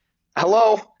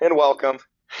Hello and welcome.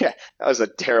 Yeah, that was a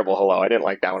terrible hello. I didn't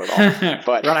like that one at all.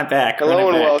 But Run it back. Run it hello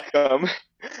and back. welcome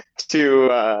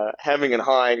to Hemming and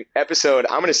Hawing episode.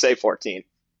 I'm going to say 14.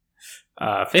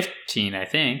 15, I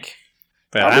think.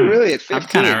 But Are we really at I'm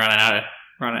kind of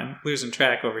 15? losing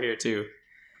track over here too.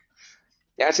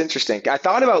 Yeah, that's interesting. I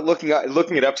thought about looking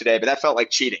it up today, but that felt like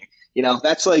cheating.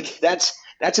 That's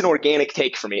an organic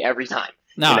take for me every time.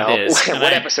 No, it is, and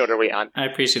What episode are we on? I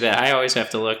appreciate that. I always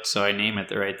have to look so I name it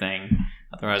the right thing.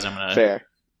 Otherwise, I'm gonna Fair.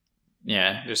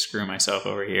 just screw myself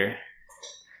over here.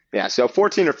 Yeah, so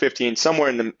 14 or 15, somewhere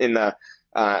in the.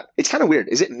 It's kind of weird.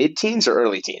 Is it mid-teens or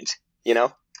early teens? You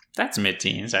know, That's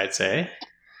mid-teens, I'd say.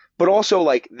 but also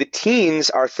like the teens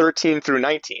are 13 through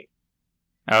 19.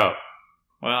 Oh,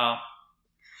 well,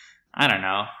 I don't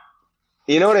know.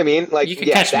 You know what I mean? Like, You could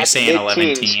yeah, catch me that's saying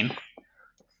mid-teens. 11-teen.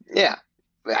 Yeah,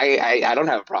 I don't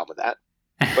have a problem with that.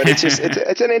 But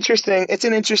it's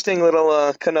an interesting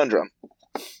little conundrum.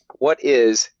 What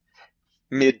is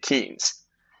mid-teens?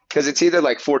 Because it's either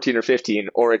like 14 or 15,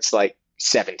 or it's like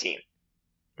 17.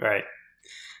 Right.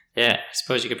 Yeah, I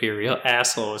suppose you could be a real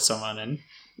asshole with someone and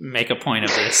make a point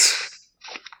of this.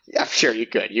 Yeah, sure you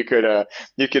could. You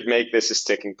could make this a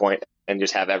sticking point and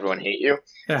just have everyone hate you.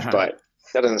 But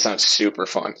that doesn't sound super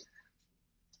fun.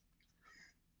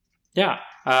 Yeah.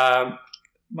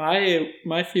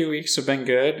 My few weeks have been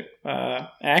good.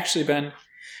 Actually been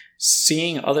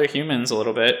seeing other humans a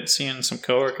little bit, seeing some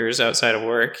coworkers outside of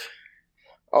work,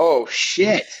 Oh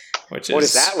shit! which What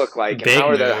does is that look like? And big how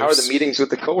are the news. meetings with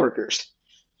the coworkers?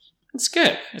 It's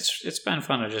good. It's been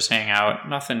fun to just hang out.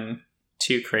 Nothing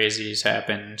too crazy's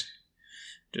happened.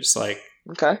 Just like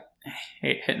Okay.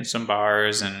 hitting some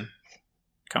bars and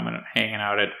hanging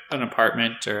out at an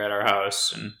apartment or at our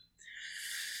house, and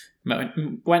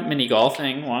went mini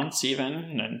golfing once even.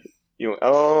 And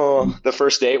The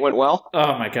first date went well.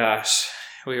 oh my gosh,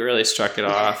 we really struck it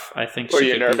off. I think Were she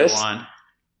you could be the nervous? one.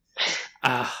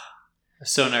 Ah, I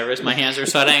was so nervous. My hands were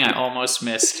sweating. I almost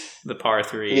missed the par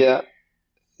three. Yeah.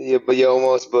 But you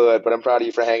almost would. But I'm proud of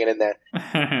you for hanging in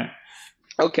there.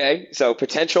 Okay, so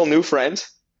potential new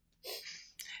friends.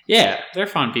 Yeah, they're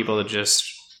fun people to just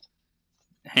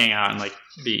hang out and like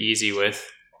be easy with.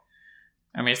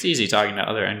 I mean, it's easy talking to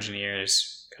other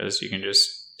engineers because you can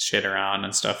just shit around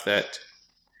and stuff that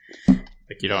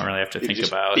like you don't really have to You think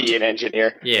just about. be an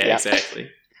engineer. Yeah,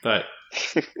 exactly. But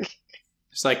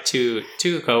it's like two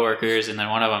coworkers, and then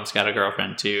one of them's got a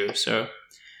girlfriend too. So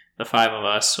the five of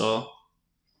us will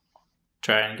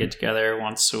try and get together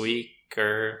once a week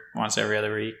or once every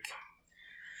other week.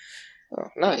 Oh,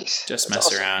 nice. Just That's mess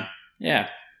awesome. around. Yeah.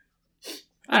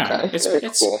 I don't know. Okay, very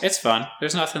cool. It's fun.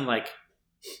 There's nothing like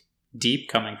deep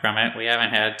coming from it. We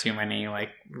haven't had too many like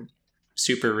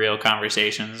super real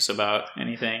conversations about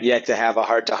anything. Yet to have a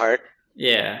heart to heart.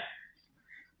 Yeah.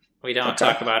 We don't Okay.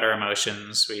 talk about our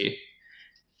emotions. We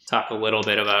talk a little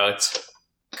bit about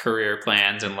career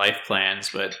plans and life plans,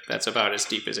 but that's about as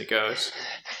deep as it goes.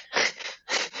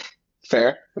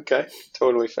 Fair. Okay.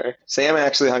 Totally fair. Sam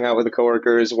actually hung out with a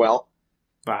coworker as well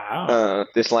Wow.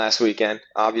 this last weekend.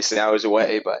 Obviously, I was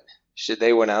away, but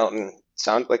they went out and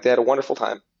sounded like they had a wonderful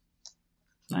time.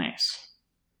 Nice.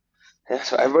 Yeah,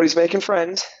 so everybody's making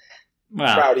friends.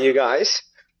 Well, Proud of you guys.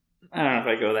 I don't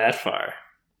know if I go that far.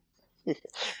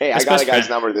 Hey, I His got best a guy's friend.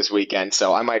 number this weekend,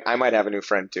 so I might have a new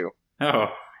friend too. Oh,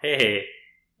 hey.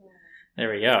 There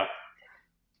we go.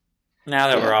 Now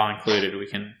that we're all included, we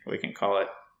can call it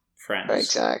friends.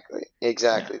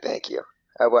 Exactly. Thank you.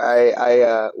 I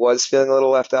was feeling a little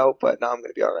left out, but now I'm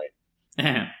going to be all right.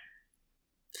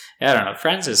 Yeah, I don't know.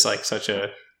 Friends is like such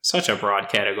a broad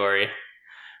category.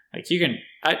 Like you can,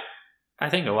 I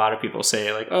think a lot of people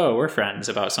say like, "Oh, we're friends"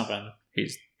 about someone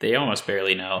they almost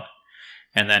barely know,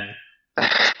 and then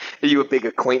Are you a big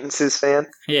acquaintances fan?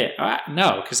 yeah,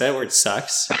 no, because that word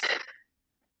sucks.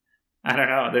 I don't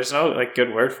know. There's no like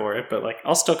good word for it, but like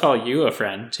I'll still call you a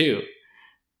friend too,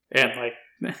 and like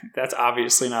that's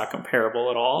obviously not comparable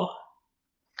at all.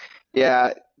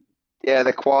 Yeah,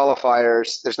 the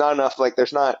qualifiers. There's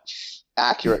not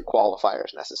accurate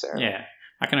qualifiers necessarily. Yeah, I'm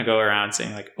not gonna go around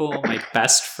saying like, "Oh, my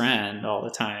best friend" all the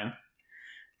time.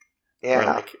 Or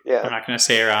Yeah, like yeah, I'm not gonna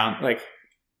say around like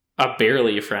a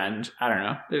barely friend. I don't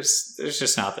know. There's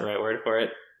just not the right word for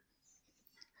it.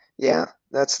 yeah.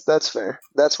 That's fair.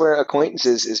 That's where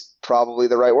acquaintances is probably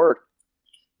the right word.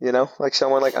 You know, like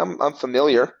someone like I'm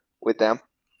familiar with them,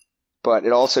 but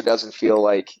it also doesn't feel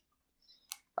like,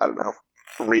 I don't know,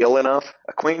 real enough.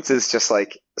 Acquaintance is just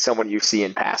like someone you see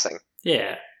in passing.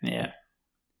 Yeah.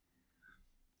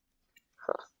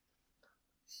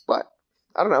 But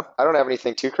I don't know. I don't have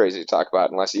anything too crazy to talk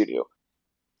about unless you do.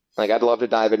 Like, I'd love to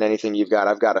dive into anything you've got.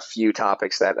 I've got a few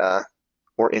topics that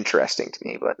were interesting to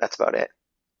me, but that's about it.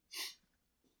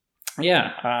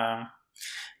 Yeah,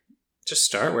 just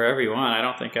start wherever you want. I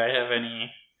don't think I have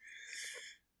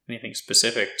anything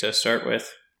specific to start with.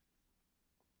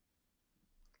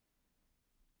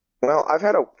 Well, I've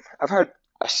had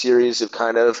a series of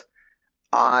kind of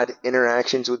odd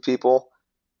interactions with people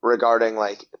regarding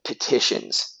like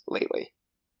petitions lately.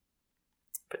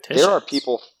 There are Petitions.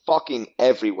 people fucking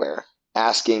everywhere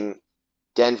asking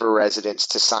Denver residents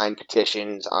to sign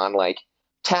petitions on like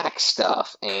tax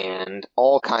stuff and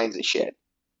all kinds of shit.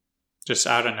 Just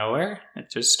out of nowhere? It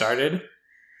just started?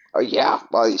 Oh yeah,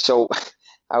 well, so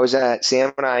I was at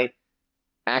Sam and I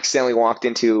accidentally walked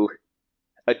into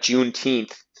a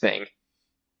Juneteenth thing,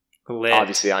 Lit.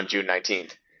 obviously on June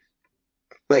 19th.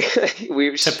 Like To we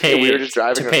were pay just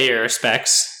driving to around. pay your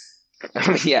respects.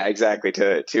 Yeah, exactly.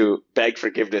 To beg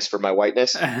forgiveness for my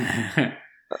whiteness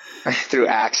through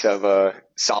acts of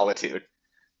solitude.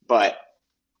 But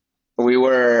we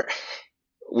were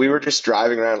we were just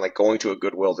driving around, like going to a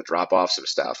Goodwill to drop off some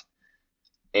stuff,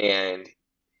 and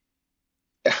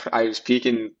I was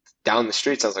peeking down the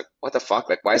streets. I was like, "What the fuck?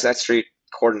 Like, why is that street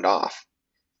cordoned off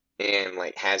and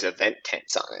like has event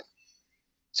tents on it?"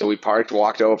 So we parked,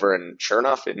 walked over, and sure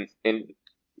enough, in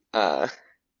uh,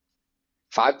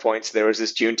 5 Points, there was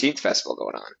this Juneteenth festival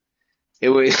going on. It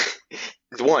was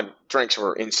one, drinks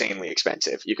were insanely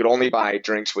expensive. You could only buy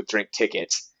drinks with drink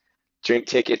tickets. Drink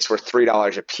tickets were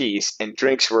 $3 a piece, and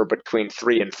drinks were between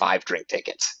 3 and 5 drink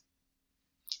tickets.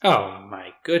 Oh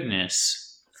my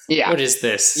goodness. Yeah, What is you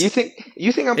this? think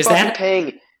I'm Is fucking that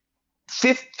paying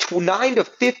 $9 to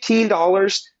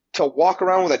 $15 to walk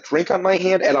around with a drink on my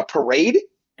hand at a parade?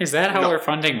 is that how No, we're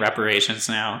funding reparations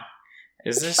now?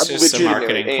 Is this just a legitimately,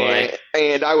 marketing ploy?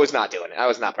 and I was not doing it. I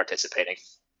was not participating.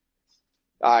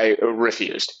 I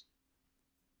refused.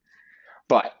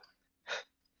 But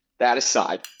that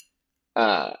aside,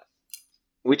 uh,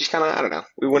 we just kind of, I don't know.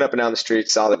 We went up and down the street,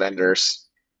 saw the vendors.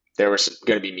 There was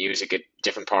going to be music at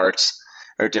different parts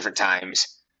or different times,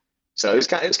 so it was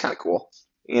kind of cool.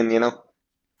 And Yeah,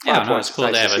 Five no, it's Points, it's cool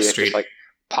to nice to have a see it just like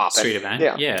popping. street event.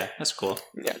 Yeah, Yeah, that's cool.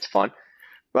 yeah, it's fun.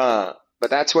 But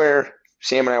that's where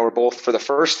Sam and I were both for the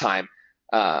first time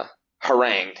uh,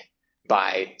 harangued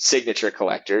by signature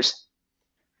collectors.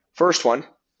 First one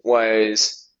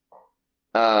was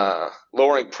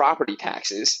lowering property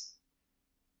taxes.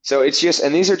 So it's just,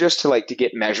 and these are just to like to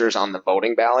get measures on the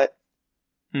voting ballot.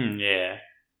 Yeah.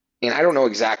 And I don't know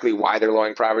exactly why they're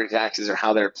lowering property taxes or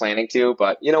how they're planning to,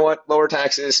 but you know what? Lower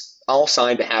taxes, I'll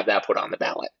sign to have that put on the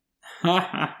ballot.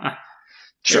 There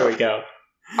Sure. we go.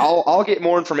 I'll get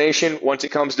more information once it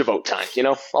comes to vote time.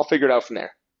 I'll figure it out from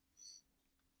there.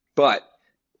 But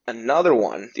another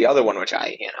one, the other one which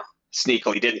I,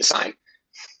 sneakily didn't sign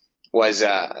was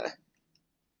and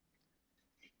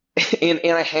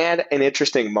I had an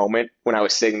interesting moment when I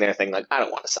was sitting there thinking like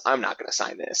I'm not going to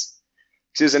sign this.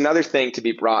 So there's another thing to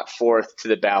be brought forth to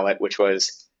the ballot, which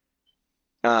was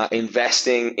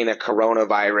investing in a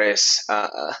coronavirus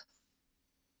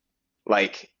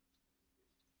like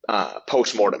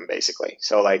post-mortem, basically.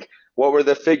 So like, what were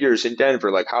the figures in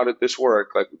Denver? Like, how did this work?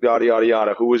 Like, yada yada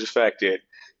yada. Who was affected?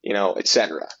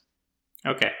 Etc.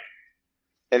 Okay.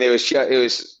 And it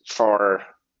was for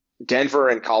Denver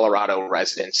and Colorado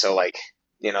residents. So like,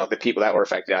 the people that were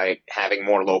affected by having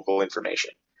more local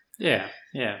information. Yeah.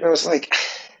 Yeah. And I was like,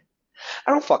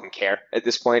 I don't fucking care at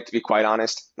this point, to be quite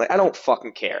honest. Like, I don't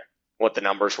fucking care what the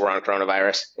numbers were on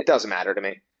coronavirus. It doesn't matter to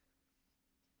me.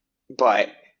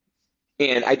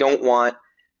 And I don't want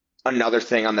another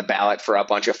thing on the ballot for a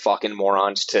bunch of fucking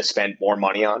morons to spend more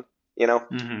money on,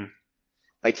 Mm-hmm.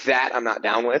 Like that I'm not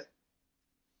down with.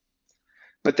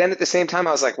 But then at the same time,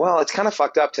 I was like, well, it's kind of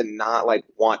fucked up to not like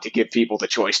want to give people the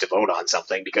choice to vote on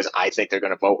something because I think they're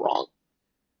going to vote wrong.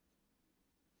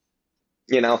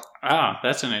 Oh,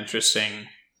 that's an interesting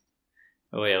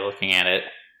way of looking at it.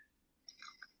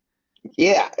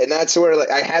 Yeah, and that's where like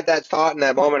I had that thought in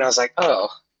that moment. I was like, oh,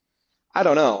 I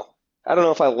don't know. I don't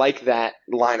know if I like that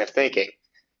line of thinking.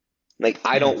 Like,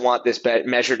 I don't want this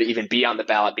measure to even be on the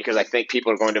ballot because I think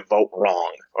people are going to vote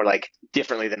wrong or like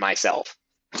differently than myself.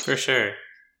 For sure.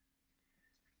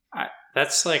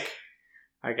 That's like,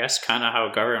 I guess, kind of how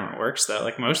government works, though.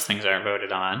 Like, most things aren't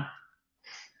voted on.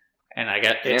 And I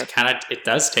get Yeah. it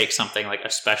does take something like a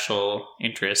special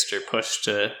interest or push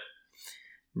to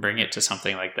bring it to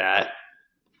something like that.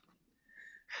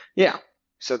 Yeah.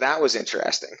 So that was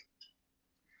interesting.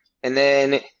 And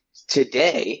then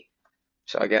today,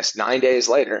 so I guess 9 days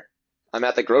later, I'm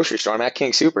at the grocery store. I'm at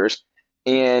King Soopers,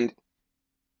 and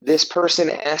this person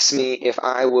asked me if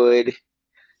I would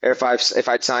or if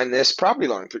I'd signed this property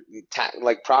lowering,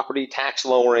 like property tax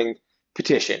lowering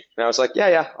petition. And I was like,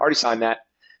 yeah, already signed that.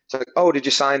 It's like, oh, did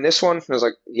you sign this one? And I was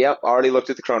like, yep, already looked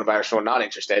at the coronavirus one, not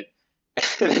interested.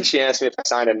 And then she asked me if I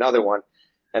signed another one.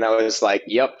 And I was like,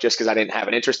 yep, just because I didn't have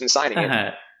an interest in signing it.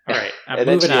 All right, I'm And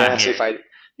then moving she on asked me here.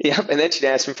 and then she'd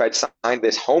asked me if I'd signed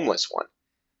this homeless one.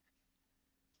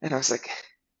 And I was like,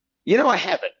 I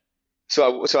haven't.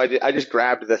 I just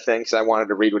grabbed the thing because I wanted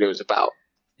to read what it was about.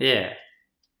 Yeah.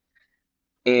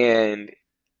 And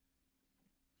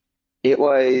it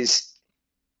was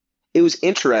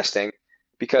interesting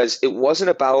because it wasn't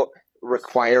about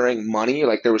requiring money.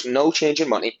 Like there was no change in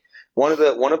money. One of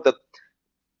the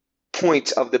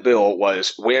points of the bill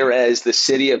was, whereas the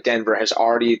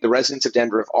residents of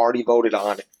Denver have already voted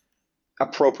on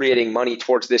appropriating money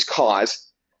towards this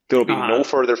cause, there will be no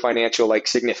further financial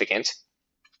significance.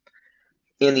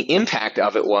 And the impact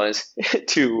of it was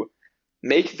to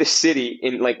make the city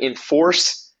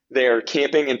enforce their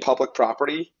camping and public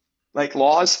property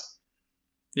laws.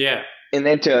 Yeah. And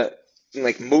then to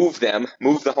move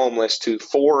the homeless to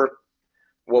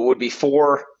what would be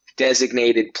four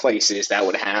designated places that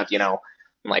would have,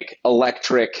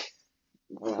 electric,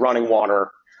 running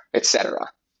water, etc.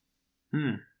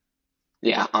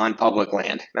 Yeah, on public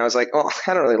land. And I was like, oh,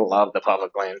 I don't really love the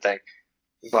public land thing.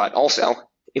 But also,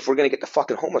 if we're going to get the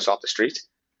fucking homeless off the streets,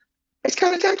 it's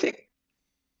kind of tempting.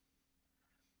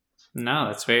 No,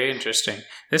 that's very interesting.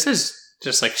 This is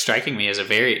just striking me as a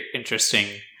very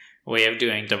interesting way of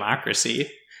doing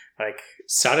democracy.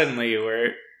 Suddenly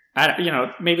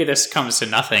maybe this comes to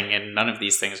nothing and none of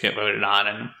these things get voted on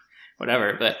and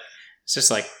whatever, but it's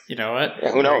just you know what?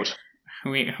 Yeah, who knows?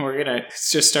 We're going to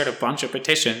just start a bunch of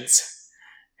petitions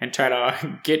and try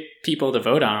to get people to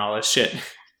vote on all this shit.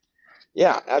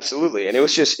 Yeah, absolutely. And it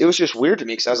was just weird to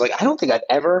me because I was like, I don't think I've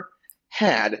ever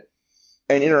had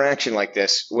an interaction like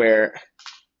this where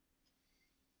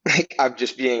I'm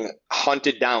just being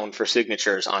hunted down for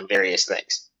signatures on various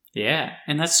things. Yeah,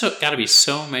 and that's got to be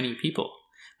so many people.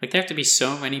 There have to be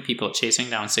so many people chasing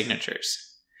down signatures.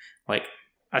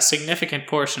 A significant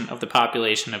portion of the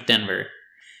population of Denver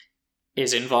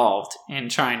is involved in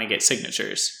trying to get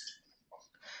signatures.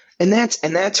 And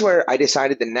that's where I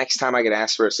decided the next time I get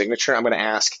asked for a signature, I'm going to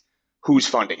ask, who's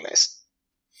funding this?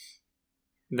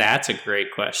 That's a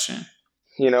great question.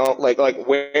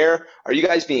 Where are you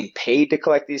guys being paid to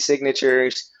collect these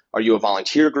signatures? Are you a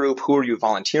volunteer group? Who are you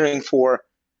volunteering for?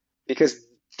 Because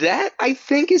that, I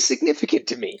think, is significant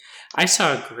to me. I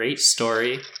saw a great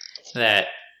story that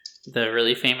the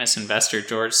really famous investor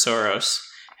George Soros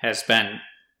has been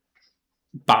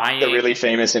buying. The really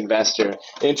famous investor.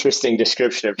 Interesting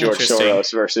description of George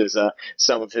Soros versus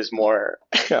some of his more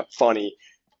funny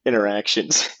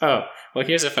interactions. Oh, well,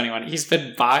 here's a funny one. He's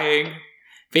been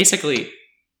basically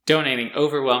donating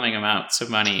overwhelming amounts of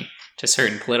money to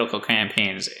certain political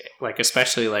campaigns,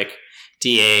 especially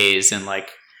DAs and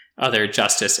other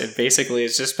justice. And basically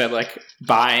it's just been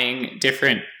buying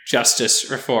different justice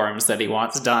reforms that he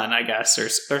wants done, I guess,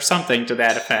 or something to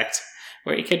that effect,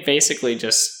 where you could basically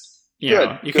just,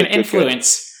 you can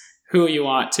influence who you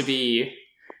want to be,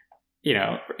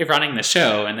 running the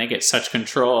show, and they get such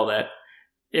control that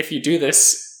if you do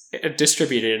this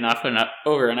distributed enough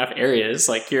over enough areas,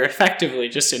 you're effectively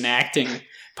just enacting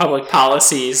public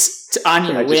policies on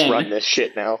your I whim. just run this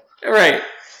shit now. Right.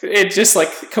 It just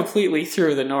completely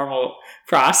through the normal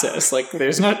process.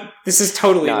 This is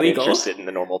totally not legal. Not interested in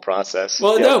the normal process.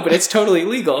 Well, no, but it's totally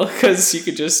legal because you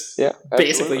could just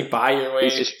basically buy your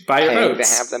way, buy your votes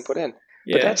to have them put in.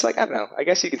 Yeah. But that's I don't know. I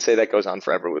guess you could say that goes on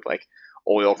forever with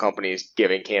oil companies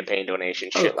giving campaign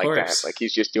donations, shit like that.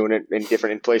 He's just doing it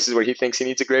in places where he thinks he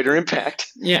needs a greater impact.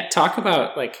 Yeah, talk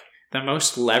about the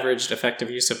most leveraged,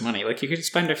 effective use of money. You could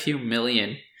spend a few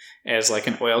million as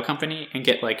an oil company and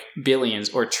get billions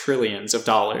or trillions of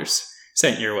dollars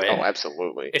sent your way. Oh,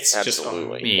 absolutely. It's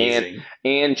absolutely. Just amazing.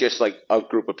 And just a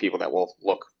group of people that will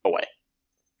look away.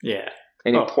 Yeah.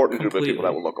 An important group of people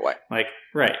that will look away.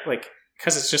 Right.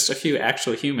 Because it's just a few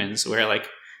actual humans where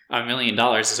 $1 million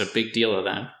is a big deal to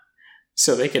them.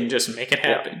 So they can just make it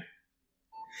happen.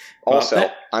 Yeah. Also,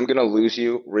 I'm going to lose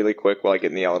you really quick while I get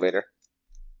in the elevator.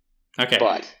 Okay.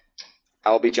 But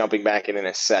I'll be jumping back in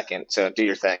a second, so do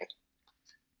your thing.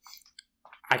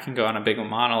 I can go on a big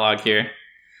monologue here.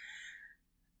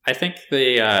 I think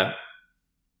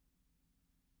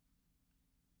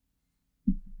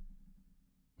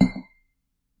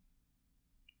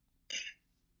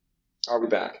I'll be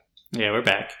back. Yeah, we're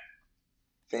back.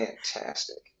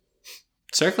 Fantastic.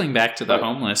 Circling back to the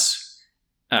homeless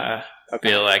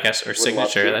bill, I guess, or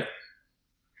signature.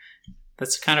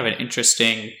 That's kind of an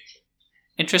interesting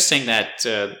that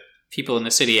people in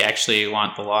the city actually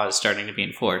want the laws starting to be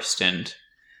enforced, and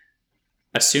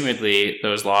assumedly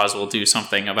those laws will do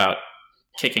something about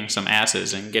kicking some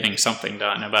asses and getting something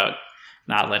done about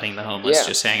not letting the homeless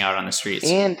just hang out on the streets.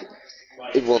 And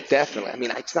it will definitely. I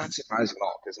mean, it's not surprising at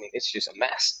all because I mean, it's just a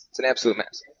mess. It's an absolute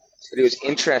mess. But it was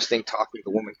interesting talking to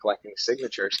the woman collecting the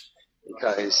signatures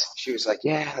because she was like,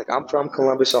 "Yeah, like I'm from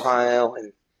Columbus, Ohio,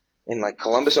 and like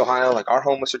Columbus, Ohio, like our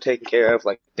homeless are taken care of.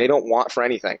 Like they don't want for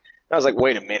anything." And I was like,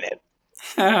 "Wait a minute.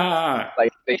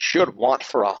 Like they should want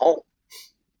for a home.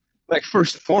 Like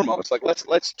first and foremost, like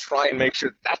let's try and make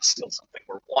sure that's still something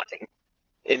we're wanting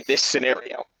in this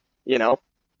scenario, you know?"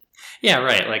 Yeah,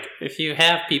 right. Like if you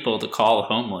have people to call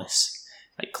homeless,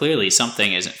 like clearly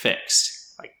something isn't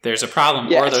fixed. Like there's a problem,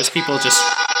 or those people just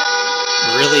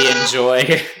really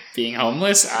enjoy being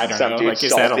homeless. I don't know. Like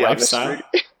is that a lifestyle?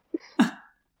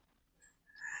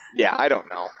 Yeah, I don't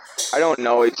know. I don't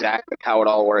know exactly how it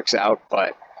all works out,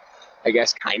 but I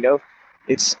guess kind of.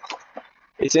 It's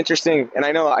interesting, and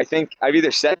I think I've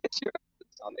either said it to you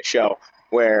on the show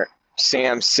where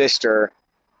Sam's sister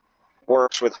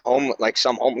works with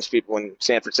some homeless people in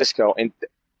San Francisco, and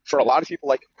for a lot of people,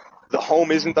 like the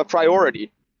home isn't the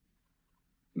priority.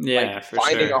 Yeah, like,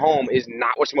 finding a home is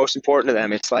not what's most important to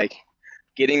them. It's like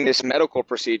getting this medical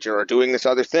procedure or doing this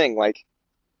other thing. Like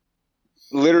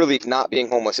literally, not being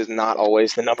homeless is not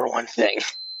always the number one thing.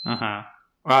 Well,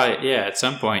 yeah. At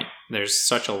some point, there's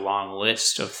such a long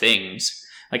list of things.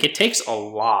 Like it takes a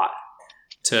lot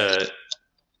to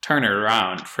turn it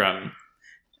around from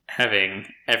having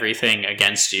everything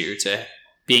against you to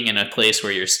being in a place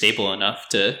where you're stable enough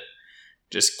to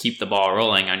just keep the ball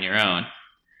rolling on your own.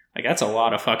 Like that's a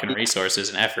lot of fucking resources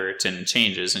and effort and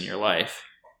changes in your life.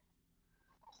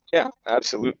 Yeah,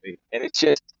 absolutely. And it's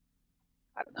just,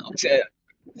 I don't know, it's a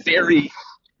very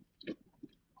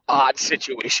odd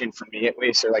situation for me at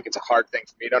least, or like it's a hard thing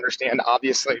for me to understand,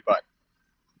 obviously, but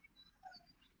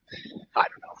I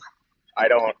don't know.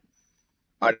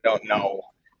 I don't know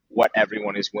what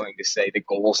everyone is willing to say the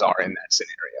goals are in that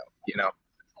scenario, you know?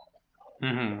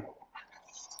 Mm-hmm.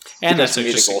 And that's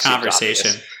just a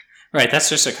conversation. Right, that's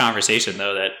just a conversation,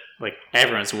 though, that like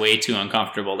everyone's way too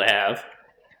uncomfortable to have.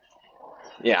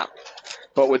 Yeah.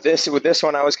 But with this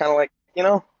one, I was kind of like, you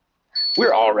know,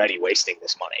 we're already wasting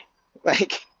this money.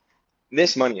 Like,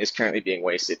 this money is currently being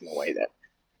wasted in a way that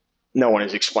no one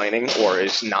is explaining or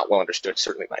is not well understood,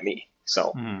 certainly by me.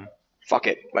 So, fuck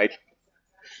it. Like,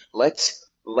 let's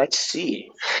see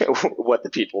what the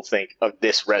people think of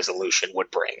this resolution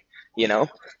would bring, you know?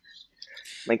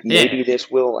 Like, maybe this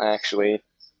will actually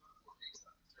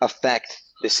affect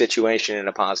the situation in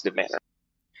a positive manner.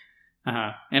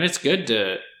 And it's good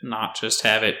to not just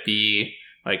have it be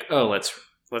like, oh,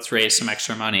 let's raise some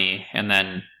extra money and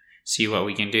then see what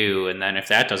we can do, and then if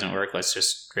that doesn't work, let's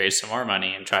just raise some more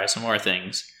money and try some more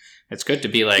things. It's good to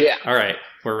be like, all right,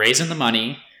 we're raising the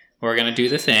money, we're gonna do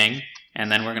the thing,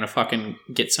 and then we're gonna fucking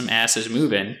get some asses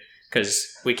moving,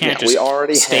 because we can't just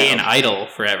stay in idle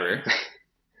forever.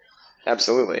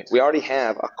 Absolutely. We already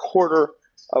have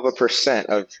 0.25%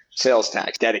 of sales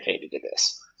tax dedicated to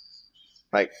this.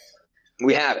 Like,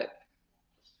 we have it.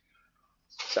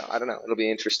 So, I don't know. It'll be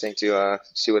interesting to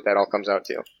see what that all comes out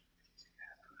to.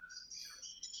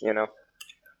 You know?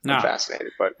 I'm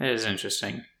fascinated, but it is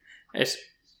interesting.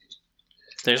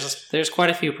 There's quite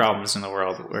a few problems in the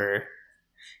world where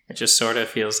it just sort of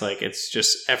feels like it's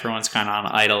just everyone's kind of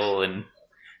on idle and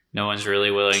no one's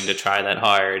really willing to try that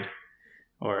hard,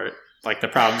 or like the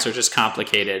problems are just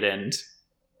complicated and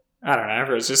I don't know,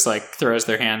 everyone's just like throws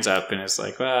their hands up and it's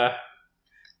like, well,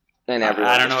 and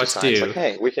everyone I don't know what to do. Like,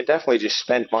 hey, we can definitely just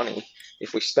spend money.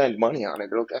 If we spend money on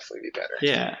it, it'll definitely be better.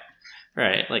 Yeah.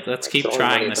 Right. Like, let's keep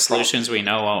trying the solutions we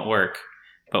know won't work,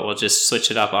 but we'll just switch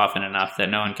it up often enough that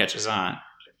no one catches on.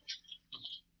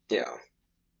 Yeah.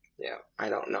 Yeah. I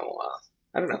don't know.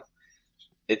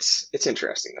 It's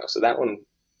interesting, though. So that one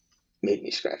made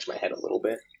me scratch my head a little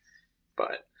bit,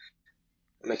 but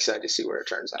I'm excited to see where it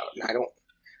turns out. And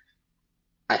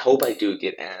I hope I do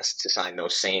get asked to sign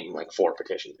those same, 4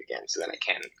 petitions again, so that I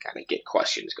can kind of get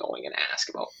questions going and ask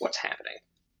about what's happening.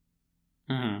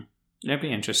 Mm-hmm. It'd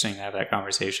be interesting to have that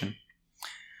conversation.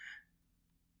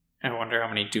 I wonder how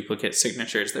many duplicate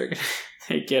signatures they're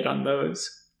gonna get on those.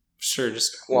 Sure,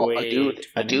 just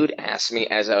a dude asked me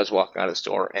as I was walking out of the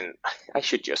store, and I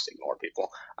should just ignore people.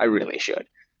 I really should.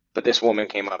 But this woman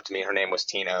came up to me. Her name was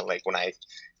Tina. When I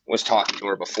was talking to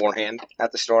her beforehand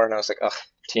at the store, and I was like, "Oh,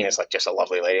 Tina's just a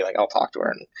lovely lady. I'll talk to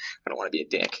her, and I don't want to be a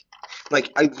dick."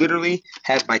 I literally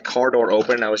had my car door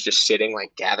open, and I was just sitting,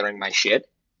 gathering my shit.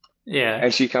 Yeah.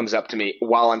 And she comes up to me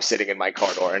while I'm sitting in my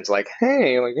car door and is like,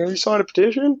 "Hey, have you signed a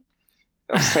petition?"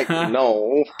 I was like,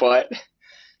 no, but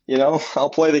I'll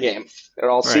play the game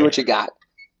or I'll see Right. what you got.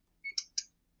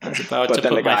 I was about But to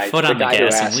then put my foot on the guy who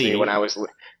gas and asked me leave. when I was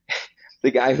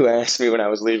the guy who asked me when I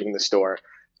was leaving the store,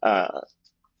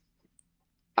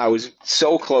 I was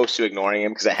so close to ignoring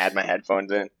him because I had my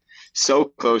headphones in, so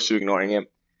close to ignoring him.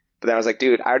 But then I was like,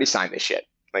 dude, I already signed this shit,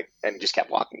 and just kept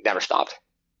walking, never stopped.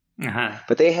 Uh-huh.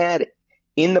 But they had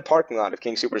in the parking lot of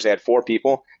King Supers, they had 4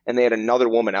 people, and they had another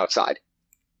woman outside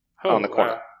on the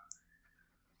corner. Wow.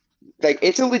 Like,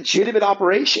 it's a legitimate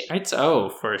operation. It's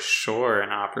for sure an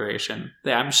operation.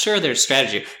 Yeah, I'm sure there's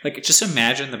strategy. Like, just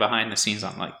imagine the behind the scenes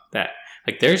on like that.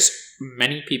 Like, there's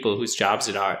many people whose jobs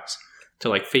it is to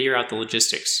like figure out the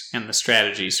logistics and the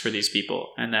strategies for these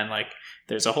people, and then like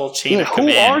there's a whole chain of Who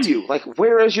command. are you? Like,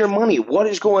 where is your money? What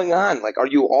is going on? Like, are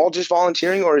you all just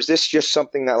volunteering, or is this just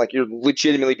something that like you're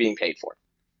legitimately being paid for?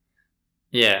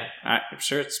 Yeah, I'm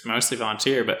sure it's mostly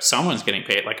volunteer, but someone's getting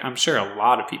paid. Like, I'm sure a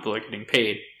lot of people are getting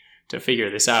paid to figure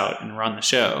this out and run the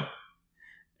show.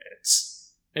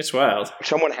 It's wild.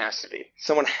 Someone has to be.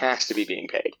 Someone has to be being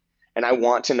paid. And I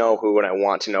want to know who, and I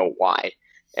want to know why,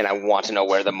 and I want to know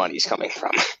where the money's coming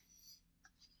from.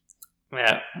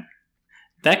 Yeah,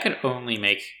 that could only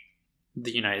make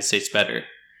the United States better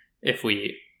if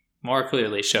we more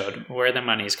clearly showed where the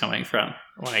money's coming from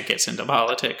when it gets into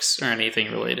politics or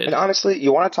anything related. And honestly,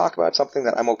 you want to talk about something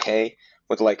that I'm okay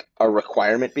with, like a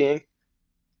requirement being?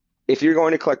 If you're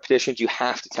going to collect petitions, you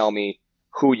have to tell me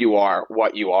who you are,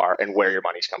 what you are, and where your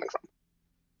money's coming from.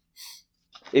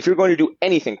 If you're going to do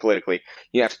anything politically,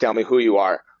 you have to tell me who you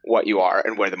are, what you are,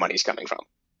 and where the money's coming from.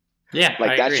 Yeah,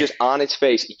 like I that's agree. Just on its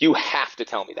face. You have to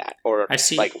tell me that, or I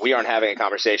see. Like, we aren't having a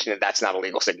conversation, and that's not a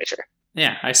legal signature.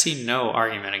 Yeah, I see no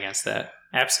argument against that.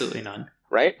 Absolutely none.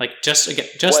 Right? Like,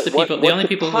 the only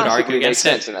people who would argue against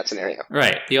it in that scenario.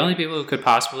 Right. The only people who could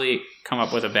possibly come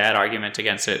up with a bad argument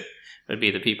against it would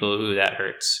be the people who that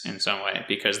hurts in some way,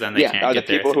 because then they can't get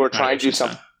the people who are trying to do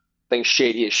something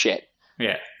shady as shit.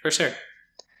 Yeah, for sure.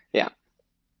 Yeah.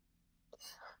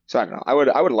 So I don't know.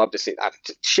 I would love to see that.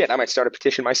 Shit, I might start a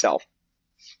petition myself.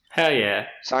 Hell yeah.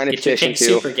 Sign a Get your petition King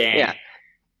too. Super gang. Yeah.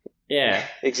 Yeah.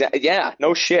 Exactly. Yeah.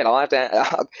 No shit. I'll have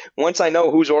to. Once I know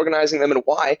who's organizing them and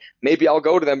why, maybe I'll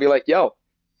go to them and be like, "Yo,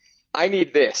 I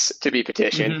need this to be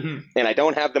petitioned, and I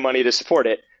don't have the money to support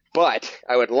it, but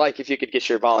I would like if you could get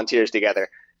your volunteers together."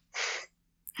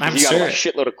 I'm you sure. got a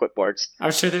shitload of clipboards.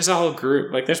 I'm sure there's a whole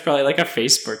group. Like, there's probably like a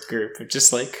Facebook group of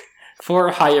just like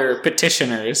for hire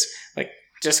petitioners, like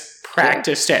just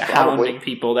practiced at hounding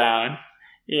people down.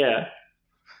 Yeah.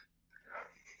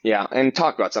 Yeah, and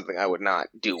talk about something I would not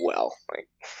do well. Like,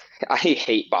 I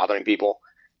hate bothering people,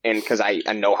 and because I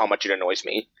know how much it annoys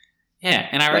me. Yeah,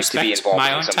 and I like, respect to be involved my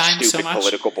in own some time stupid so much.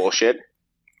 Political bullshit.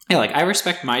 Yeah, like I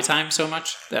respect my time so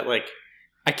much that like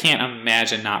I can't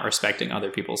imagine not respecting other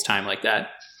people's time like that.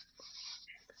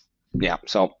 Yeah,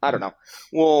 so I don't know.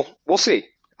 We'll see.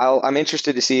 I'm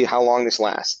interested to see how long this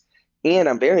lasts, and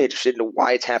I'm very interested in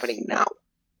why it's happening now.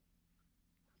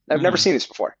 I've never seen this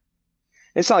before.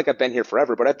 It's not like I've been here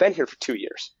forever, but I've been here for 2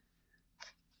 years.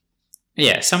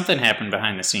 Yeah, something happened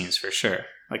behind the scenes for sure.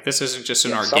 Like, this isn't just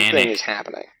an organic. Something is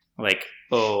happening. Like,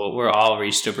 oh, we're all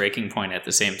reached a breaking point at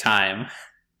the same time.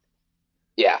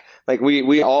 Yeah, like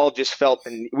we all just felt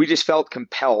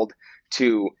compelled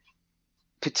to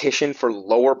petition for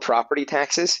lower property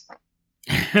taxes.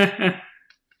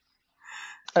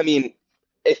 I mean,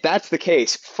 if that's the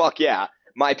case, fuck yeah,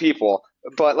 my people.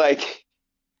 But like,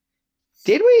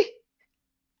 did we?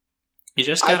 You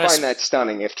just I find that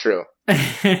stunning if true.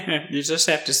 You just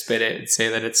have to spit it and say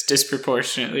that it's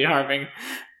disproportionately harming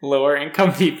lower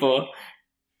income people.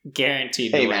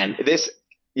 Guaranteed. Hey man,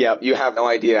 you have no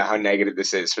idea how negative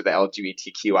this is for the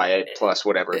LGBTQIA plus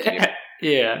whatever community.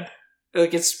 Yeah.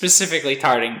 Like, it's specifically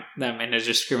targeting them in a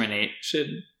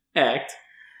discrimination act.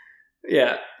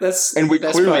 Yeah, and we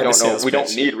clearly don't know. We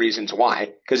don't need reasons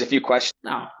why, because if you question,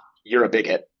 you're a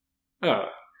bigot. Oh,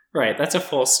 right. That's a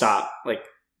full stop. Like,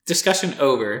 discussion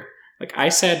over. Like, I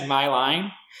said my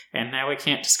line, and now we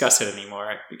can't discuss it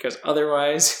anymore because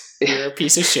otherwise you're a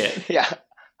piece of shit. Yeah,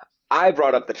 I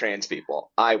brought up the trans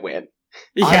people. I win.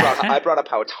 Yeah. I brought up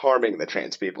how it's harming the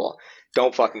trans people.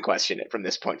 Don't fucking question it from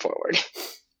this point forward.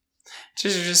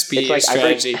 Just be a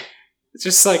strategy.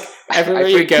 Just like everywhere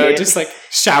you go, just like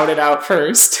shout it out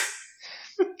first.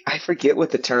 I forget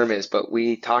what the term is, but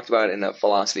we talked about it in a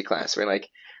philosophy class. We're like,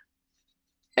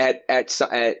 at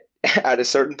a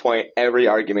certain point, every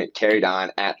argument carried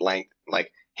on at length,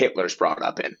 like Hitler's brought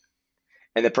up in,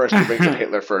 and the person who brings up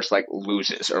Hitler first, like,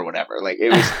 loses or whatever. Like,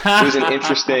 it was an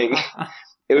interesting.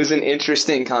 It was an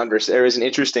interesting conversation. It was an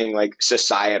interesting, like,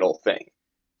 societal thing.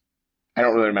 I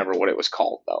don't really remember what it was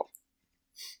called though.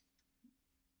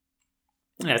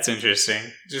 That's interesting.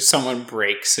 Just someone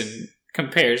breaks and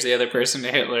compares the other person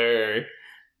to Hitler, or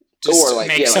just Or like,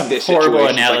 make yeah, some like this horrible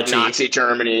situation, analogy. like Nazi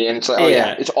Germany, and it's like, oh yeah,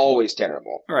 Yeah. it's always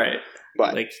terrible. Right.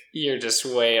 But Like, you're just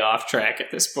way off track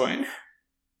at this point.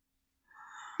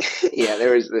 yeah,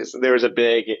 there was a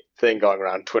big thing going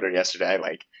around Twitter yesterday,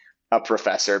 like a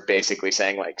professor basically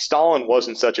saying like Stalin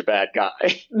wasn't such a bad guy.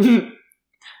 I'm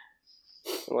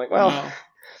like, well, Wow.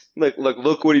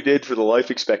 look what he did for the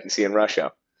life expectancy in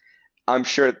Russia. I'm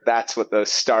sure that's what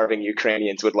those starving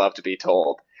Ukrainians would love to be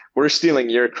told. We're stealing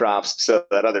your crops so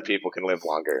that other people can live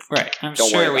longer. Right. I'm Don't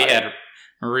sure worry we about had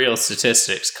real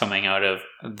statistics coming out of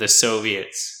the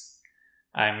Soviets.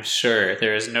 I'm sure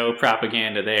there is no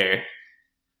propaganda there.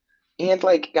 And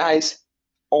like, guys,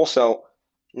 also,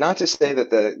 not to say that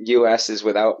the U.S. is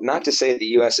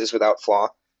without flaw,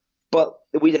 but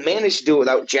we managed to do it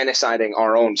without genociding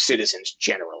our own citizens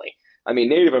generally. I mean,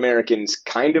 Native Americans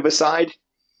kind of aside,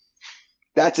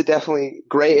 that's a definitely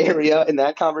gray area in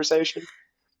that conversation,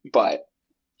 but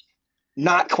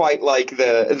not quite like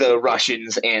the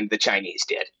Russians and the Chinese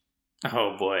did.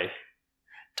 Oh boy.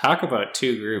 Talk about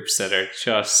two groups that are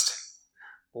just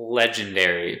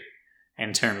legendary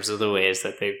in terms of the ways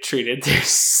that they've treated their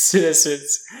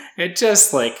citizens. It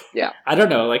just like, Yeah. I don't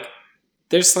know, like,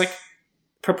 there's like,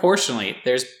 proportionally,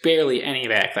 there's barely any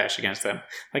backlash against them.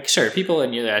 Like, sure, people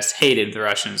in the US hated the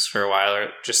Russians for a while, or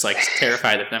just like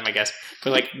terrified of them, I guess.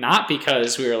 But like, not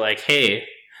because we were like, hey,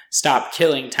 stop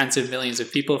killing tens of millions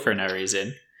of people for no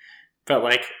reason. But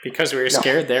like, because we were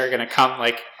scared they were going to come,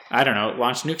 like, I don't know,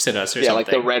 launch nukes at us or something. Like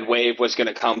the red wave was going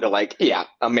to come to like,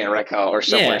 America or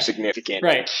somewhere significant.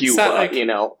 Right. Cuba, like,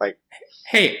 like.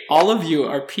 Hey, all of you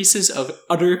are pieces of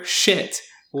utter shit.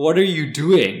 What are you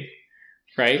doing?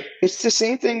 Right? It's the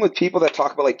same thing with people that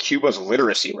talk about like Cuba's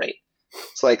literacy rate.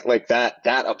 It's like that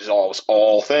absolves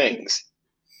all things.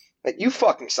 Like, you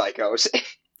fucking psychos.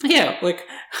 Yeah, like,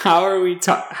 how are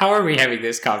we having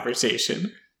this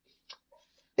conversation?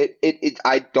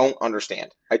 I don't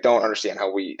understand. I don't understand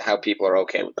how people are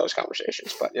okay with those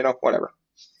conversations, but whatever.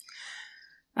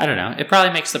 I don't know. It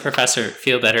probably makes the professor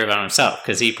feel better about himself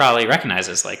because he probably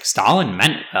recognizes like Stalin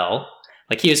meant well.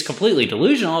 Like, he was completely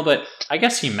delusional, but I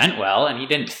guess he meant well, and he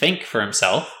didn't think for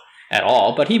himself at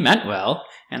all, but he meant well,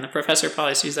 and the professor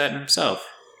probably sees that in himself.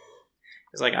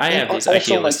 It's like, I have these also,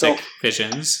 idealistic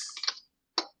visions.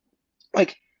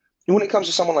 Like, when it comes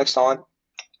to someone like Stalin,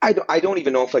 I don't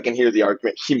even know if I can hear the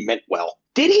argument he meant well.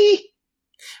 Did he?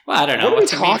 Well, I don't know. What are we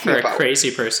What's it mean talking for about? a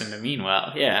crazy person to mean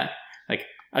well? Yeah. Like,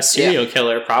 a serial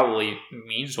killer probably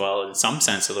means well in some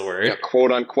sense of the word. Yeah,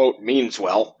 quote unquote means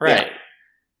well. Right.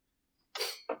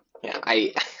 Yeah,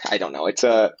 I don't know. It's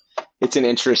an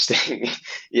interesting,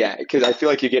 because I feel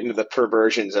like you get into the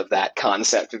perversions of that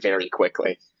concept very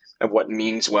quickly of what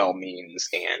means well means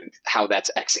and how that's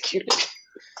executed.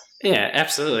 Yeah,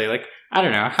 absolutely. Like, I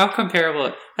don't know how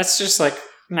comparable. That's just like,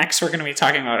 next we're going to be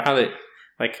talking about how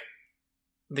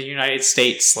the United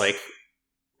States like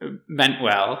meant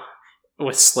well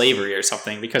with slavery or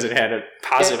something because it had a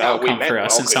positive outcome for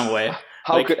us in some way.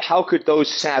 How could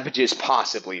those savages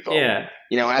possibly vote? Yeah.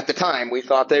 At the time we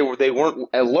thought they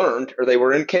weren't learned, or they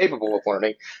were incapable of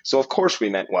learning. So of course we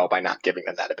meant well by not giving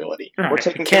them that ability. Right. We're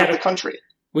taking care of the country.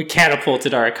 We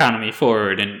catapulted our economy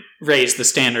forward and raised the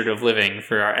standard of living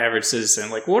for our average citizen.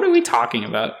 Like, what are we talking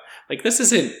about? Like, this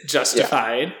isn't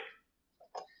justified.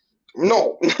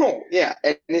 No, yeah.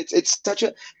 And it's such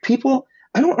a people.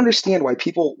 I don't understand why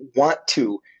people want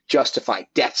to justify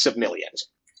deaths of millions.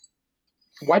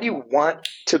 Why do you want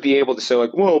to be able to say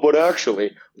like, well, but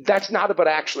actually, that's not a but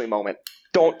actually moment.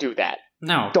 Don't do that.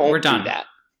 No, Don't we're done. do that.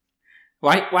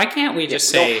 Why can't we just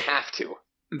say you don't have to?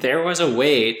 There was a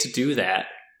way to do that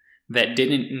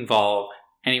didn't involve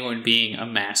anyone being a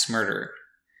mass murderer?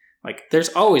 Like, there's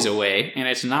always a way, and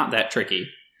it's not that tricky.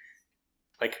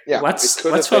 Like, let's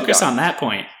focus on that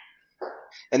point.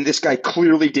 And this guy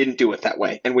clearly didn't do it that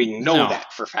way, and we know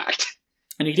that for fact.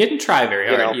 And he didn't try very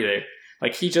hard either.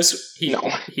 Like,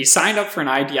 he signed up for an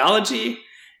ideology,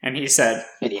 and he said,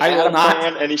 and he had a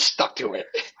plan, and he stuck to it.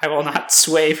 I will not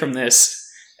sway from this,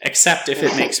 except if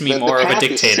it makes me more of a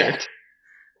dictator.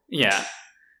 Yeah.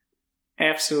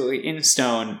 Absolutely in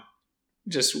stone,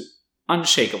 just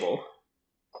unshakable.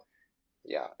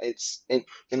 Yeah, it's and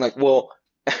like, well,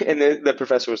 and the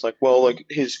professor was like, well, like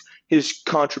his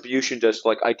contribution to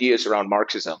like ideas around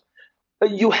Marxism.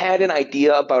 You had an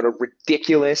idea about a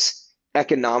ridiculous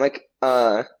economic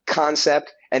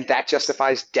concept, and that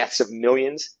justifies deaths of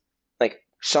millions. Like,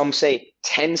 some say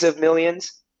tens of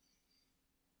millions.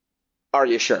 Are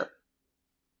you sure?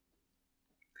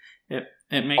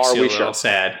 It makes you a little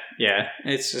sad. Yeah,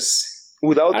 it's just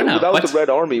without the Red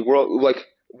Army, we're like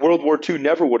World War II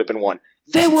never would have been won.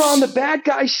 They were on the bad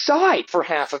guy's side for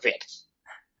half of it.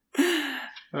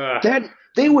 That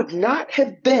they would not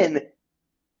have been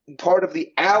part of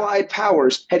the Allied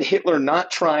powers had Hitler not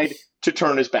tried to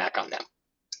turn his back on them.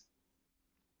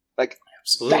 Like,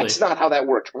 Absolutely. That's not how that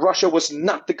worked. Russia was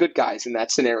not the good guys in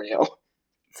that scenario.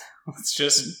 Let's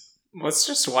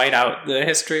just white out the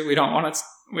history we don't want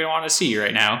to see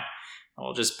right now.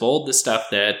 We'll just bold the stuff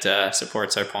that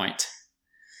supports our point.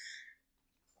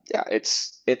 Yeah,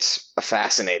 it's a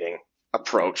fascinating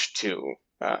approach to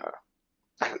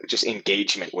just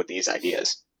engagement with these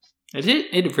ideas.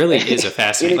 It really is a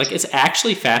fascinating. Like, it's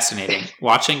actually fascinating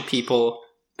watching people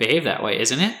behave that way,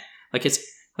 isn't it? Like,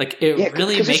 it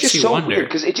really makes you wonder.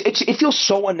 Because it feels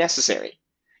so unnecessary.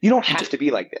 You don't have to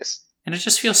be like this. And it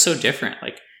just feels so different.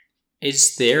 Like,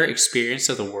 is their experience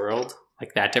of the world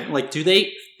like that different? Like, do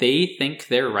they think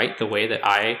they're right the way that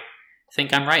I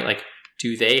think I'm right? Like,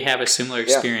 do they have a similar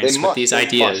experience with these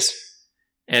ideas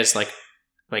as like,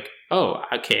 oh,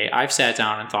 okay, I've sat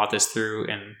down and thought this through,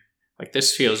 and like,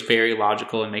 this feels very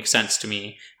logical and makes sense to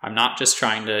me. I'm not just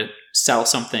trying to sell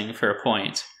something for a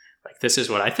point. Like, this is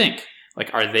what I think.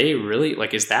 Like, are they really,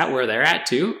 like, is that where they're at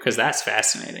too? Because that's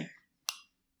fascinating.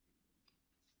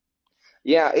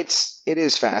 Yeah, it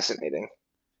is fascinating.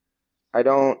 I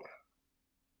don't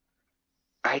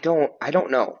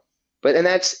know. But and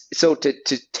that's so to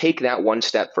take that one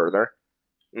step further,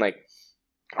 like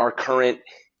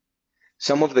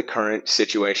some of the current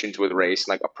situations with race,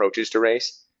 like approaches to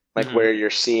race, like where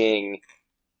you're seeing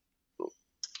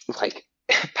like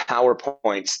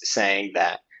PowerPoints saying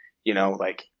that,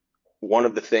 like one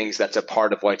of the things that's a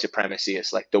part of white supremacy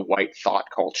is like the white thought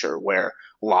culture where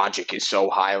logic is so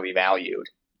highly valued.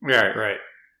 Right.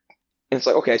 And it's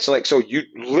like, okay, so you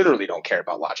literally don't care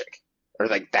about logic, or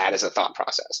like that is a thought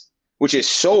process, which is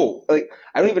so like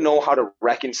I don't even know how to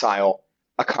reconcile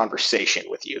a conversation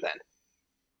with you then.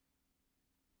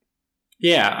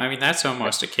 Yeah, I mean, that's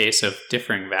almost a case of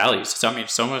differing values.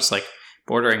 It's almost like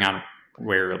bordering on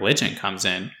where religion comes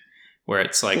in, where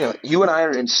it's like, you and I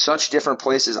are in such different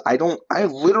places. I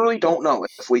literally don't know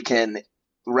if we can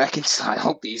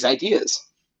reconcile these ideas.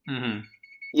 Mm-hmm.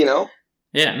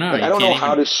 Yeah, no, like, I don't know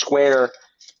how to square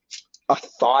a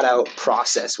thought out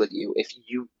process with you if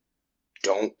you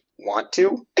don't want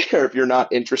to, or if you're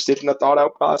not interested in a thought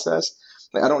out process.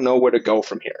 Like, I don't know where to go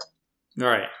from here.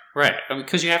 Right.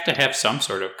 Because you have to have some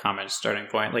sort of common starting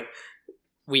point. Like,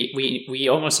 we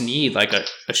almost need like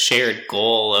a shared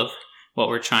goal of what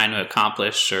we're trying to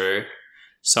accomplish, or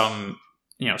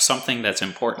something that's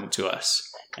important to us.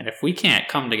 And if we can't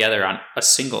come together on a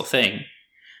single thing,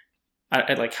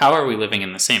 like, how are we living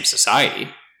in the same society?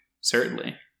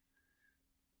 Certainly.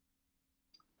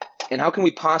 And how can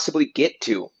we possibly get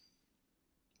to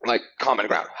like common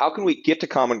ground? How can we get to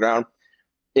common ground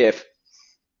if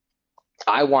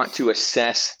I want to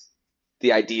assess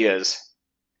the ideas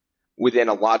within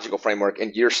a logical framework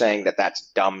and you're saying that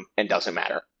that's dumb and doesn't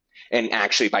matter? And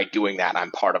actually by doing that,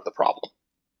 I'm part of the problem.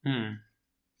 And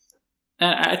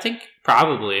I think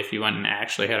probably if you went and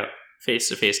actually had a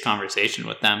face-to-face conversation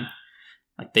with them,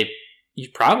 like,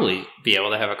 you'd probably be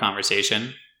able to have a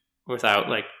conversation without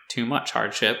like too much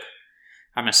hardship.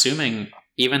 I'm assuming,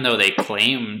 even though they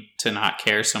claim to not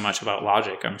care so much about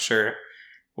logic, I'm sure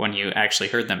when you actually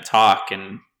heard them talk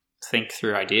and think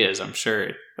through ideas, I'm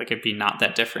sure like it'd be not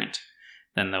that different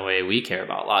than the way we care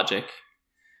about logic.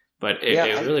 But it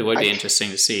really would be interesting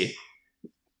to see.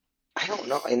 I don't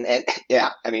know, and yeah,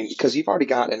 I mean, because you've already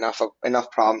got enough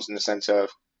problems in the sense of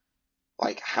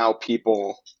like how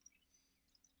people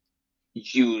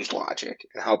use logic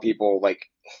and how people like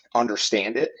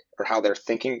understand it, or how they're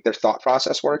thinking, their thought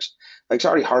process works. Like, it's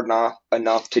already hard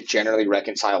enough to generally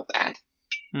reconcile that.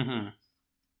 Mm-hmm.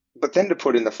 But then to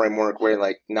put in the framework where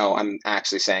like, no, I'm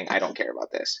actually saying I don't care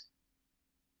about this.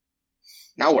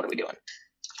 Now what are we doing?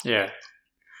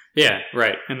 Yeah,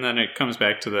 right. And then it comes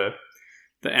back to the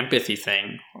empathy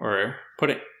thing, or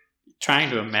trying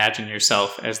to imagine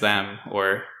yourself as them,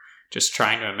 or just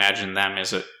trying to imagine them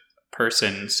as a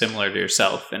person similar to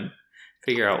yourself and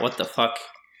figure out what the fuck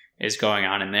is going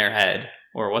on in their head,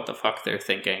 or what the fuck they're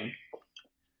thinking.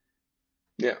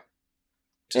 Yeah.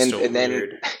 Just and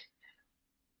then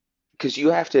because you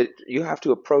have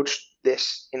to approach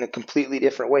this in a completely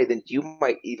different way than you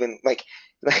might even like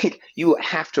you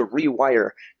have to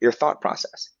rewire your thought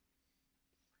process.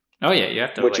 Oh yeah, you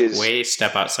have to way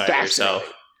step outside of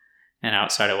yourself and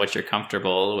outside of what you're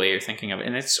comfortable, the way you're thinking of it.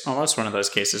 And it's almost one of those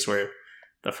cases where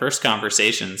the first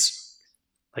conversations,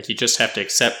 like, you just have to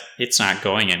accept it's not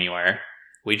going anywhere.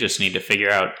 We just need to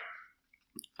figure out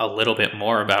a little bit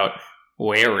more about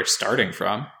where we're starting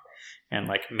from. And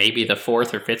like maybe the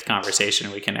fourth or fifth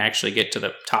conversation, we can actually get to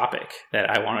the topic that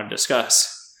I want to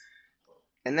discuss.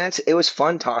 And it was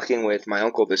fun talking with my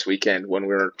uncle this weekend when we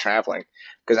were traveling,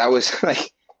 because I was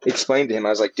like, explained to him, I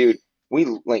was like, dude,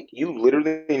 you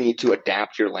literally need to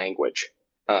adapt your language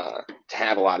to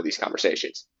have a lot of these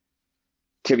conversations,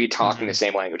 to be talking the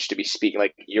same language, to be speaking,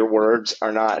 like your words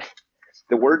are not,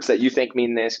 the words that you think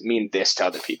mean this to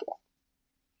other people.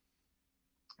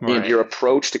 Right. And your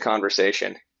approach to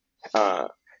conversation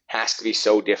has to be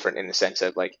so different in the sense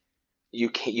that like you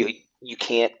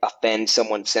can't offend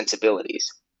someone's sensibilities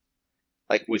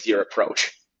like with your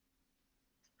approach.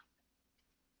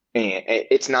 And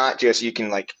it's not just you can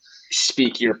like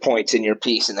speak your points in your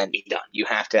piece and then be done. You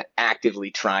have to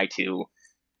actively try to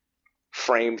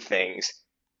frame things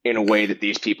in a way that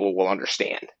these people will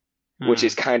understand, which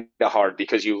is kind of hard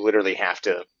because you literally have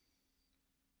to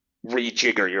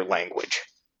rejigger your language.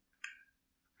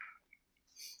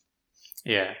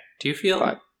 Yeah. Do you feel,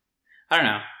 I don't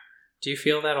know, do you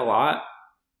feel that a lot?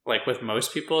 Like with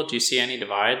most people, do you see any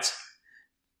divides?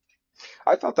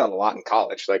 I felt that a lot in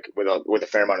college, like with a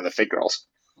fair amount of the Fit Girls.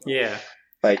 Yeah.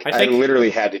 Like I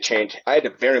literally had to change. I had to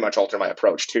very much alter my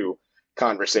approach to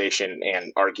conversation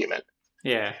and argument.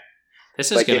 Yeah.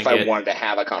 This is like if I wanted to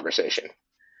have a conversation.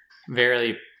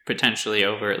 Very potentially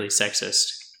overtly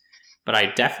sexist. But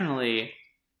I definitely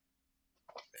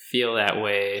feel that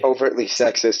way. Overtly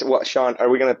sexist. Well, Sean, are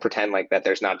we going to pretend like that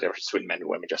there's not a difference between men and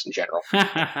women just in general?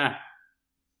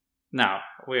 No,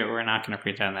 we're not going to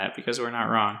pretend that because we're not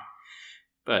wrong.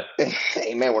 But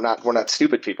hey, man, we're not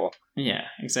stupid people. Yeah,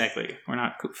 exactly. We're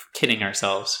not kidding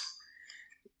ourselves.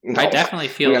 No, I definitely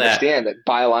feel we understand that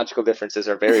biological differences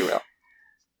are very real.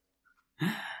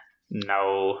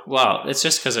 No. Well, it's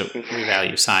just because we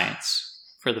value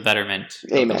science for the betterment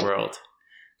of the world.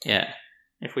 Yeah.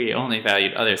 If we only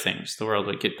valued other things, the world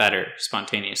would get better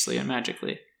spontaneously and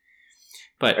magically.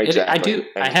 But exactly.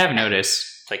 I have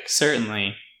noticed, like,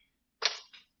 certainly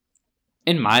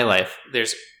in my life,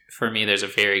 there's a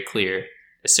very clear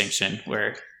distinction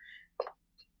where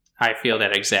I feel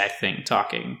that exact thing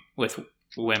talking with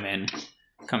women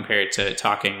compared to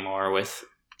talking more with,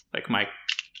 like, my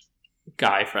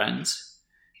guy friends.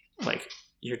 Like,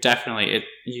 you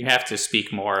have to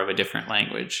speak more of a different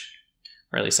language,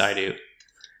 or at least I do.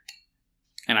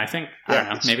 And I think, I don't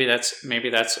know, maybe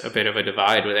that's a bit of a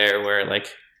divide there where, like,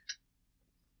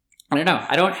 I don't know,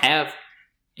 I don't have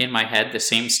in my head the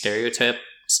same stereotype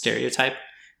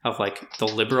of, like, the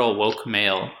liberal woke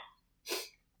male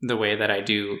the way that I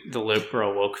do the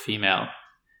liberal woke female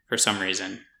for some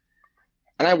reason.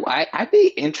 And I'd be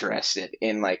interested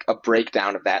in, like, a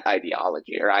breakdown of that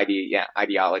ideology or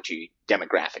ideology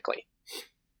demographically.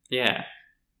 Yeah.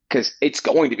 Because it's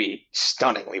going to be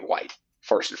stunningly white,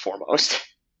 first and foremost.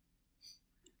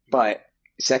 But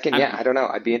second, I don't know.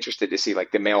 I'd be interested to see,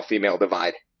 like, the male-female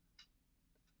divide.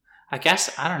 I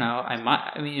guess, I don't know.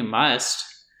 It must.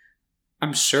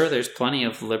 I'm sure there's plenty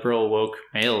of liberal woke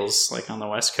males, like, on the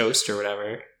West Coast or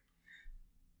whatever.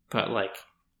 But, like,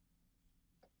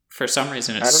 for some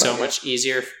reason, it's so much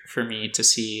easier for me to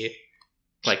see,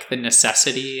 like, the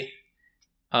necessity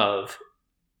of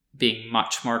being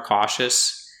much more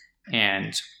cautious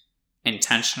and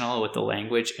intentional with the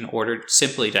language in order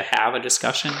simply to have a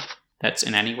discussion that's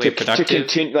in any way productive. To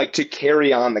continue, like, to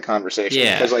carry on the conversation.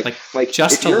 Yeah, like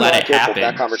just to let it happen.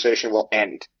 That conversation will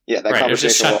end. Yeah, that right, conversation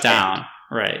just shut will down. End.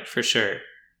 Right, for sure.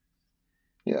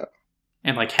 Yeah.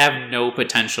 And, like, have no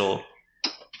potential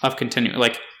of continuing.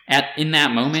 Like, in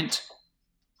that moment,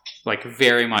 like,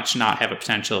 very much not have a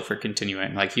potential for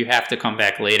continuing. Like, you have to come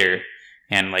back later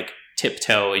and, like,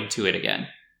 tiptoe into it again.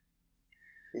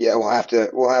 Yeah, we'll have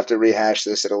to rehash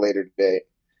this at a later date.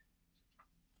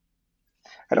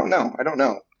 I don't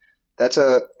know. That's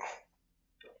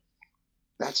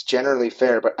generally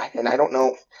fair, but I don't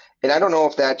know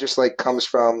if that just, like, comes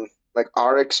from, like,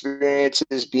 our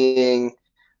experiences being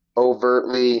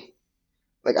overtly,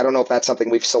 like, I don't know if that's something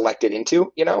we've selected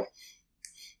into, you know?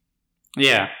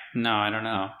 Yeah. No, I don't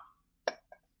know.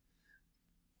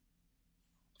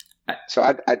 So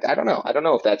I don't know. I don't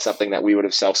know if that's something that we would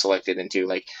have self-selected into,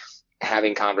 like,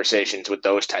 having conversations with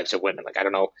those types of women. Like, I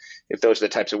don't know if those are the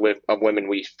types of women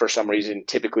we, for some reason,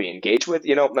 typically engage with,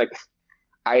 you know? Like,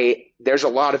 there's a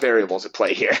lot of variables at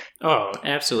play here. Oh,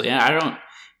 absolutely. I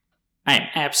am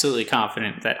absolutely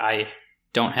confident that I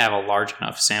don't have a large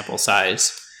enough sample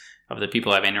size of the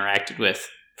people I've interacted with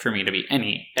for me to be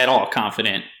at all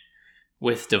confident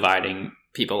with dividing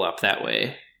people up that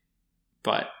way.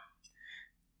 But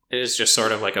it is just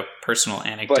sort of like a personal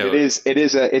anecdote. But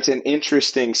it's an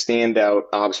interesting standout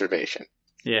observation.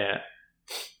 Yeah,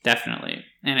 definitely.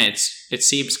 And it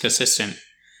seems consistent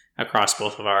across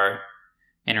both of our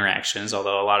interactions,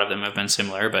 although a lot of them have been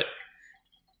similar, but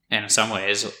in some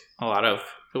ways, a lot of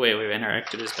the way we've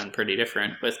interacted has been pretty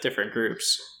different with different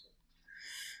groups.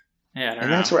 Yeah, I don't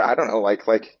know. That's where I don't know,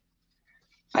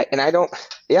 I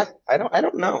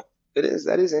don't know. That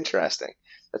is interesting.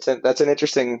 That's an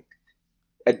interesting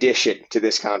addition to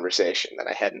this conversation that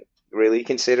I hadn't really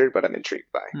considered, but I'm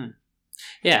intrigued by.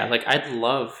 Yeah, like I'd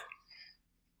love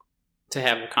to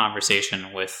have a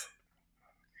conversation with,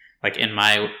 like, in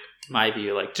my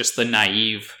view, like just the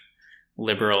naive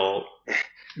liberal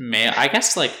male. I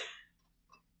guess, like,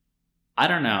 I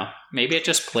don't know. Maybe it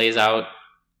just plays out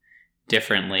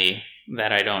differently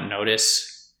that I don't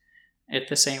notice it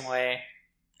the same way.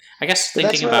 I guess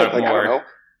thinking about it more. I don't know.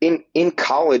 In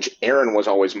college, Aaron was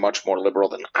always much more liberal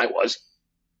than I was.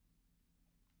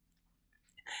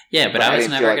 Yeah, but I was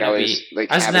never going to be.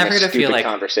 I was never going to feel like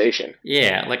conversation.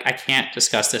 Yeah, like I can't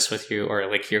discuss this with you, or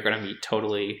like you're going to be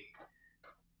totally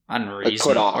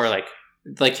unreasonable, put off, or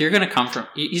like you're going to come from.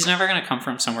 He's never going to come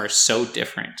from somewhere so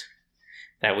different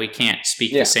that we can't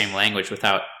speak the same language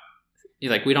without.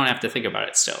 Like, we don't have to think about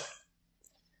it still.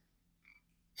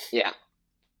 Yeah.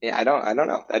 I don't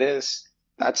know.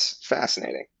 That's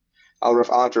fascinating. I'll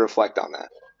have to reflect on that.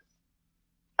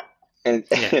 And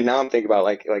now I'm thinking about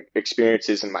like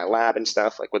experiences in my lab and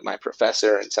stuff, like with my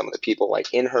professor and some of the people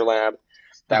like in her lab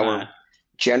that were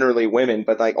generally women,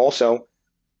 but like also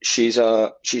she's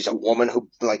a woman who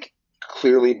like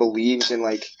clearly believes in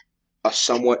like a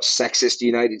somewhat sexist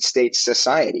United States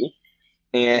society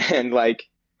and like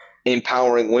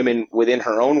empowering women within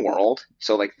her own world.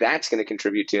 So like that's going to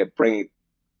contribute to bringing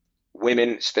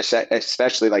women,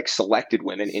 especially like selected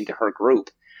women, into her group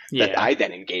that I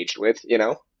then engaged with, you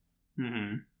know?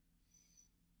 Mm-hmm.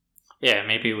 Yeah,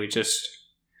 maybe we just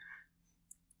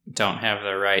don't have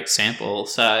the right sample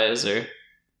size, or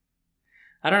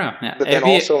I don't know. But then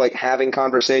also like having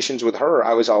conversations with her,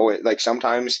 I was always like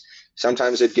sometimes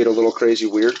it'd get a little crazy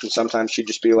weird, and sometimes she'd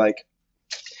just be like,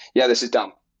 "Yeah, this is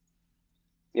dumb,"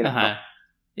 you know?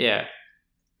 Yeah.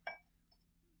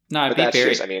 No, but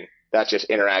that's just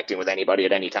interacting with anybody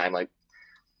at any time. Like,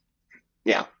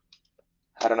 yeah,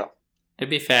 I don't know. It'd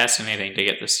be fascinating to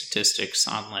get the statistics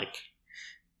on like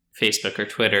Facebook or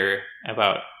Twitter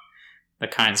about the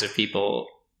kinds of people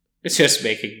it's just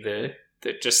making the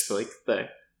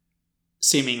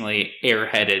seemingly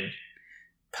airheaded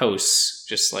posts,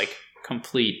 just like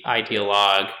complete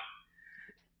ideologue.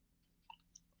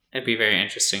 It'd be very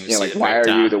interesting to see. Like, why are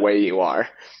you the way you are?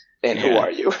 And who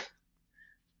are you?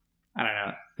 I don't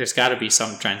know. There's got to be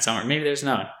some trend somewhere. Maybe there's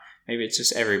none. Maybe it's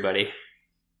just everybody.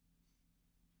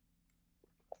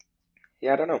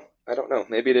 Yeah, I don't know.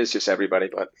 Maybe it is just everybody,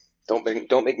 but don't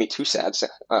make me too sad,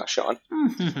 Sean.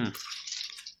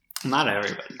 Not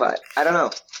everybody. But I don't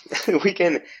know.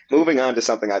 Moving on to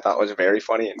something I thought was very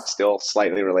funny and still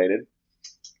slightly related.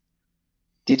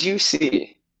 Did you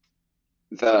see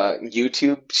the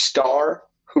YouTube star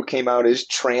who came out as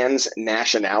trans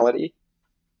nationality?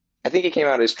 I think he came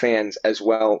out as trans as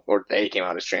well, or they came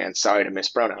out as trans. Sorry to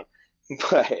mispronounce.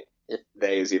 But if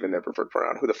they is even their preferred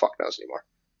pronoun, who the fuck knows anymore?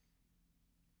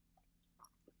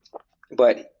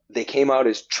 But they came out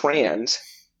as trans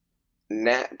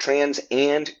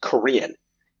and Korean,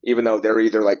 even though they're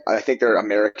either like, I think they're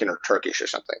American or Turkish or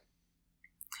something.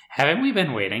 Haven't we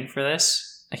been waiting for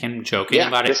this? Like, I'm joking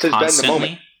about it constantly. Been the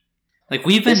moment. Like,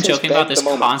 we've been joking about this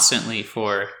constantly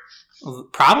for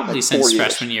probably like since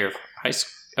freshman year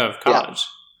of college. Yeah.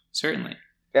 Certainly.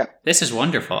 Yeah. This is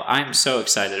wonderful. I'm so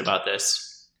excited about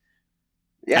this.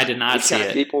 Yeah. I did not see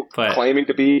it. People claiming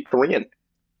to be Korean.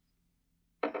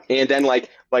 And then like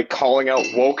calling out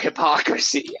woke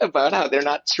hypocrisy about how they're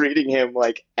not treating him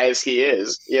like as he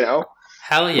is, you know?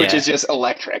 Hell yeah. Which is just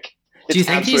electric. Do you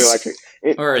think he's electric.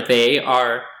 Or they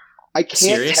are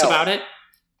serious about it?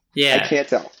 Yeah. I can't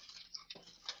tell.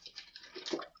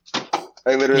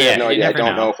 I literally have no idea. I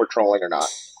don't know if we're trolling or not.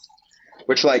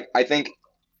 Which, like, I think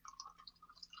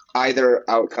either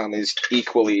outcome is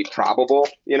equally probable,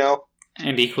 you know?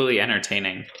 And equally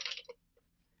entertaining.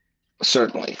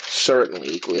 Certainly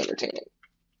equally entertaining.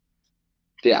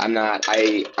 Yeah, I'm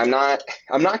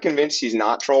not convinced he's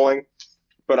not trolling,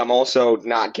 but I'm also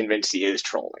not convinced he is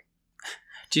trolling.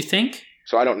 Do you think?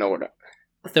 So I don't know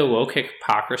what the woke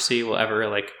hypocrisy will ever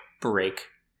like break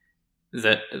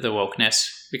the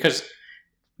wokeness, because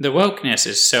the wokeness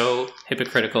is so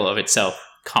hypocritical of itself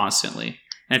constantly,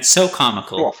 and it's so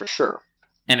comical. Well, for sure.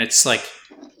 And it's like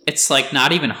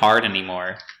not even hard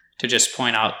anymore to just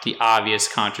point out the obvious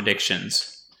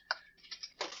contradictions.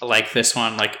 Like this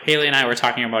one, like Haley and I were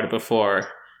talking about it before.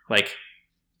 Like,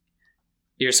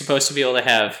 you're supposed to be able to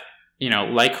have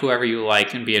like whoever you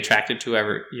like and be attracted to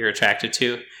whoever you're attracted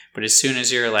to. But as soon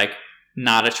as you're like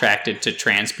not attracted to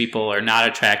trans people or not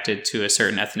attracted to a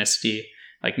certain ethnicity,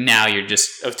 like now you're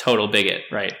just a total bigot,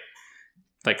 right?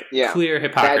 Like clear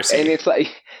hypocrisy. And it's like,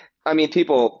 I mean,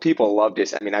 people love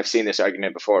this. I mean, I've seen this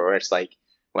argument before where it's like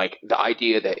the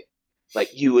idea that like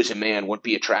you as a man wouldn't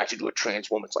be attracted to a trans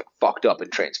woman's like fucked up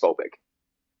and transphobic.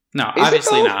 No,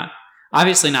 obviously not.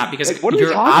 Obviously not, because like,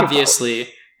 you're obviously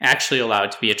actually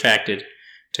allowed to be attracted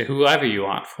to whoever you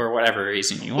want for whatever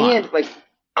reason you want. And like,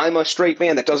 I'm a straight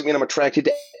man. That doesn't mean I'm attracted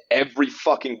to every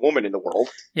fucking woman in the world.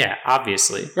 Yeah,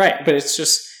 obviously. Right, but it's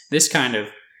just this kind of,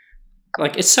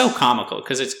 like, it's so comical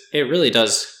because it really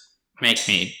does make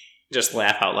me just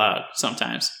laugh out loud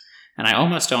sometimes. And I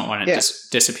almost don't want it to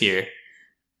disappear.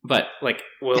 But, like,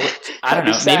 I don't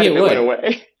know, maybe it would.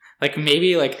 Away. Like,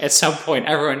 maybe, like, at some point,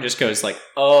 everyone just goes, like,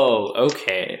 oh,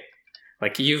 okay.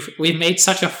 Like, we've made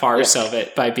such a farce of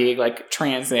it by being, like,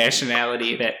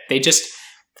 transnationality that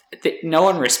no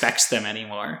one respects them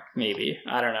anymore, maybe.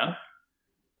 I don't know.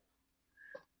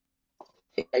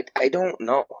 I don't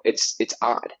know. It's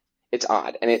odd. It's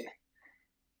odd. And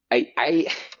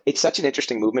it's such an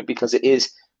interesting movement because it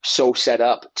is so set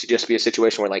up to just be a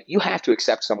situation where, like, you have to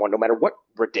accept someone no matter what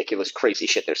ridiculous, crazy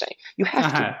shit they're saying. You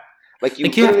have to. Like, you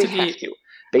literally have to.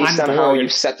 Based on how you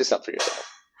set this up for yourself.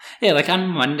 Yeah, like on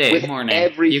Monday morning.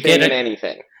 Everything and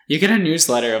anything. You get a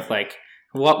newsletter of, like,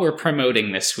 what we're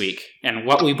promoting this week and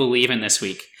what we believe in this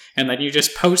week. And then you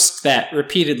just post that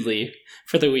repeatedly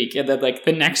for the week. And then, like,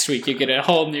 the next week you get a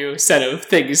whole new set of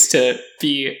things to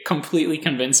be completely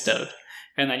convinced of.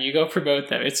 And then you go promote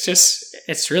them.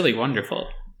 It's really wonderful.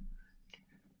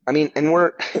 I mean, and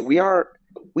we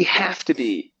have to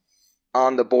be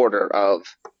on the border of,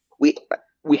 we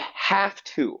have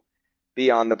to be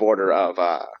on the border of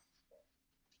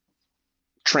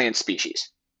trans species.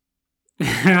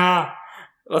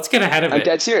 Let's get ahead of it. I'm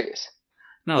dead serious.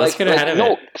 No, let's get ahead of it.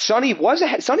 No, Sunny was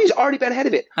ahead. Sunny's already been ahead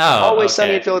of it. Oh, Always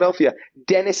Sunny in Philadelphia.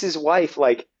 Dennis's wife,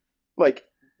 like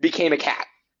became a cat.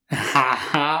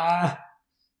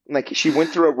 Like, she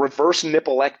went through a reverse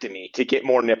nippleectomy to get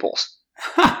more nipples.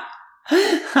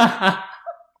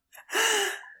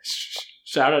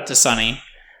 Shout out to Sunny.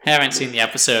 Haven't seen the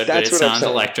episode, but it sounds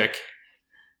electric.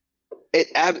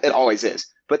 It always is.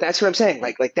 But that's what I'm saying.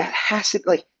 Like that has to,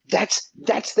 like, that's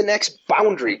the next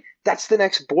boundary. That's the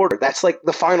next border. That's like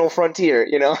the final frontier,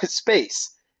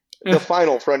 space. The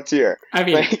final frontier. I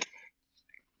mean, like,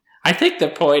 I think the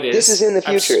point is, this is in the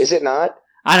future, is it not?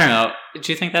 I don't know.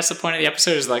 Do you think that's the point of the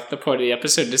episode? Is like the point of the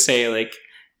episode to say, like,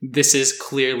 this is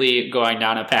clearly going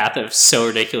down a path of so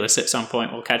ridiculous at some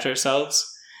point we'll catch ourselves?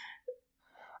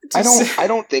 I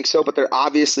don't think so, but they're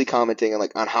obviously commenting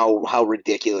on how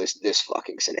ridiculous this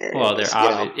fucking scenario is. Well, they're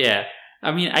obvious, yeah.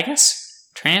 I mean, I guess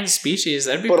trans species,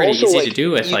 that'd be pretty easy to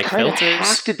do with, like, filters. You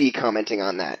have to be commenting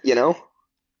on that,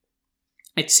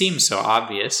 It seems so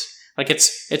obvious. Like,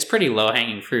 it's pretty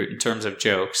low-hanging fruit in terms of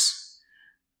jokes.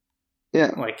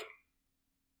 Yeah. Like,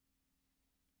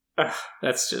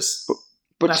 that's just...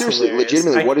 But seriously, hilarious.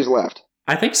 Legitimately, what is left?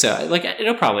 I think so. Like,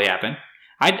 it'll probably happen.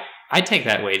 I'd take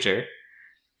that wager.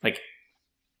 Like,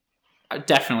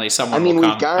 definitely someone will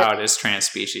come out as trans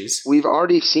species. We've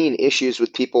already seen issues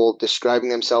with people describing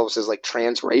themselves as, like,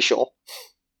 transracial.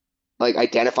 Like,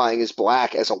 identifying as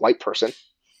black as a white person.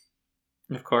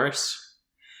 Of course.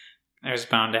 There's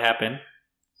bound to happen.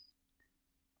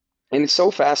 And it's so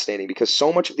fascinating because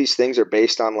so much of these things are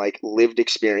based on, like, lived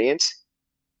experience.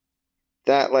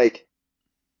 That, like...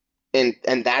 And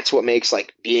that's what makes,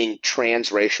 like, being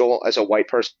transracial as a white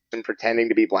person pretending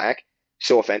to be black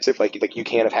so offensive. Like you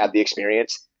can't have had the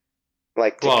experience,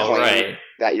 like, to claim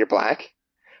that you're black.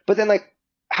 But then, like,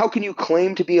 how can you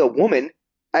claim to be a woman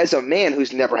as a man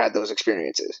who's never had those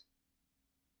experiences?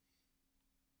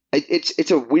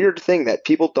 It's a weird thing that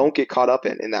people don't get caught up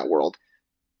in that world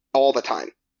all the time.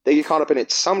 They get caught up in it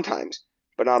sometimes,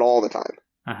 but not all the time,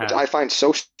 which I find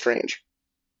so strange.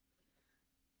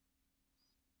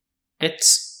 I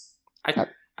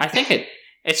think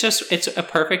it's a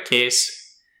perfect case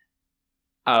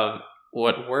of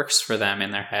what works for them in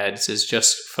their heads is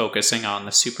just focusing on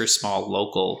the super small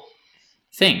local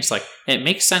things. Like, it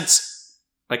makes sense,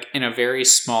 like, in a very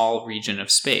small region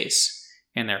of space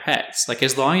in their heads. Like,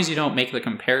 as long as you don't make the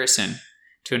comparison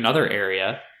to another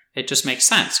area, it just makes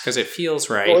sense because it feels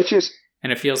right. Well,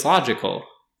 and it feels logical.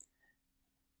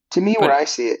 To me,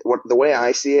 the way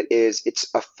I see it is, it's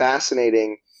a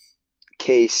fascinating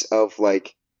case of,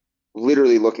 like,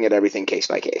 literally looking at everything case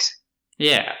by case.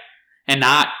 Yeah. And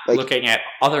not, like, looking at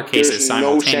other cases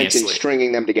simultaneously. There's no sense in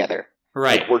stringing them together.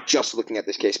 Right. Like, we're just looking at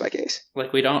this case by case.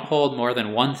 Like, we don't hold more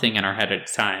than one thing in our head at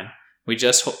a time. We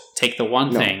just take the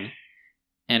one No. thing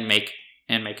and make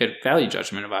a value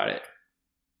judgment about it.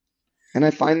 And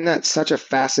I find that such a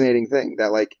fascinating thing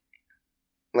that like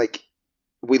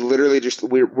we literally just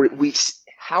we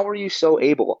how are you so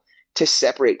able to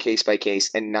separate case by case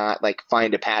and not like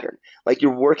find a pattern? Like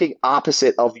you're working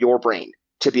opposite of your brain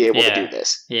to be able to do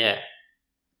this. Yeah.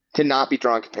 To not be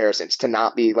drawing comparisons, to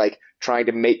not be like trying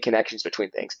to make connections between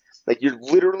things. Like you're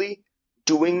literally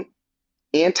doing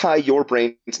anti your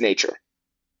brain's nature.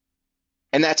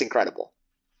 And that's incredible.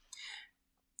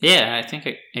 Yeah, I think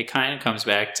it kind of comes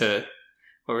back to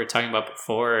what we were talking about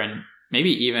before, and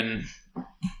maybe even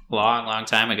long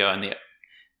time ago in the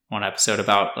one episode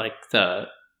about like the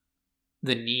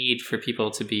need for people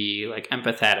to be like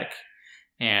empathetic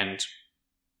and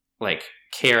like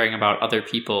caring about other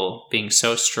people, being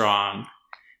so strong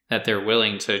that they're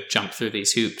willing to jump through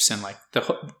these hoops. And like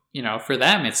for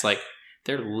them, it's like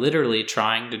they're literally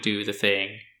trying to do the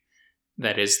thing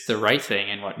that is the right thing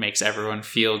and what makes everyone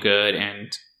feel good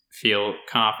and feel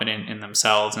confident in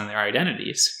themselves and their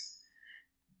identities.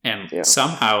 And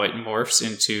somehow it morphs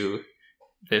into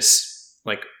this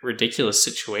like ridiculous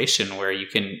situation where you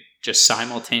can just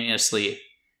simultaneously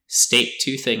state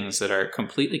two things that are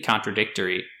completely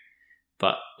contradictory,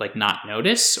 but like not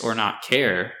notice or not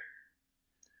care.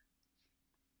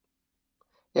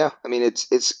 Yeah, I mean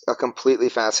it's a completely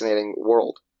fascinating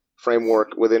world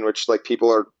framework within which like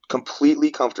people are completely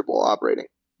comfortable operating.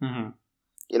 Mm-hmm.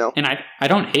 You know? And I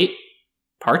don't hate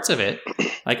parts of it.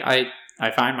 Like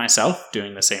I find myself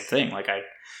doing the same thing. Like I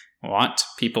want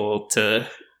people to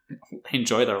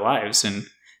enjoy their lives and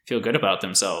feel good about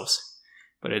themselves.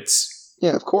 But it's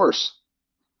of course.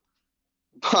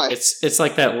 But it's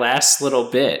like that last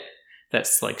little bit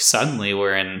that's like suddenly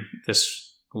we're in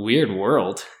this weird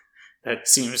world that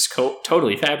seems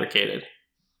totally fabricated.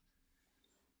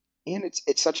 And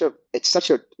it's such a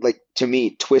like to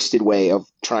me twisted way of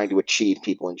trying to achieve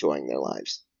people enjoying their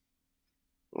lives.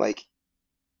 Like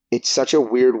it's such a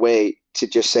weird way to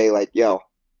just say like, yo,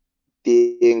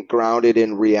 being grounded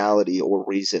in reality or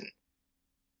reason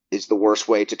is the worst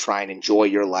way to try and enjoy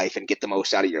your life and get the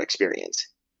most out of your experience.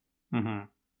 Mm-hmm.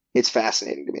 It's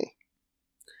fascinating to me.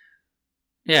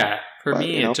 Yeah, for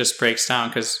me, it just breaks down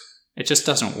because it just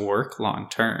doesn't work long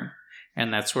term,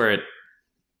 and that's where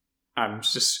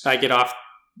I get off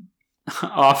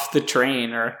the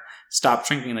train or stop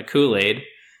drinking the Kool-Aid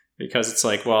because it's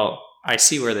like, well, I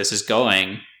see where this is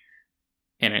going,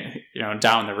 and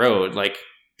down the road, like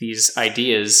these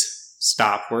ideas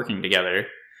stop working together,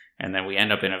 and then we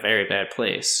end up in a very bad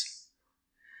place.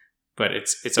 But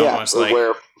it's almost like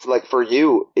where like for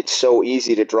you, it's so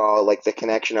easy to draw like the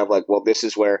connection of like, well, this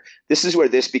is where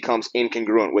this becomes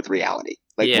incongruent with reality,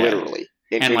 like literally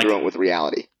incongruent with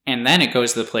reality. And then it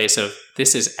goes to the place of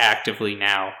this is actively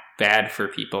now bad for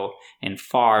people and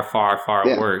far, far, far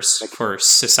worse for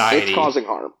society. It's causing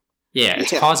harm. Yeah,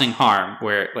 it's causing harm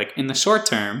where like in the short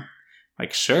term,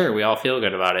 like sure, we all feel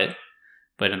good about it.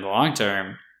 But in the long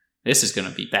term, this is going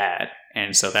to be bad.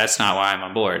 And so that's not why I'm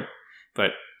on board.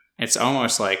 But it's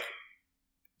almost like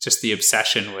just the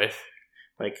obsession with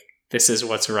like, this is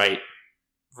what's right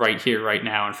here, right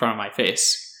now in front of my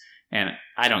face. And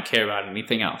I don't care about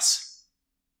anything else.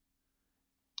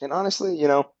 And honestly,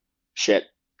 shit,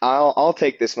 I'll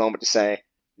take this moment to say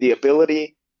the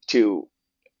ability to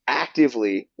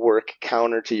actively work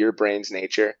counter to your brain's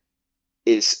nature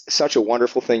is such a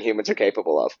wonderful thing humans are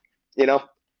capable of.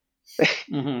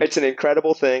 Mm-hmm. It's an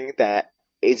incredible thing that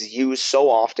is used so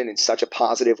often in such a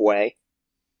positive way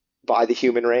by the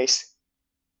human race.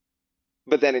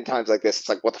 But then in times like this, it's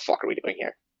like, what the fuck are we doing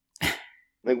here?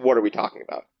 Like, what are we talking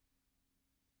about?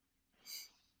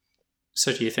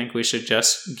 So do you think we should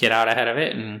just get out ahead of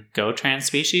it and go trans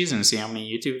species and see how many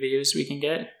YouTube views we can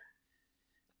get?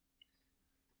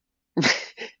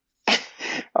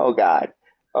 Oh God.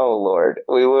 Oh Lord.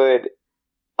 We would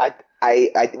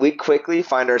we'd quickly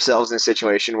find ourselves in a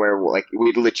situation where like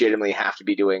we'd legitimately have to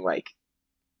be doing like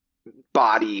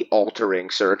body altering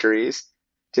surgeries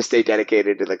to stay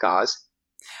dedicated to the cause.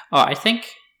 Oh, I think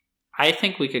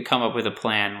we could come up with a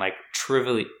plan like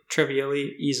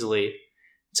trivially easily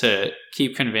to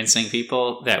keep convincing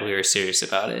people that we were serious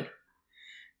about it.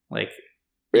 Like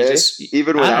really?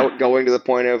 Even without going to the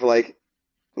point of like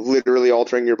literally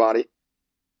altering your body?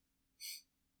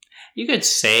 You could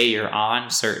say you're on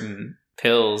certain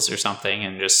pills or something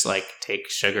and just like take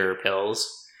sugar pills.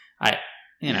 I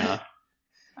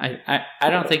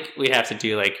don't think we have to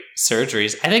do like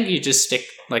surgeries. I think you just stick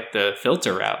like the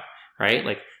filter route, right?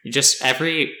 Like you just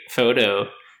every photo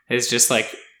is just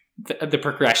like the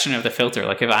progression of the filter.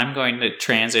 Like if I'm going to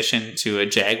transition to a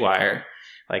Jaguar,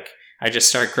 like I just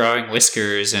start growing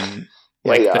whiskers and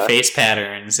Yeah, like the yeah. face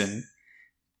patterns and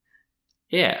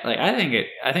yeah, like I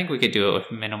think we could do it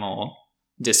with minimal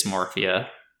dysmorphia.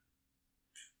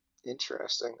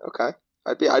 Interesting. Okay.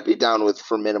 I'd be down with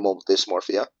for minimal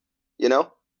dysmorphia. You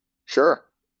know? Sure.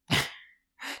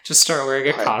 Just start wearing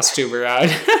a But- costume around.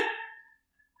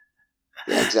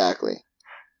 Yeah, exactly.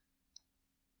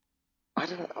 I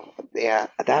don't know. Yeah,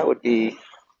 that would be.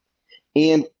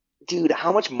 And dude,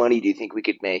 how much money do you think we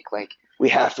could make? Like, we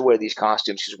have to wear these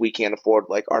costumes because we can't afford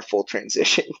like our full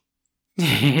transition.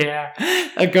 Yeah,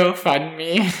 a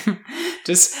GoFundMe.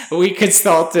 Just we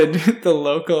consulted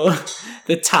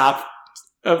the top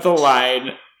of the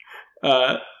line,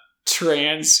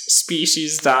 trans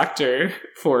species doctor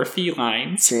for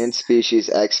felines, Trans species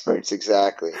experts,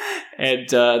 exactly. and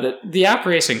the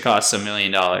operation costs $1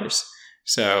 million.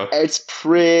 So It's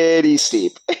pretty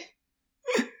steep. it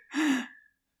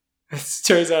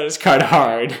turns out it's kind of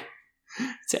hard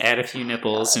to add a few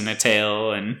nipples and a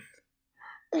tail and.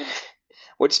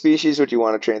 What species would you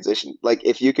want to transition? Like,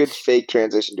 if you could fake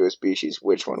transition to a species,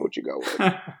 which one would you go with?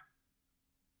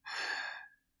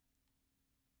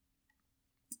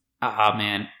 Ah,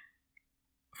 man.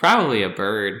 Probably a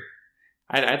bird.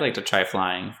 I'd like to try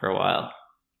flying for a while.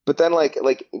 But then,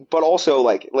 but also,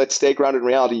 like, let's stay grounded in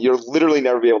reality. You'll literally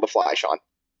never be able to fly, Sean.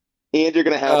 And you're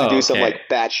going to have to do some, okay. like,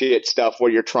 batshit stuff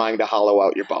where you're trying to hollow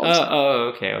out your bones.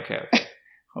 Okay.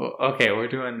 Okay, we're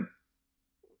doing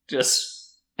just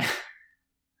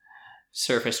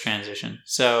surface transition.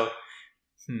 So,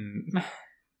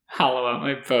 hollow out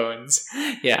my bones.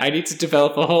 Yeah, I need to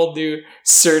develop a whole new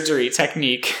surgery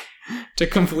technique to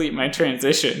complete my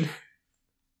transition.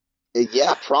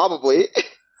 Yeah, probably.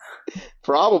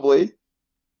 Probably.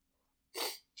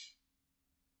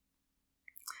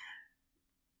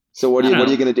 So what are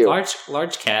you going to do?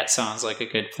 Large cat sounds like a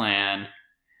good plan.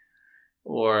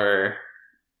 Or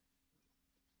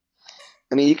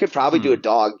I mean, you could probably do a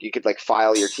dog. You could like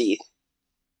file your teeth.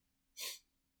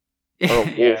 Or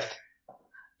a wolf.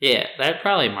 Yeah, that'd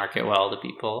probably market well to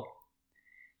people.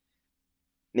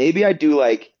 Maybe I'd do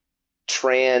like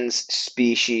trans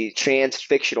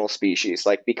fictional species,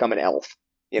 like become an elf.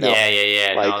 You know?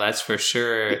 Yeah. Like, no, that's for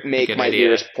sure. Make my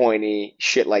ears pointy,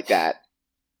 shit like that.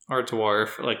 Or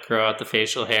dwarf, like grow out the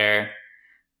facial hair.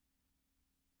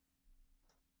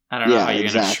 I don't know how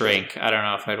you're gonna shrink. I don't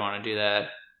know if I'd want to do that.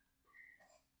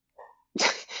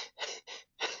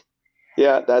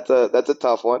 Yeah, that's a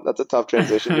tough one. That's a tough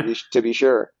transition to be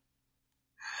sure.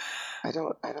 I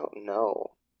don't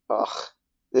know. Ugh,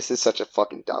 this is such a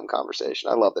fucking dumb conversation.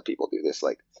 I love that people do this.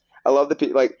 Like, I love that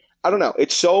people like. I don't know.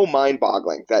 It's so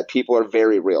mind-boggling that people are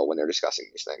very real when they're discussing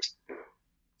these things.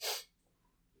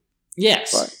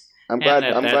 Yes, but I'm glad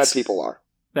people are.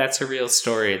 That's a real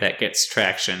story that gets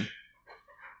traction.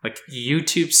 Like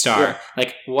YouTube star. Yeah.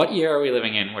 Like, what year are we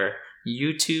living in where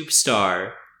YouTube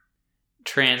star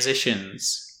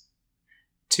transitions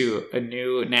to a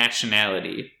new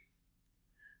nationality?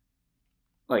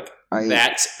 Like,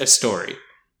 that's a story.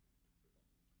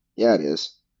 Yeah, it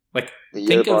is. Like,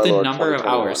 think of the number of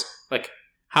hours. Like,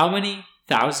 how many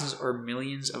thousands or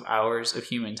millions of hours of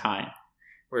human time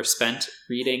were spent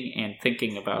reading and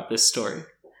thinking about this story?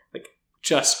 Like,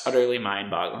 just utterly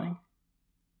mind-boggling.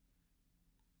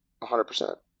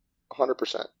 100%.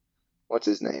 100%. What's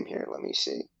his name here? Let me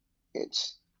see.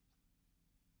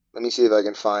 Let me see if I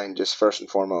can find, just first and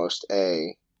foremost,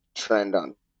 a trend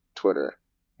on Twitter.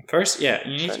 First, yeah,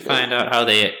 you need to find out how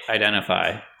they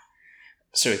identify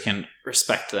so we can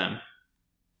respect them.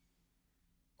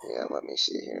 Yeah, let me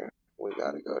see here. We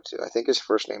gotta go to, I think his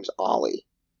first name's Ollie.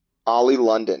 Ollie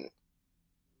London.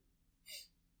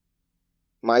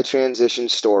 My transition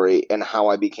story and how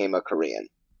I became a Korean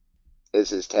is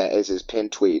his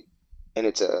pinned tweet, and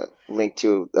it's a link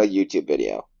to a YouTube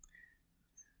video.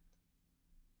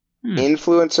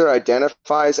 Influencer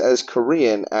identifies as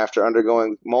Korean after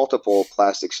undergoing multiple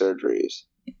plastic surgeries.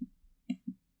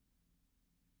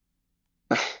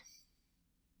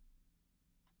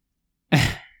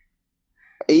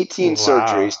 18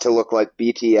 surgeries to look like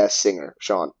BTS singer,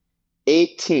 Sean.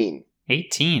 18.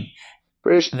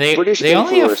 British they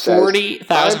only have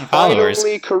 40,000 followers. I'm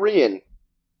finally Korean.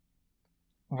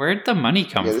 Where'd the money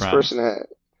come from? This person had.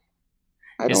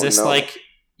 I don't know. Is this like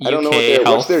UK I don't know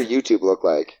what's their YouTube look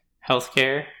like.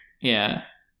 Healthcare? Yeah.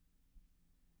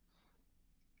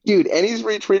 Dude, and he's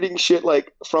retweeting shit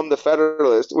like from the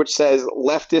Federalist, which says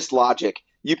leftist logic.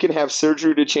 You can have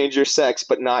surgery to change your sex,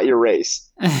 but not your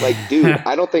race. Like, dude,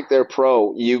 I don't think they're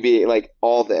pro you be like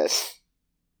all this.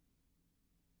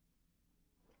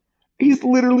 He's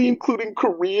literally including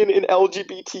Korean and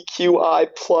LGBTQI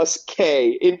plus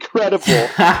K. Incredible.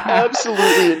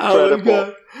 Absolutely Oh my incredible.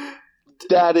 god.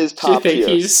 That is Do you top think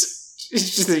tier.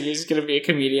 he's going to be a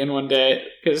comedian one day?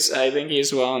 Because I think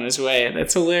he's well on his way.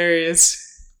 That's hilarious.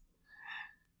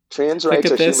 Trans Look rights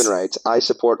at are this. human rights. I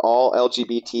support all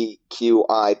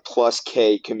LGBTQI plus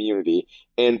K community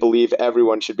and believe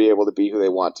everyone should be able to be who they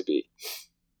want to be.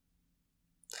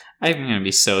 I'm going to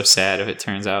be so sad if it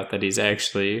turns out that he's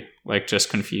actually, like, just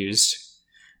confused.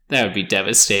 That would be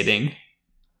devastating.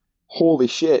 Holy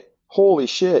shit. Holy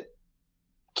shit.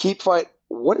 Keep fight.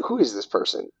 Who is this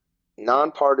person?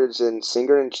 Nonpartisan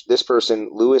singer and this person,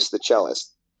 Lewis the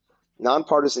cellist.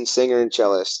 Nonpartisan singer and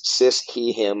cellist, cis,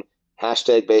 he, him,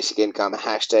 hashtag basic income,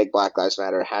 hashtag Black Lives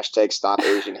Matter, hashtag stop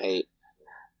Asian hate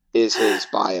is his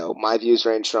bio. My views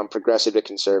range from progressive to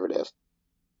conservative.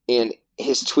 And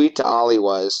his tweet to Ollie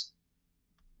was,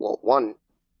 well, one,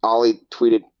 Ollie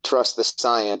tweeted, trust the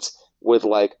science, with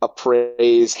like a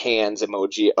praise hands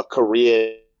emoji, a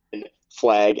Korean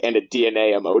flag, and a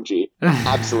DNA emoji.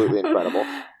 Absolutely incredible.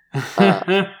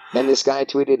 And this guy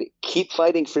tweeted, keep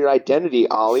fighting for your identity,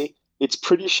 Ollie. It's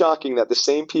pretty shocking that the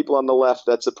same people on the left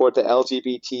that support the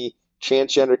LGBT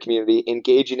transgender community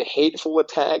engage in hateful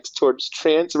attacks towards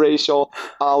transracial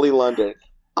Ollie London.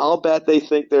 I'll bet they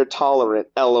think they're tolerant.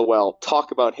 LOL.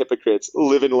 Talk about hypocrites.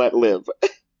 Live and let live.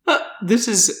 This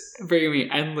is bringing me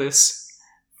endless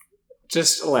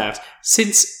just laughs.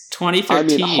 Since I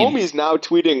 2013. mean, homie's now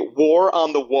tweeting war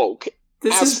on the woke.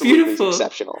 This Absolutely is beautiful.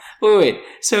 exceptional. Wait.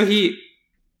 So he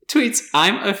tweets,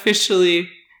 I'm officially...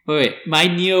 my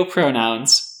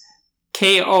neopronouns.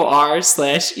 KOR/EAN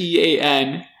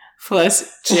plus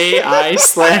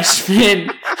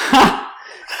JI/Min.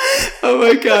 Oh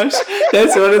my gosh.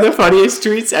 That's one of the funniest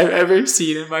tweets I've ever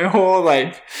seen in my whole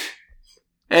life.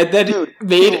 And then Dude,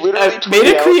 made a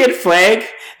Korean flag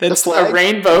that's a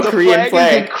rainbow Korean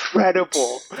flag. Is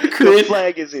incredible. Korean, the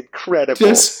flag is incredible.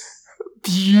 Just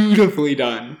beautifully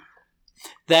done.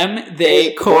 Them,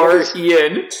 they, core,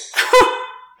 Ian.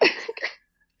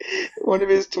 One of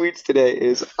his tweets today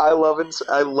is, I love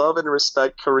and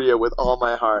respect Korea with all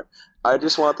my heart. I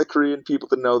just want the Korean people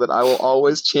to know that I will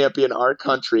always champion our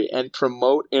country and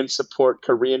promote and support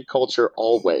Korean culture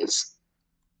always.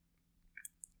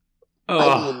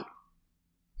 I mean,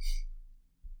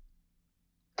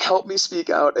 help me speak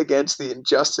out against the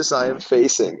injustice I am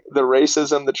facing, the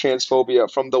racism, the transphobia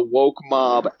from the woke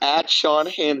mob at Sean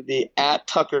Hannity, at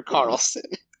Tucker Carlson.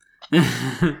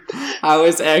 I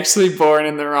was actually born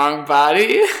in the wrong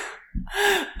body.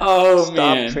 Oh,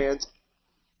 man. Trans.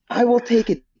 I will take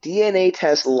a DNA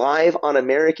test live on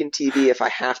American TV if I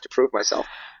have to prove myself.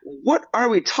 What are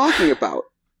we talking about?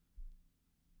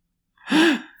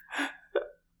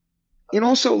 And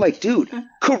also, like, dude,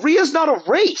 Korea's not a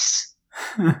race.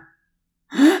 Why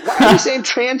are you saying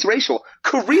transracial?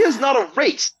 Korea's not a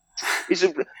race.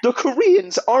 The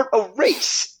Koreans aren't a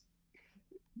race.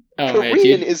 Oh,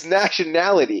 Korean is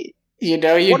nationality. You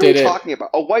know you what did it. What are you talking about?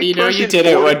 A white person. You know you did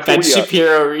it when Ben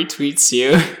Shapiro retweets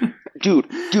you.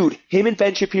 Dude, him and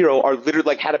Ben Shapiro are literally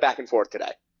like had a back and forth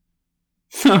today.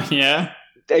 Oh, yeah?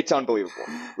 It's unbelievable.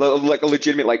 Like a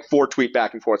legitimate, like, 4-tweet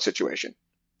back and forth situation.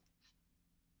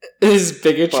 His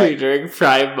bigotry during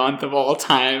Pride Month of all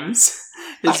times.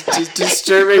 It's a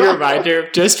disturbing reminder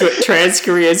of just what trans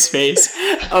Koreans face.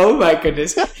 Oh my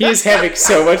goodness. He is having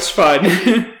so much fun.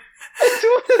 It's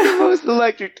one of the most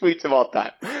electric tweets of all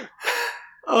time.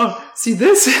 Oh, see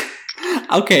this?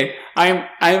 Okay,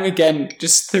 I'm again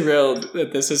just thrilled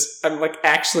that this is. I'm like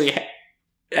actually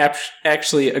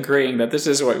agreeing that this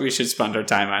is what we should spend our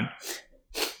time on.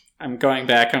 I'm going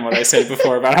back on what I said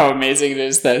before about how amazing it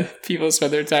is that people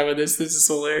spend their time on this. This is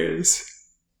hilarious.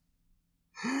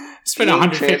 Spend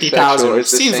 150,000, which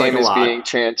seems like a lot. Being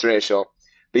transracial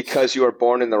because you are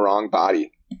born in the wrong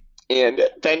body. And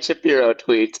Ben Shapiro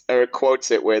tweets or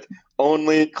quotes it with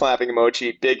only clapping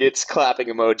emoji, bigots, clapping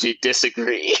emoji,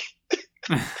 disagree.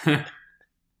 I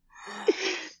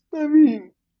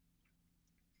mean,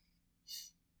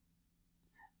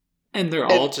 and they're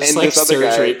all just like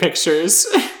surgery pictures.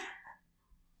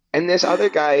 And this other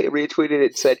guy retweeted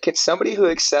it, said, can somebody who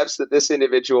accepts that this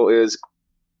individual is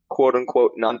quote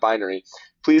unquote non-binary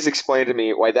please explain to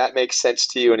me why that makes sense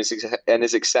to you and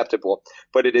is acceptable,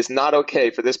 but it is not okay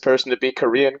for this person to be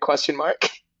Korean ?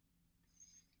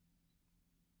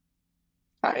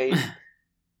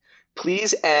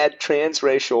 Please add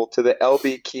transracial to the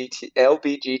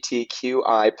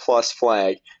LGBTQI plus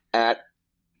flag at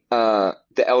the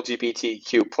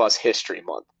LGBTQ plus History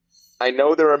Month. I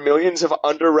know there are millions of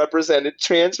underrepresented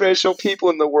transracial people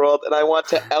in the world, and I want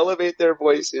to elevate their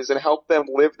voices and help them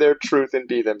live their truth and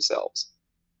be themselves.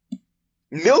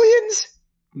 Millions?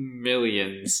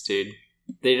 Millions, dude.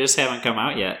 They just haven't come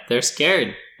out yet. They're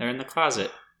scared. They're in the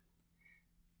closet.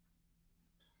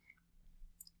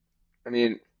 I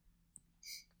mean,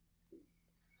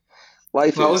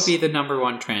 life What is. would be the number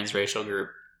one transracial group?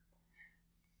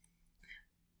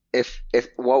 If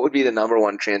what would be the number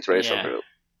one transracial group?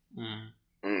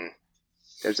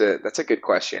 That's a good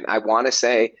question. I want to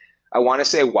say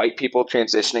white people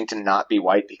transitioning to not be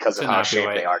white because of how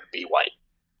ashamed they are to be white.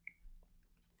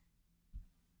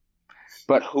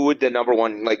 But who would the number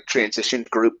one like transition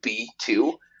group be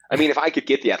to? I mean, if I could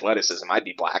get the athleticism, I'd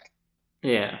be black.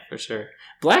 Yeah, for sure.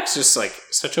 Black's just like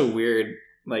such a weird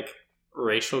like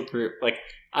racial group. Like,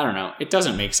 I don't know. It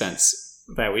doesn't make sense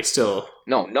that we still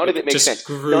none of it makes sense.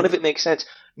 None of it makes sense.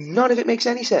 None of it makes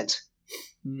any sense.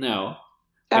 No.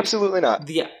 Absolutely not.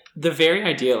 The very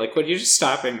idea, like when you just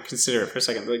stop and consider it for a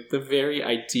second, like the very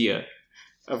idea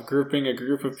of grouping a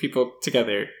group of people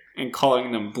together and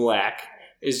calling them black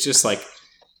is just like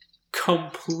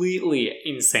completely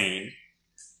insane.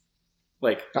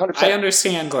 Like 100%. I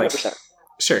understand, like 100%.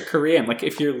 Sure, Korean. Like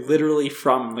if you're literally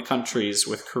from the countries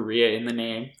with Korea in the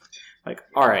name, like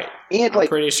all right, and I'm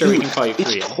pretty sure we can call you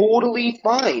Korean. It's totally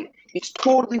fine. It's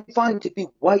totally fine to be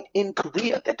white in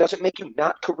Korea. That doesn't make you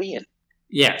not Korean.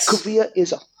 Yes. Korea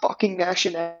is a fucking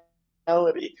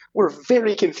nationality. We're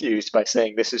very confused by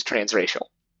saying this is transracial.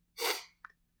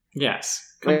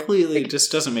 Yes. Completely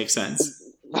just doesn't make sense.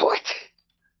 What?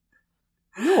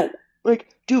 No. Like,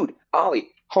 dude, Ollie,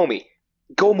 homie,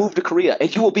 go move to Korea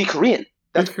and you will be Korean.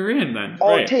 That's Korean then.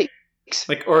 All right. it takes.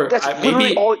 Like, or that's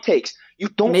literally all it takes. You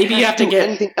don't maybe you have to get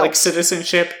anything like else.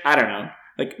 Citizenship. I don't know.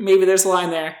 Like maybe there's a line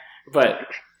there, but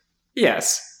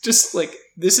yes, just like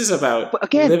this is about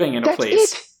living in a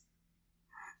place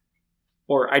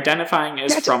or identifying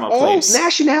as from a place. All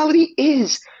nationality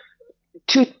is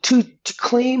to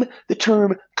claim the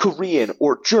term Korean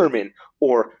or German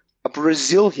or a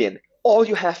Brazilian. All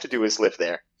you have to do is live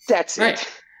there. That's it. Right.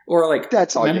 Or like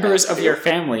that's all members of your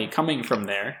family coming from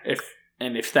there.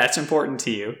 If that's important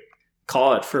to you,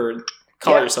 call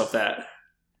yourself that.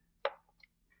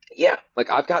 Yeah, like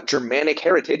I've got Germanic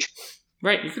heritage.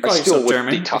 Right, you could call yourself German. I still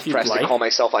would be tough pressed to call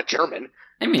myself a German.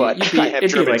 I mean, but I have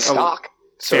German stock.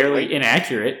 Fairly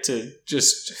inaccurate to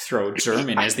just throw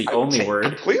German as the only word.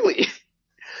 Completely.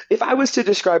 If I was to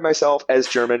describe myself as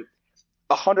German,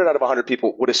 100 out of 100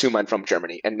 people would assume I'm from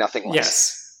Germany and nothing less.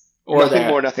 Yes. Or nothing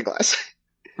more, nothing less.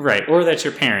 Right, or that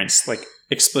your parents like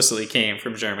explicitly came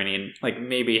from Germany and like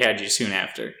maybe had you soon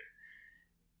after.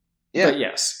 Yeah. But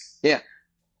yes. Yeah.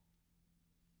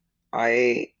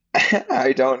 I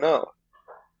don't know.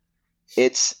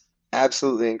 It's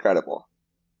absolutely incredible.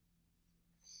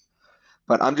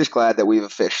 But I'm just glad that we've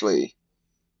officially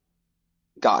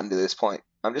gotten to this point.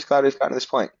 I'm just glad we've gotten to this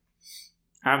point.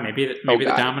 Maybe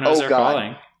the dominoes are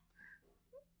falling.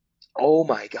 Oh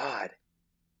my God.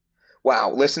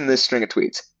 Wow, listen to this string of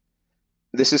tweets.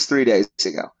 This is 3 days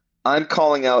ago. I'm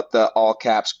calling out the all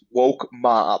caps woke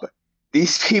mob.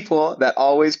 These people that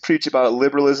always preach about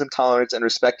liberalism, tolerance, and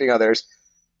respecting others,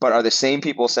 but are the same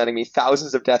people sending me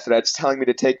thousands of death threats, telling me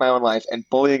to take my own life, and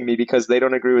bullying me because they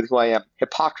don't agree with who I am.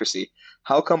 Hypocrisy.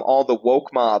 How come all the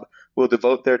woke mob will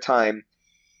devote their time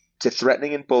to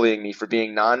threatening and bullying me for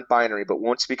being non-binary, but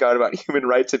won't speak out about human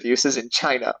rights abuses in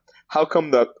China? How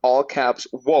come the all caps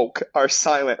woke are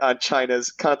silent on China's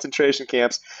concentration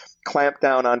camps, clamp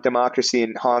down on democracy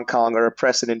in Hong Kong, or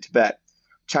oppress it in Tibet?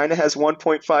 China has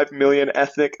 1.5 million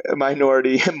ethnic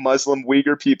minority Muslim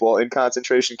Uyghur people in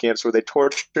concentration camps where they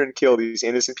torture and kill these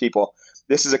innocent people.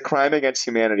 This is a crime against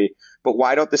humanity. But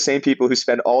why don't the same people who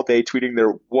spend all day tweeting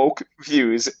their woke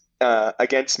views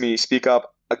against me speak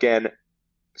up again?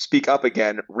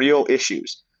 Real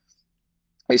issues.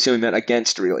 I assume that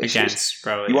against real issues. Against,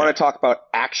 probably. You want to talk about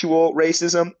actual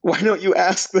racism? Why don't you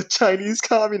ask the Chinese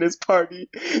Communist Party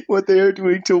what they are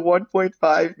doing to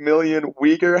 1.5 million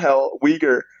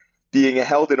Uyghur being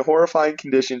held in horrifying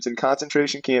conditions in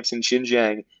concentration camps in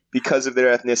Xinjiang because of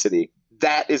their ethnicity?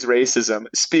 That is racism.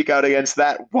 Speak out against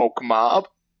that, woke mob.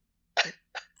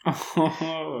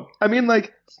 I mean,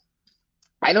 like,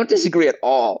 I don't disagree at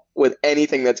all with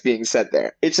anything that's being said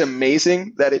there. It's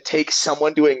amazing that it takes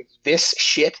someone doing this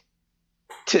shit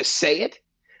to say it.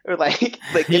 Or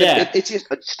it's just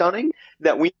stunning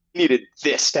that we needed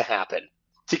this to happen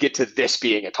to get to this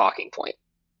being a talking point,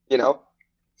 you know?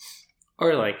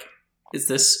 Or like, is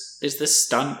this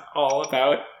stunt all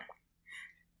about?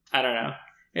 I don't know.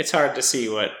 It's hard to see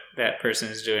what that person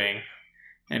is doing.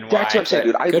 And that's why, what I'm saying,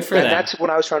 dude. Good for them. That's what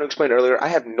I was trying to explain earlier. I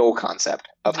have no concept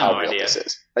of how real this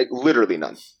is. Like, literally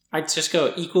none. I'd just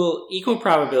go equal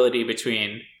probability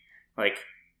between, like,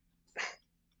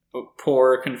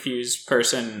 poor, confused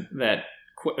person that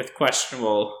with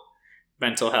questionable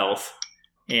mental health,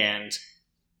 and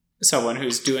someone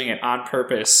who's doing it on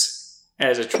purpose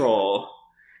as a troll,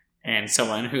 and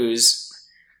someone who's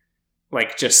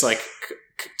like just like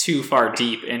too far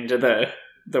deep into the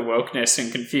wokeness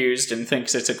and confused and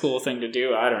thinks it's a cool thing to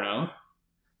do. I don't know.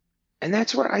 And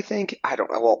that's where I think, I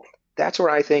don't know, well, that's where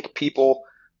I think people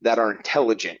that are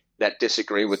intelligent that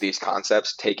disagree with these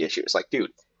concepts take issue. It's like,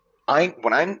 dude,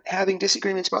 when I'm having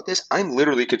disagreements about this, I'm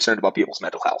literally concerned about people's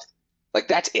mental health. Like,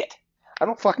 that's it. I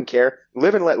don't fucking care.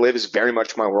 Live and let live is very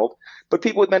much my world. But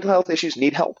people with mental health issues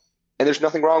need help. And there's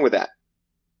nothing wrong with that.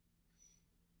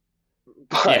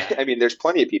 But, Yeah. I mean, there's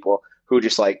plenty of people who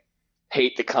just, like,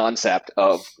 hate the concept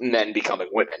of men becoming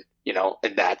women, you know?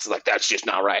 And that's just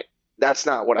not right. That's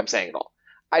not what I'm saying at all.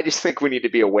 I just think we need to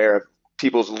be aware of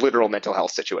people's literal mental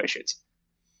health situations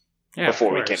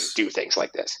before we can do things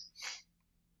like this.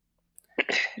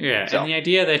 Yeah, So. and the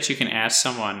idea that you can ask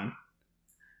someone,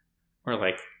 or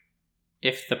like,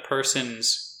 if the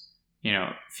person's,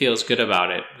 feels good about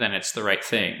it, then it's the right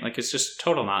thing. Like, it's just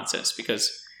total nonsense,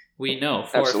 because we know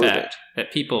for Absolutely. a fact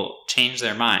that people change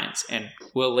their minds and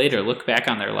will later look back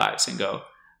on their lives and go,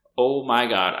 oh my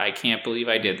God, I can't believe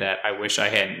I did that. I wish I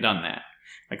hadn't done that.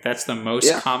 Like, that's the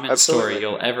most common absolutely. story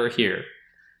you'll ever hear.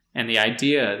 And the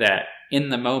idea that in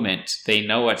the moment they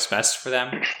know what's best for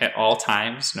them at all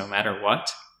times, no matter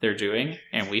what they're doing,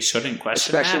 and we shouldn't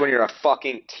question Especially that. when you're a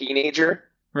fucking teenager.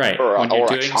 Right. When you're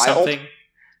doing something.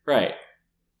 Right.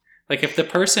 Like, if the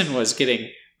person was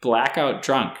getting blackout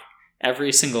drunk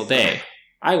every single day,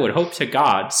 I would hope to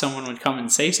God someone would come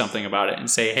and say something about it and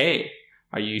say, hey,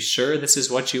 are you sure this is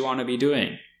what you want to be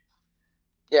doing?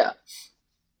 Yeah.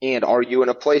 And are you in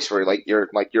a place where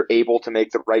you're able to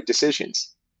make the right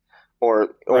decisions? Or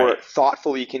Right.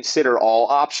 thoughtfully consider all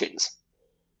options,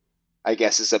 I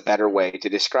guess, is a better way to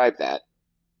describe that.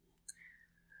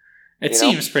 It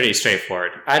seems pretty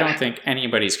straightforward. I don't think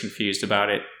anybody's confused about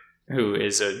it who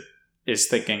is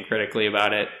thinking critically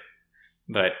about it,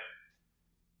 but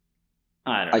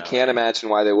I don't know. I can't imagine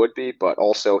why they would be, but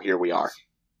also here we are.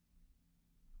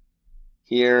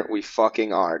 Here we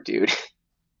fucking are, dude.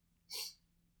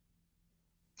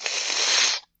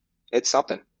 It's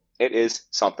something. It is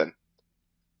something.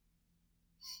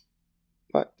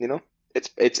 But,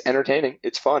 it's entertaining.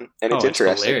 It's fun. And it's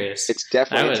interesting. Hilarious. It's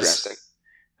definitely interesting.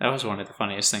 That was one of the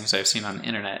funniest things I've seen on the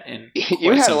internet in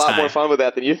You had a lot more fun with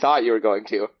that than you thought you were going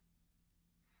to.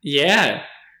 Yeah.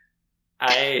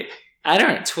 I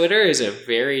don't know. Twitter is a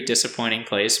very disappointing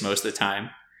place most of the time.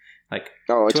 Like,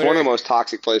 it's Twitter, one of the most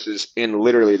toxic places in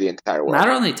literally the entire world. Not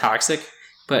only toxic,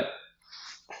 but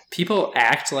people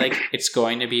act like it's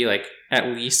going to be like, at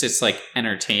least it's like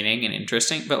entertaining and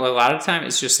interesting, but a lot of the time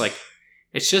it's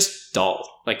just dull.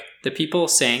 Like, the people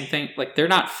saying things, like, they're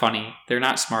not funny, they're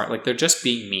not smart, like, they're just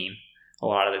being mean a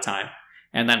lot of the time.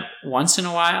 And then once in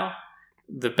a while,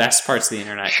 the best parts of the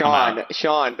internet come out.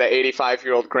 Sean, the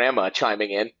 85-year-old grandma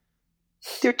chiming in.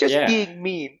 They're just being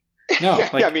mean. No,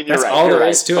 like, I mean, that's right, all there right,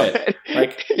 is to it.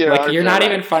 Like, you're not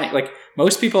even funny. Like,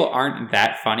 most people aren't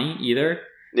that funny either.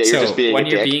 Yeah, you're just being a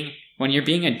dick. When you're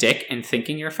being a dick and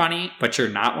thinking you're funny, but you're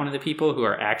not one of the people who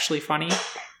are actually funny,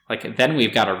 like, then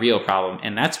we've got a real problem,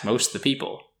 and that's most of the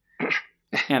people.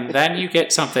 And then you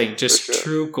get something just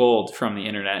true gold from the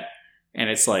internet, and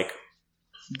it's like,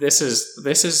 this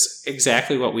is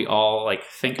exactly what we all like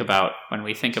think about when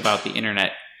we think about the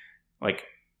internet, like,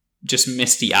 just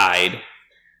misty-eyed,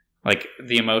 like,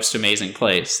 the most amazing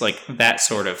place, like, that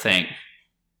sort of thing.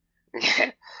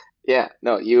 Yeah,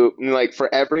 no, you, like,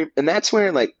 for every, and that's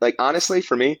where, like honestly,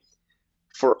 for me,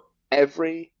 for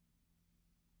every,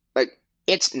 like,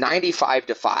 it's 95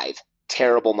 to 5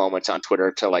 terrible moments on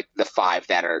Twitter to, like, the 5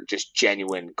 that are just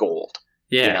genuine gold.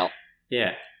 Yeah.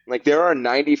 Yeah. Like, there are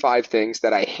 95 things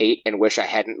that I hate and wish I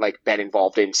hadn't, like, been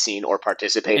involved in, seen, or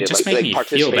participated. Just make me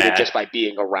feel bad. Just by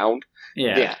being around.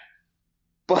 Yeah.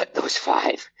 But those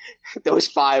 5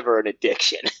 are an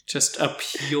addiction. Just a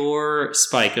pure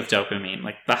spike of dopamine,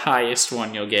 like the highest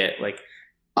one you'll get, like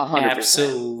 100%.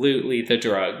 Absolutely the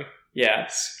drug.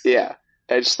 Yes. Yeah.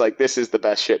 It's just like, this is the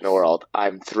best shit in the world.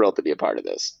 I'm thrilled to be a part of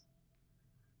this.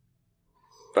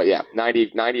 But yeah,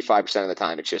 95% of the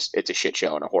time, it's a shit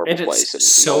show and a horrible place. And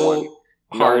it's so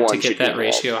hard to get that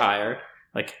ratio higher.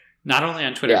 Like, not only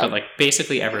on Twitter, but like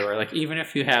basically everywhere. Like, even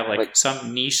if you have like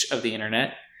some niche of the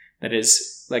internet that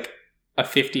is like a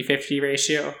 50-50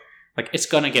 ratio, like, it's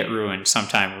going to get ruined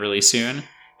sometime really soon.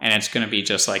 And it's going to be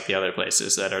just like the other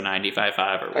places that are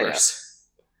 95.5 or worse.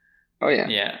 Oh, yeah.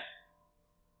 Yeah.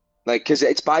 Like, because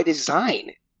it's by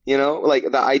design, like,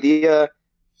 the idea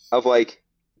of, like,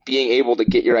 being able to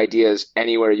get your ideas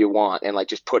anywhere you want and like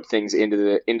just put things into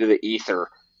the ether.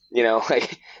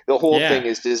 Like the whole thing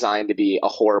is designed to be a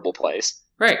horrible place.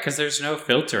 Right, because there's no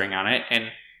filtering on it,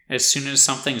 and as soon as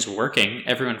something's working,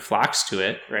 everyone flocks to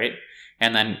it, right?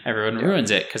 And then everyone ruins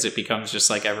it because it becomes just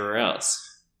like everywhere else.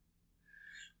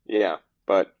 Yeah,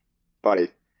 but buddy,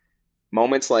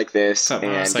 moments like this and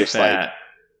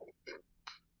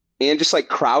just like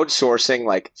crowdsourcing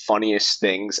like funniest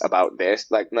things about this,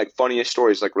 like funniest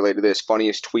stories like related to this,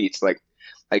 funniest tweets, like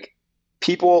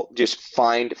people just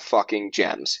find fucking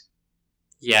gems.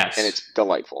 Yes. And it's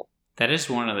delightful. That is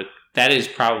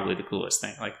probably the coolest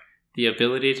thing. Like the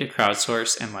ability to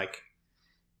crowdsource and like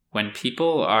when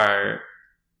people are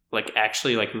like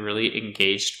actually like really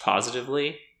engaged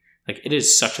positively, like it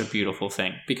is such a beautiful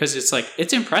thing because it's like,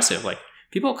 it's impressive. Like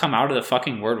people come out of the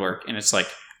fucking word work and it's like,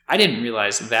 I didn't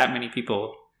realize that many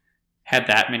people had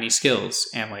that many skills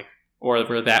and like, or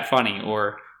were that funny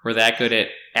or were that good at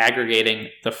aggregating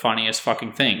the funniest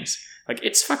fucking things. Like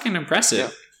it's fucking impressive. Yeah.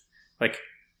 Like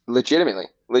legitimately.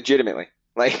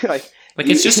 Like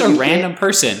it's just a random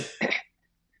person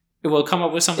who will come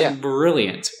up with something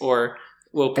brilliant or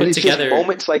will put together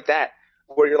moments like that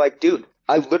where you're like, dude,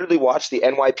 I literally watched the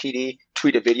NYPD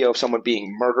tweet a video of someone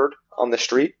being murdered on the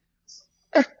street.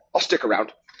 I'll stick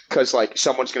around because like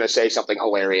someone's going to say something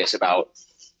hilarious about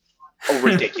a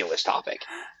ridiculous topic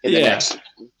in the next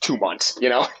 2 months,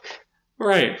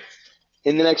 Right.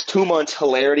 In the next 2 months,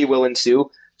 hilarity will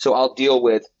ensue. So I'll deal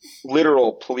with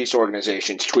literal police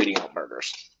organizations tweeting out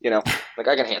murders. Like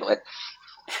I can handle it.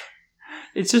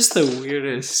 It's just the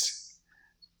weirdest.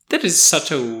 That is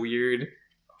such a weird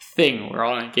thing we're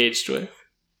all engaged with.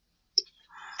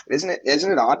 Isn't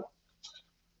it odd?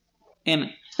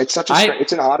 And it's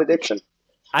it's an odd addiction.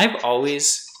 I've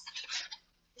always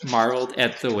marveled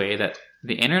at the way that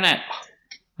the internet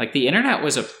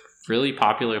was a really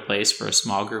popular place for a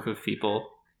small group of people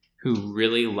who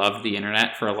really loved the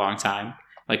internet for a long time.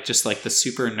 Like just like the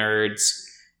super nerds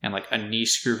and like a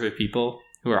niche group of people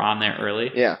who are on there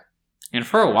early. Yeah. And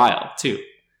for a while too.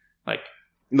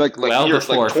 Like well years,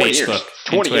 before like 20 Facebook years.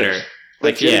 and Twitter.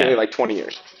 Years. Like 20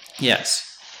 years.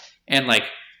 Yes. And like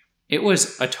it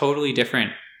was a totally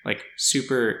different, like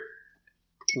super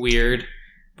weird,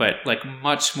 but like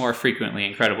much more frequently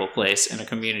incredible place in a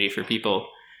community for people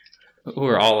who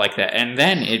are all like that. And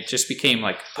then it just became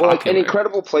like popular. Well, like an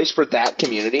incredible place for that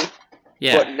community.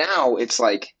 Yeah. But now it's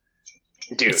like,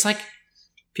 dude. It's like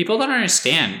people don't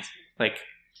understand. Like,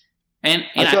 and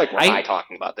I feel like we're high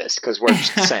talking about this because we're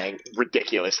just saying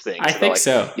ridiculous things. I think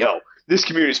so. Yo, this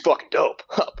community is fucking dope.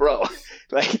 Bro.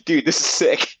 Like, dude, this is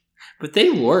sick. But they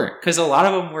weren't, because a lot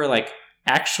of them were like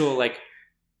actual like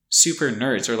super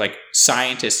nerds or like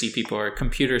scientisty people or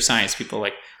computer science people,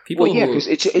 like people. Well, yeah, because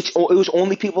it was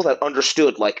only people that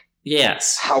understood like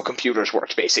how computers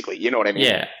worked, basically. You know what I mean?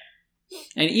 Yeah.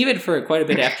 And even for quite a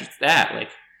bit after that, like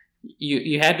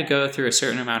you had to go through a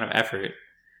certain amount of effort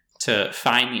to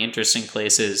find the interesting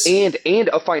places and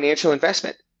a financial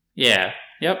investment. Yeah.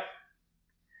 Yep.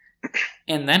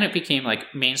 And then it became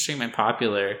like mainstream and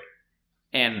popular.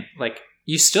 And like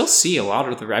you still see a lot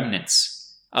of the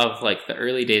remnants of like the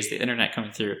early days of the internet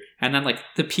coming through, and then like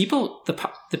the people,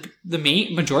 the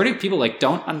main majority of people like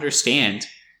don't understand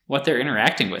what they're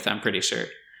interacting with. I'm pretty sure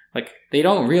like they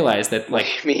don't realize that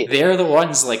like they're the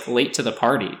ones like late to the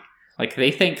party. Like they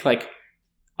think like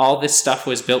all this stuff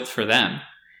was built for them,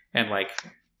 and like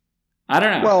I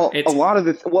don't know. Well, a lot of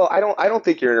I don't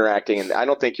think you're interacting, and I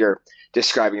don't think you're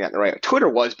describing that in the right way. Twitter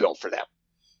was built for them.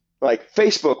 Like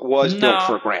Facebook was built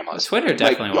for grandmas. Twitter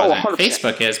definitely wasn't. 100%.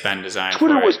 Facebook has been designed for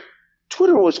it.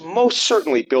 Twitter was most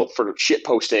certainly built for shit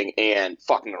posting and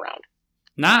fucking around.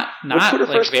 Not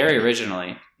like very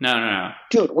originally. No.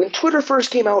 Dude, when Twitter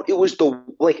first came out, it was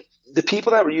the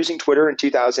people that were using Twitter in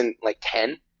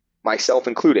 2010, myself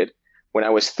included, when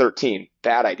I was 13.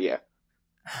 Bad idea.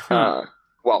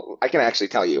 Well, I can actually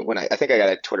tell you when I think I got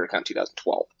a Twitter account in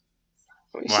 2012.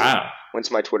 Wow. See.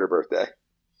 When's my Twitter birthday?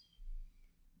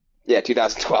 Yeah,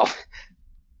 2012.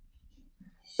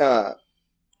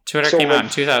 Twitter came out in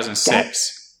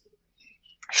 2006.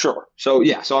 Sure. So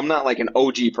yeah, so I'm not like an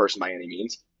OG person by any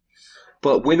means.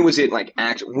 But when was it like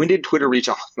when did Twitter reach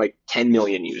like 10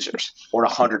 million users or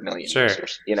 100 million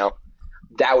users? You know,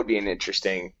 that would be an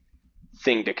interesting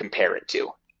thing to compare it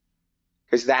to,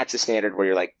 because that's a standard where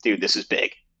you're like, dude, this is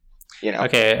big. You know.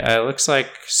 Okay, it looks like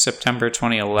September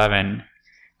 2011,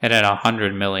 it had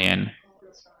 100 million.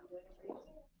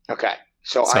 Okay,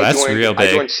 so I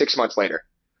joined 6 months later,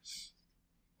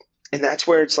 and that's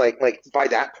where it's like by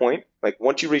that point, like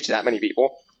once you reach that many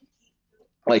people,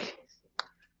 like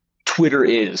Twitter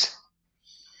is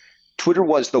Twitter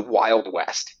was the Wild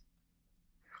West.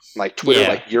 Like Twitter, Yeah.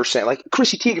 like you're saying, like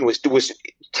Chrissy Teigen was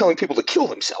telling people to kill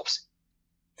themselves.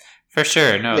 For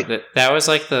sure. No, Like- that was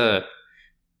like the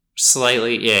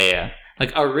slightly, yeah.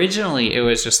 Like originally it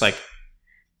was just like,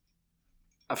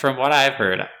 from what I've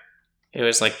heard, it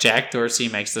was like Jack Dorsey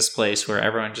makes this place where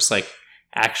everyone just like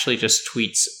actually just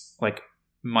tweets like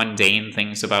mundane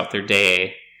things about their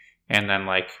day, and then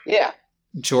like Yeah,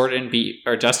 Justin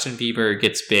Bieber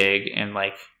gets big and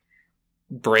like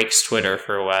breaks Twitter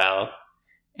for a while,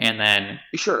 and then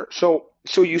sure. So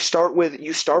you start with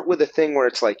a thing where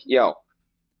it's like, yo,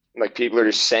 like people are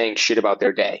just saying shit about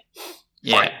their day.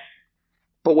 yeah, Fine.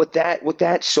 But what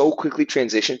that so quickly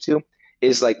transitioned to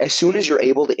is like as soon as you're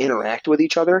able to interact with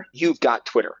each other, you've got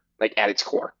Twitter like at its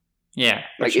core. yeah,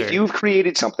 for Like sure. if you've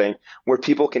created something where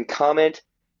people can comment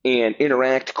and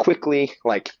interact quickly,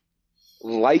 like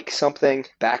something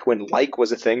back when like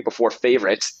was a thing before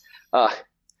favorites.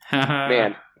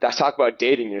 Man, that's talk about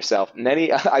dating yourself.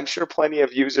 I'm sure plenty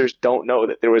of users don't know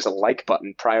that there was a like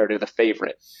button prior to the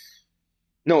favorite.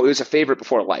 No, it was a favorite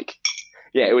before like.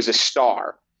 Yeah, it was a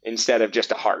star instead of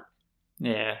just a heart.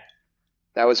 Yeah,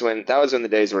 That was when the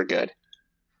days were good.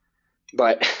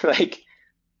 But like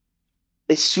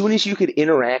as soon as you could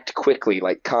interact quickly,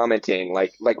 like commenting,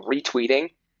 like retweeting,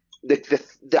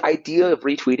 the idea of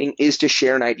retweeting is to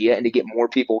share an idea and to get more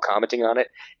people commenting on it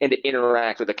and to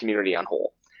interact with the community on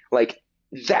whole. Like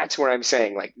that's where I'm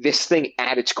saying like this thing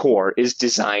at its core is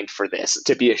designed for this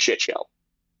to be a shit show.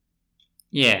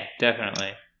 yeah,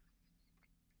 definitely.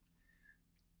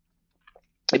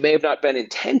 It may have not been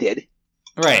intended.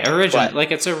 Right, But-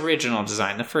 like its original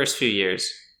design. The first few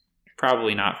years,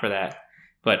 probably not for that,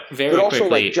 but very But also,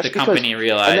 quickly like, just the because- company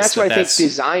realized And that's why I think that's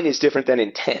design is different than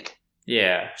intent.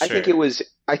 yeah. Sure. I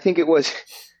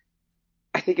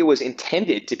think it was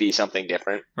intended to be something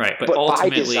different, right, but but by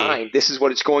ultimately, design, this is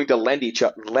what it's going to lend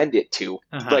it to,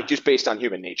 uh-huh, like just based on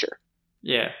human nature.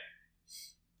 yeah,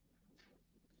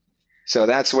 So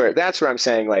that's where I'm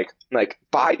saying like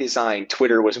by design,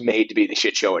 Twitter was made to be the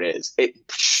shit show it is. It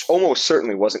almost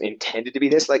certainly wasn't intended to be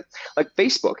this. Like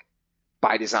Facebook,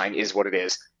 by design is what it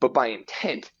is, but by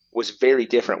intent was very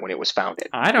different when it was founded.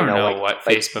 I don't know like- what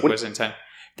like, Facebook when- was intent.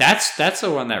 That's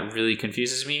the one that really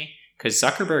confuses me because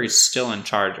Zuckerberg is still in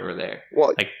charge over there.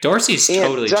 Well, Like Dorsey's and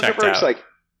totally checked out.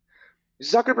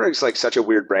 Zuckerberg's like such a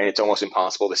weird brain. It's almost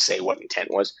impossible to say what intent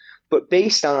was. But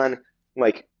based on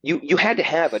like you had to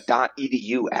have a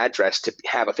 .edu address to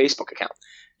have a Facebook account.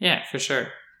 Yeah, for sure.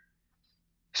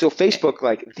 So Facebook,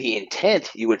 like the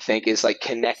intent you would think is like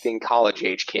connecting college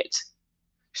age kids,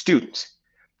 students,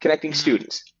 connecting Mhm.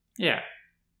 students. Yeah,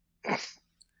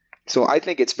 So I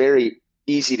think it's very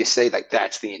easy to say like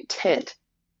that's the intent.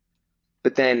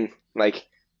 But then like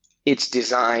its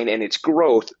design and its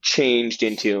growth changed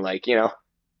into like,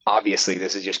 obviously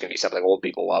this is just going to be something old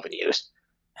people love and use.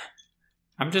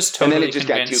 I'm just totally And then it just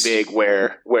convinced. got too big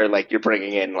where like you're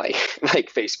bringing in like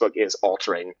Facebook is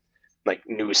altering like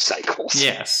news cycles.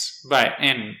 Yes, right,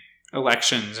 and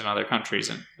elections in other countries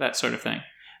and that sort of thing.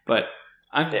 But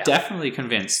I'm Yeah. definitely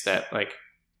convinced that like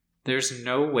there's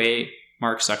no way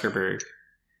Mark Zuckerberg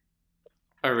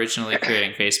originally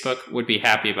creating Facebook would be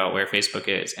happy about where Facebook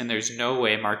is, and there's no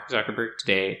way Mark Zuckerberg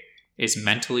today is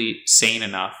mentally sane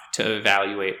enough to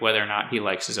evaluate whether or not he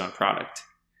likes his own product.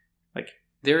 Like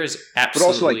there is But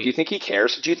absolutely. also like, do you think he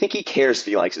cares? Do you think he cares if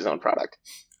he likes his own product?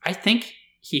 I think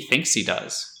he thinks he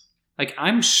does. Like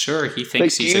I'm sure he Like,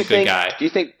 thinks he's a good guy. Do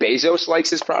you think Bezos likes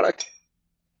his product?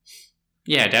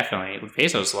 Yeah, definitely.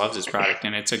 Bezos loves his product,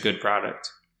 and it's a good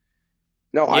product.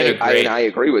 No, He had a great- I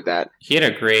agree with that. He had a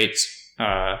great,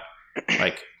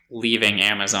 like, leaving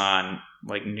Amazon,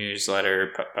 like,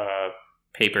 newsletter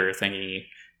paper thingy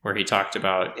where he talked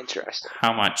about Interesting.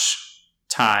 how much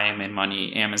time and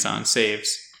money Amazon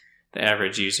saves the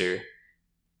average user.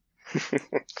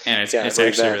 And it's Yeah, I it's believe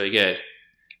actually that. really good.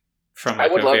 From, I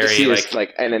like, would a love to very, see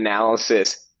like, an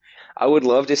analysis. I would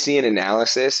love to see an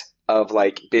analysis of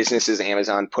like businesses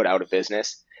Amazon put out of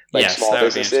business, like yes, small that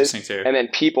would be businesses, interesting,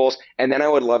 too. and then I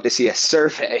would love to see a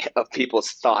survey of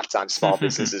people's thoughts on small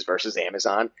businesses versus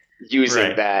Amazon using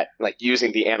Right. that, like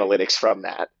using the analytics from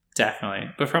that.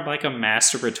 Definitely. But from, like, a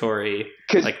masturbatory...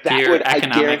 Because Like that pure would, I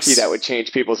economics. guarantee that would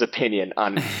change people's opinion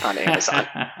on Amazon.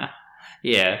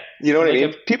 Yeah. You know what I Like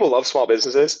mean? People love small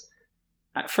businesses.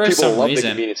 For People some love the reason,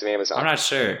 convenience of Amazon. I'm not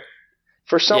sure.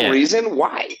 For some Yeah. reason,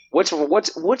 why? What's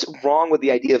wrong with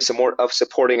the idea of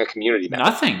supporting a community member?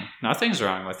 Nothing's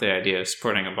wrong with the idea of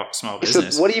supporting a small So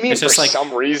business. what do you mean It's for just like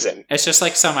some reason? it's just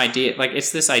like some idea. Like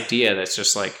it's this idea that's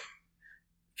just like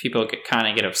people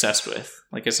get obsessed with.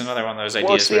 Like it's another one of those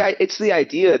Well, ideas. where, it's the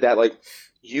idea that like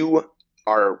you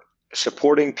are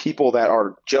supporting people that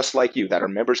are just like you, that are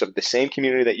members of the same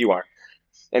community that you are.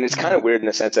 And it's kind of weird in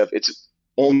the sense of it's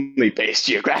only based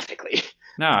geographically.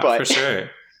 No, But- for sure.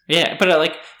 Yeah, but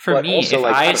for But me, also, if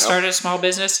like, I I don't know. started a small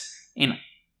business and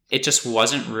it just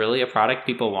wasn't really a product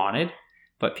people wanted,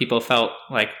 but people felt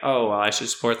like, oh, well, I should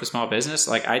support the small business.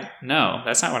 No,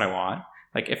 that's not what I want.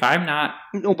 Like, if I'm not,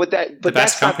 No, but best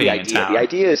that's not the company in idea. town. The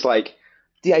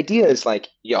idea is like,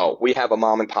 yo, we have a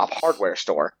mom and pop hardware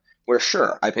store where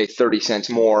sure, I pay 30 cents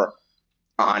more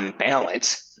on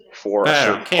balance for but a I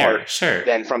certain don't care. part Sure.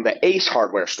 than from the Ace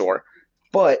hardware store.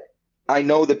 But I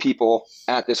know the people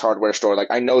at this hardware store, like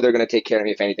I know they're going to take care of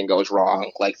me if anything goes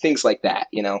wrong, like things like that,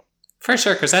 you know? For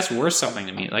sure, because that's worth something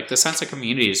to me. Like, the sense of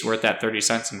community is worth that 30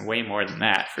 cents and way more than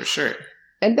that, for sure.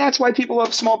 And that's why people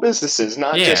love small businesses,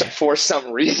 not Yeah. just for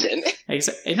some reason.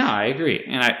 No, I agree.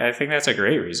 And I think that's a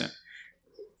great reason.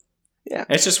 Yeah.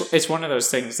 It's one of those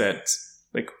things that,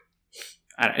 like,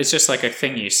 it's just like a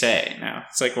thing you say now.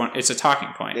 It's like it's a talking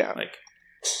point. Yeah. Like,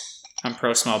 I'm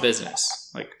pro small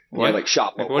business. Like, what? Yeah, like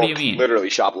shop Like, local. what do you mean? Literally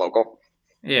shop local.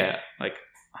 Yeah. Like,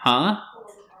 huh?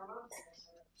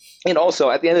 And also,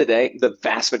 at the end of the day, the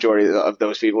vast majority of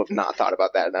those people have not thought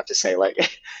about that enough to say, like,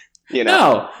 you know,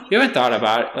 No, you haven't thought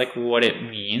about like what it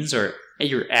means or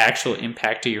your actual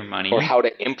impact to your money. or how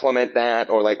to implement that,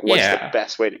 or like what's Yeah. the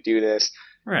best way to do this.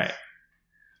 Right.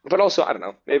 But also, I don't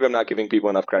know, maybe I'm not giving people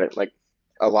enough credit. Like,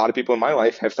 a lot of people in my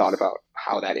life have thought about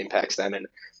how that impacts them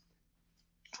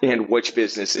and which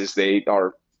businesses they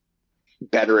are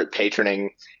better at patroning,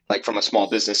 like from a small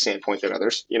business standpoint than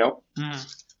others, you know?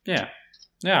 Yeah.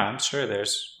 Yeah, I'm sure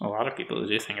there's a lot of people who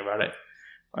do think about it.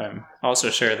 I'm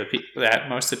also sure that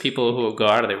most of the people who will go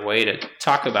out of their way to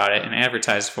talk about it and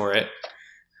advertise for it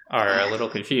are a little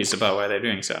confused about why they're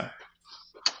doing so.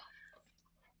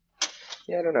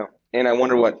 Yeah, I don't know. And I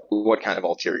wonder what kind of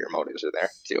ulterior motives are there,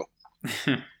 too.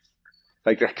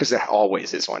 Like, because there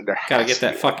always is one. There Gotta has get to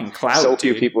that be fucking one. clout, So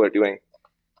few dude. people are doing.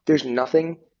 There's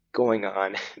nothing going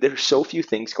on. There's so few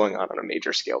things going on a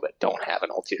major scale that don't have an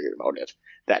ulterior motive.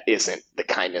 That isn't the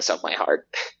kindness of my heart.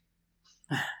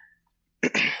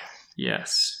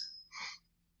 Yes.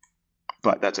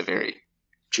 But that's a very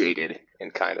jaded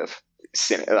and kind of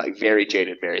very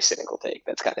jaded, very cynical take.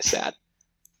 That's kind of sad.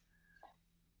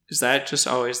 Is that just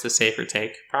always the safer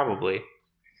take? Probably.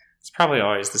 It's probably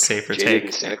always the safer Jaded take.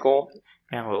 and cynical.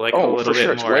 Yeah, well, like a Oh, little for sure.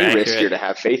 bit It's more way accurate. riskier to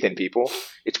have faith in people.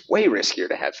 It's way riskier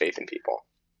to have faith in people.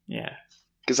 Yeah.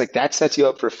 Because like that sets you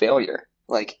up for failure.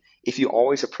 Like if you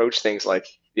always approach things like,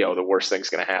 the worst thing's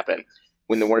going to happen.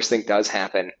 When the worst thing does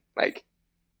happen, like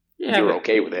Yeah, you're but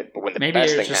okay with it. But when the maybe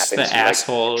best you're thing just happens, the you're like,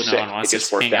 asshole no "Shit, one wants it to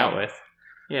just worked hang out with.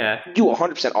 Yeah. you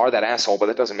 100% are that asshole, but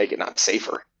that doesn't make it not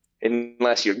safer.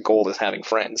 Unless your goal is having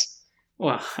friends.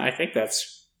 Well, I think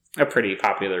that's a pretty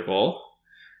popular goal,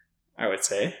 I would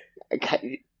say.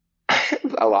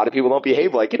 A lot of people don't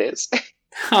behave like it is.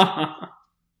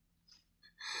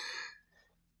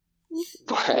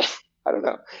 But I don't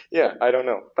know. Yeah, I don't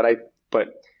know.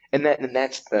 And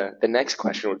that's the next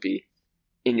question would be,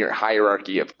 in your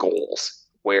hierarchy of goals,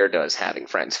 where does having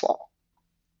friends fall?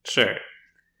 Sure.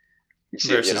 You see,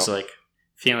 Versus like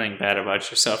feeling bad about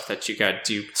yourself that you got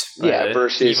duped by the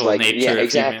versus evil like nature of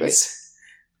exactly. humans.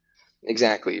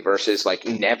 Exactly. Versus like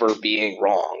never being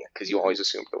wrong because you always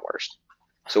assume the worst.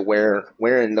 So where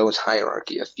in those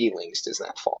hierarchy of feelings does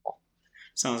that fall?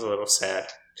 Sounds a little sad,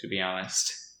 to be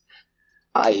honest.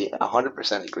 I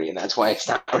 100% agree, and that's why it's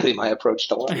not really my approach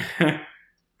to life.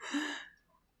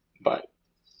 But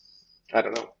I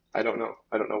don't know. I don't know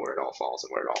where it all falls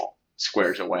and where it all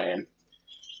squares away. And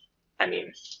I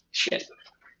mean, shit.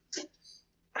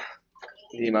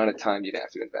 The amount of time you'd have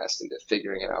to invest into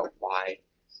figuring out why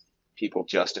people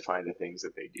justify the things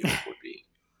that they do would be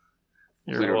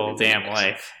Your literally whole damn ridiculous.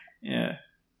 life. Yeah.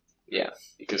 Yeah,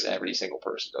 because every single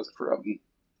person does it for a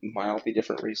mildly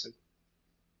different reason.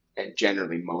 And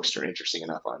generally, most are interesting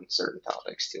enough on certain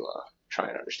topics to try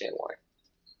and understand why.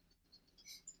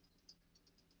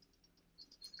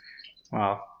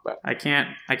 Well, But- I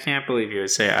can't believe you would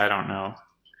say I don't know.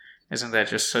 Isn't that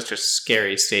just such a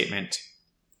scary statement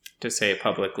to say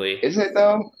publicly? Is it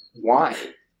though? Why?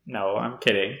 No, I'm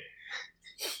kidding.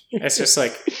 It's just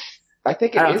like, I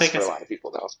think I it don't is think for a it's- lot of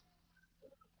people though.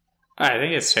 I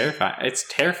think it's terrifying. It's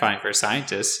terrifying for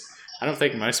scientists. I don't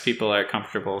think most people are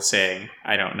comfortable saying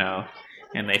I don't know,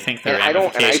 and they think the And I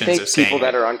ramifications think of saying people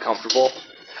that it. are uncomfortable.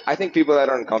 I think people that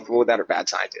are uncomfortable with that are bad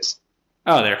scientists,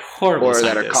 Oh, they're horrible or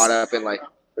scientists. that are caught up in like,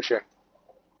 for sure.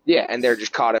 Yeah, and they're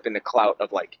just caught up in the clout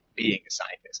of like being a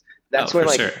scientist. That's Oh, when for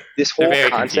like sure. this They're whole very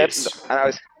concept. confused. And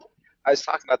I was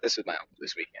talking about this with my uncle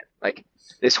this weekend. Like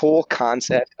this whole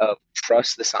concept of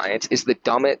trust the science is the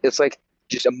dumbest. It's like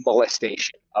just a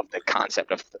molestation of the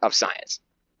concept of science.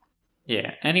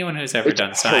 Yeah, anyone who's ever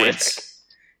done science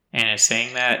and is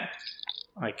saying that,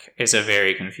 like, is a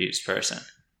very confused person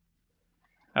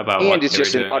about what it's they were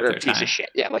just an doing with utter their piece time. of shit.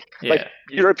 Yeah, like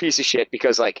you're a piece of shit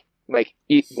because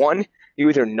one, you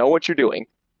either know what you're doing,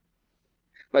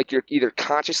 like you're either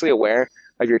consciously aware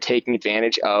of you're taking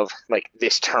advantage of like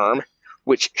this term,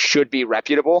 which should be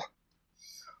reputable,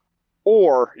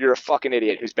 or you're a fucking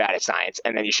idiot who's bad at science,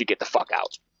 and then you should get the fuck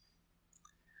out.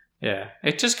 Yeah,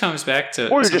 it just comes back to.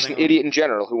 Or you're just an idiot in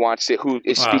general who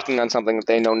is speaking on something that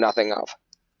they know nothing of.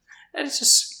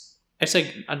 It's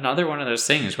like another one of those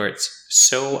things where it's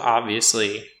so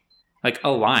obviously like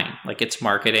a line, like it's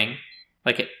marketing,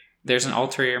 like there's an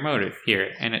ulterior motive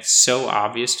here, and it's so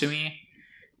obvious to me,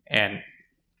 and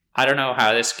I don't know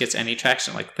how this gets any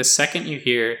traction. Like the second you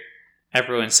hear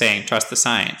everyone saying trust the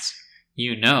science,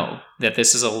 you know that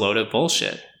this is a load of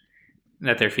bullshit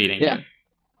that they're feeding you.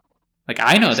 Like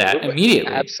I know that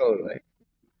immediately. Absolutely.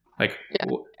 Like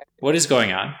what is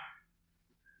going on?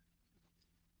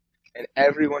 And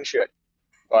everyone should,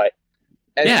 but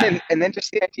and then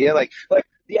just the idea, like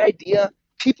the idea,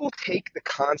 people take the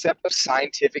concept of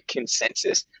scientific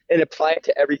consensus and apply it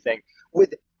to everything.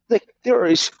 With like, there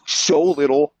is so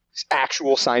little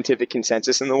actual scientific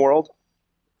consensus in the world.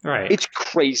 Right. It's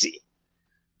crazy.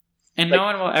 And no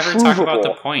one will ever talk about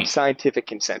the point. Scientific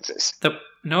consensus.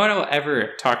 No one will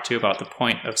ever talk to you about the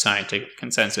point of scientific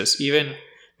consensus. Even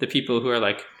the people who are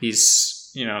like these,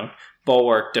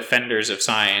 bulwark defenders of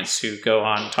science who go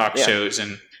on talk shows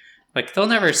and like they'll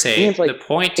never say the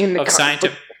point of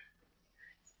scientific.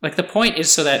 Like the point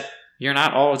is so that you're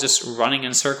not all just running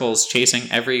in circles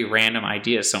chasing every random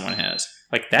idea someone has.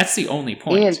 Like that's the only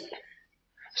point. And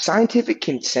scientific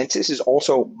consensus is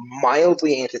also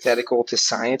mildly antithetical to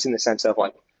science in the sense of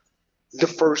like the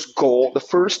first goal,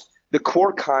 the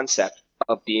core concept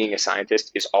of being a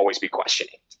scientist is always be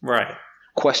questioning. Right.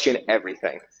 Question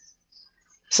everything.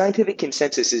 Scientific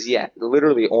consensus is,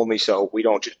 literally only so we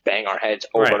don't just bang our heads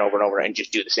over and over and over and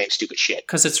just do the same stupid shit.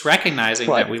 Because it's recognizing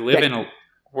that we live in a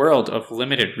world of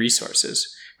limited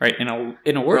resources, right? In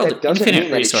a world of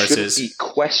infinite resources. It shouldn't be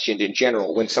questioned in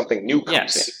general when something new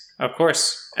comes in. Of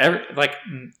course.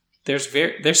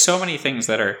 There's so many things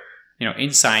that are,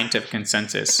 in scientific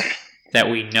consensus that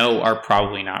we know are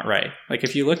probably not right. Like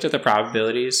if you looked at the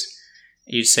probabilities,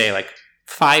 you'd say like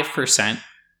 5%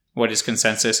 what is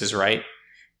consensus is right.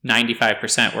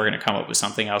 95% we're going to come up with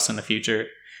something else in the future.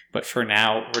 But for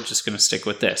now, we're just going to stick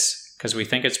with this because we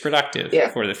think it's productive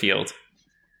for the field.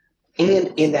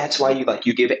 And that's why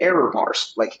you give error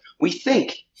bars. Like we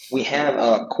think we have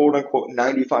a quote unquote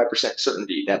 95%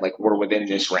 certainty that like we're within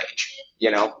this range,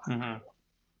 Mm-hmm.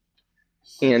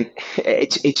 And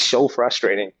it's so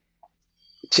frustrating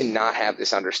to not have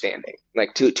this understanding,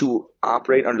 like to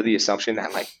operate under the assumption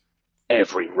that like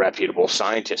every reputable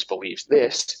scientist believes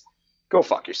this. Go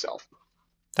fuck yourself.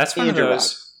 That's one of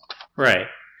those, right?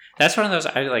 That's one of those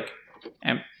I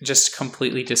am just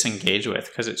completely disengaged with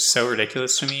because it's so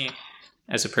ridiculous to me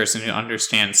as a person who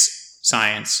understands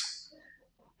science,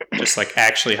 just like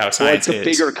actually how science is.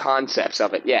 The bigger concepts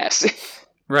of it, yes.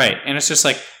 Right, and it's just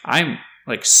like I'm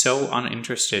like so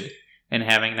uninterested in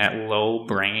having that low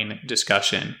brain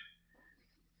discussion.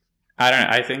 I don't know.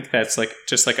 I think that's like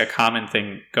just like a common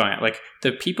thing going on. Like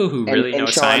the people who really know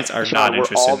science are not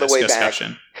interested in this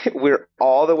discussion. We're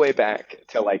all the way back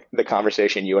to like the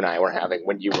conversation you and I were having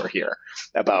when you were here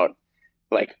about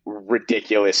like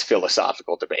ridiculous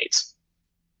philosophical debates.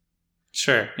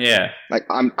 Sure. Yeah. Like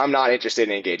I'm not interested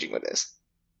in engaging with this.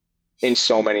 In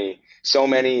so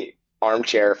many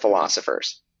armchair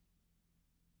philosophers.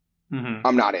 Mm-hmm.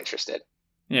 I'm not interested.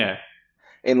 Yeah.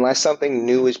 Unless something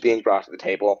new is being brought to the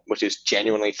table, which is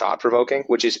genuinely thought-provoking,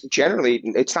 which is generally,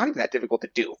 it's not even that difficult to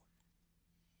do.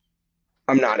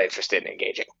 I'm not interested in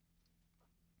engaging.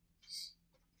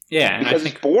 Yeah, and because I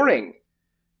think it's boring.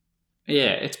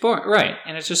 Yeah, it's boring, right?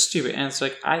 And it's just stupid. And it's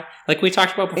like we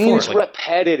talked about before. And it's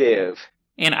repetitive.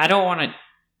 And I don't want to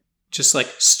just like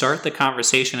start the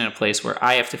conversation in a place where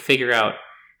I have to figure out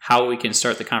how we can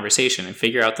start the conversation and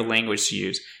figure out the language to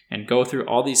use and go through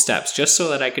all these steps just so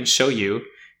that I can show you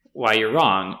why you're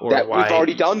wrong or that why we've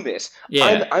already done this.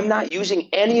 Yeah. I'm not using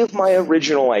any of my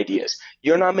original ideas.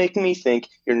 You're not making me think.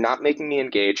 You're not making me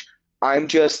engage. I'm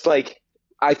just like,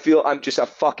 I feel I'm just a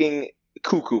fucking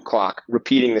cuckoo clock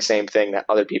repeating the same thing that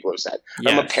other people have said.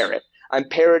 Yes. I'm a parrot. I'm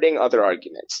parroting other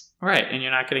arguments. Right, and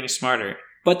you're not getting smarter.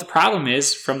 But the problem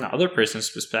is, from the other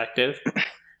person's perspective,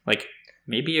 like,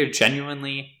 maybe you're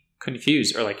genuinely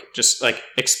confused or like just like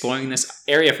exploring this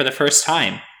area for the first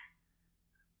time.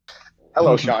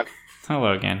 Hello, Sean.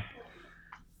 Hello again.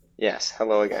 Yes,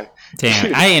 hello again.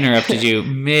 Damn, I interrupted you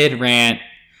mid rant.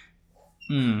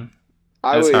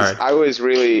 That's hard. I was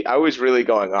really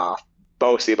going off,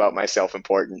 mostly about my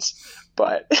self-importance,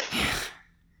 but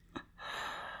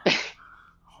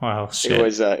Wow, shit.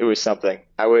 it was something.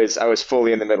 I was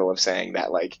fully in the middle of saying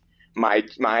that like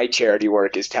my charity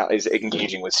work is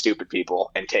engaging with stupid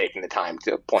people and taking the time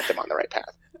to point them on the right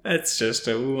path. That's just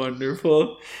a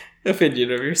wonderful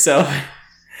opinion of yourself.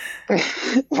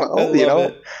 Well, you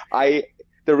know,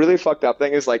 the really fucked up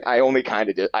thing is like I only kind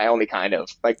of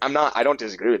like I don't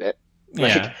disagree with it.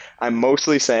 Like Yeah. I'm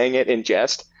mostly saying it in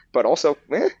jest, but also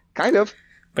kind of.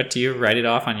 But do you write it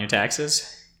off on your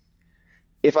taxes?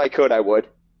 If I could, I would.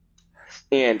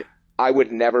 And I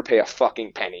would never pay a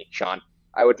fucking penny, Sean.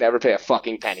 I would never pay a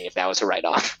fucking penny if that was a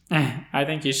write-off. I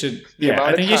think you should. amount I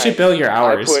of think you time should bill your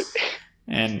hours.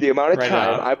 And and the amount of write it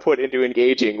time off. I put into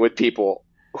engaging with people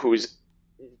whose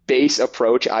base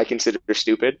approach I consider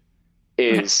stupid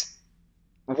is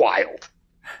wild.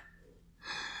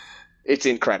 It's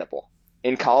incredible.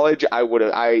 In college, I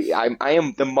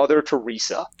am the Mother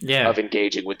Teresa Yeah. of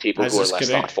engaging with people I was who are just less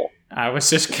gonna- thoughtful. I was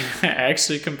just gonna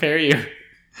actually compare you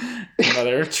to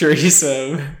Mother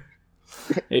Teresa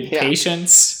in Yeah.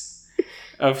 patience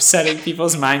of setting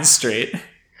people's minds straight.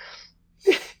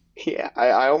 Yeah,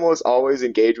 I almost always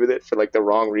engage with it for like the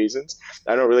wrong reasons.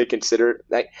 I don't really consider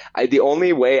the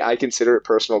only way I consider it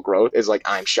personal growth is like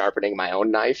I'm sharpening my own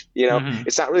knife. You know, Mhm.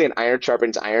 It's not really an iron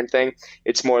sharpens iron thing.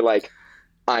 It's more like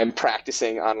I'm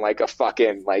practicing on like a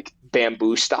fucking like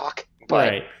bamboo stock. But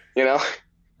Right. you know,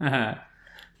 Uh-huh.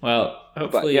 Well,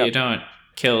 hopefully yeah. you don't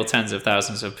kill tens of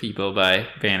thousands of people by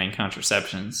banning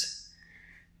contraceptions.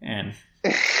 And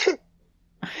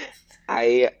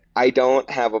I don't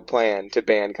have a plan to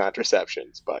ban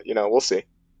contraceptions, but you know, we'll see.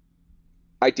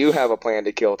 I do have a plan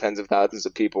to kill tens of thousands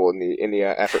of people in the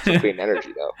effort for clean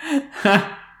energy, though.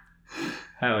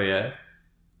 hell yeah.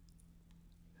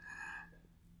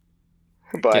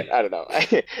 But I don't know.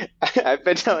 I've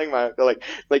been telling my like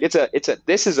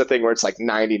this is a thing where it's like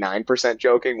 99%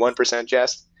 joking, 1%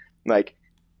 jest, like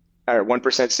or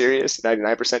 1% serious,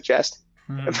 99% jest.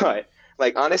 Mhm. But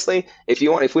like honestly, if we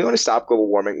want to stop global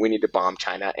warming, we need to bomb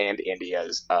China and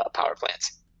India's power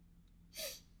plants.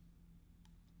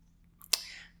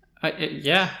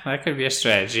 Yeah, that could be a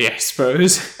strategy, I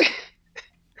suppose.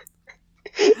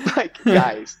 Like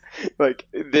guys, like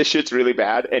this shit's really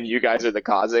bad, and you guys are the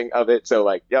causing of it. So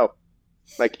like, yo,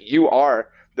 like you are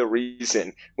the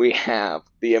reason we have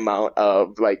the amount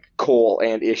of like coal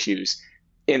and issues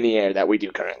in the air that we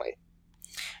do currently.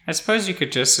 I suppose you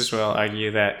could just as well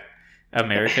argue that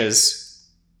America's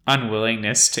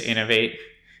unwillingness to innovate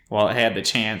while it had the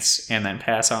chance and then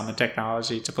pass on the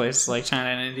technology to places like China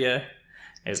and India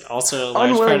is also a large part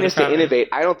of the Unwillingness to problem. innovate,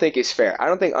 I don't think is fair. I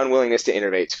don't think unwillingness to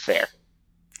innovate is fair.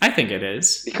 I think it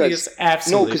is. Because- it's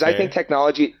absolutely No, because I fair. think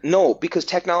technology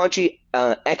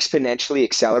exponentially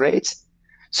accelerates.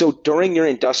 So during your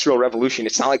industrial revolution,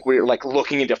 it's not like we're like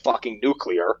looking into fucking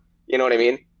nuclear. You know what I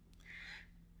mean?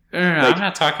 No, like-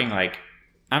 I'm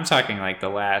talking like the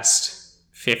last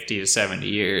 50 to 70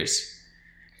 years.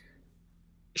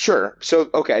 Sure. So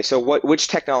okay. So which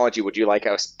technology would you like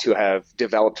us to have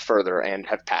developed further and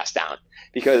have passed down?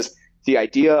 Because the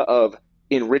idea of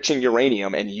enriching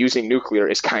uranium and using nuclear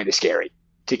is kind of scary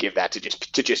to give that to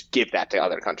just give that to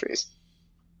other countries.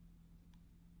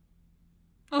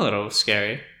 A little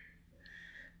scary.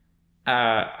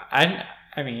 I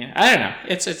mean, I don't know.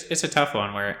 It's a tough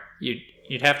one where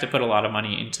you'd have to put a lot of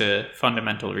money into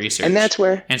fundamental research And that's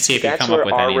where and see if you that's come up where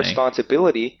with our anything.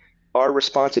 responsibility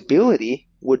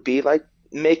would be like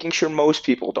making sure most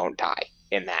people don't die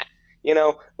in that. You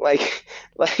know, like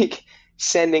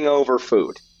sending over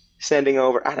food, sending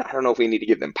over. I don't know if we need to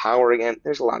give them power again.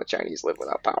 There's a lot of Chinese live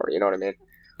without power. You know what I mean?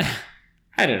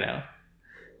 I don't know.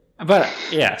 But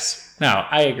yes, no,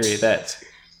 I agree that.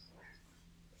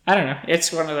 I don't know.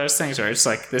 It's one of those things where it's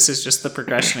like this is just the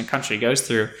progression a country goes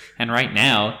through, and right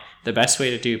now the best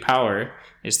way to do power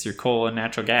is through coal and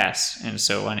natural gas. And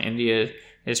so when India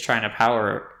is trying to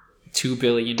power 2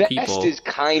 billion people,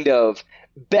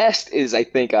 Best is I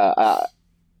think I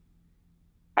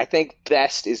think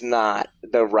best is not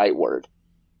the right word.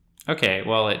 okay,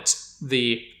 well it's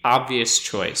the obvious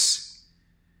choice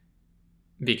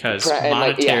because And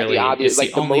monetarily the obvious, it's like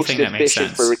the the only most thing that makes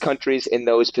efficient sense, for countries in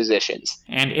those positions.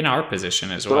 and in our position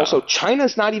as But well. also,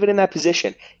 China's not even in that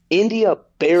position. India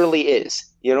barely is.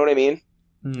 You know what I mean?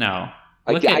 No,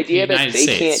 Like look the at idea the that United they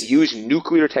States. can't use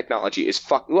nuclear technology is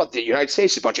fuck. Well, the United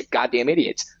States is a bunch of goddamn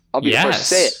idiots. I'll be the first to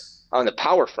say it on the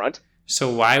power front. So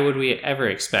why would we ever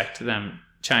expect them,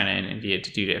 China and India,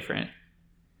 to do different?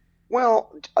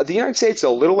 Well, the United States is a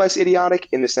little less idiotic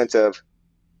in the sense of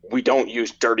we don't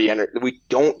use dirty energy. We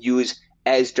don't use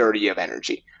as dirty of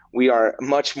energy. We are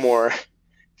much more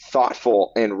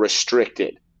thoughtful and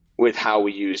restricted with how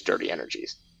we use dirty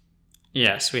energies.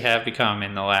 Yes, we have become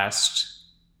in the last,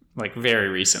 like very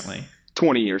recently.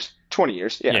 20 years. 20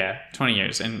 years. Yeah. Yeah, 20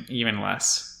 years and even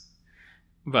less.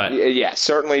 But Yeah,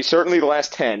 certainly the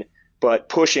last 10, but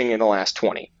pushing in the last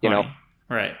 20, you know?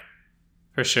 Right.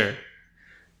 For sure.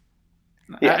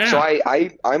 Yeah, so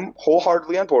I'm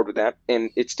wholeheartely on board with that, and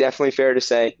it's definitely fair to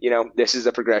say, you know, this is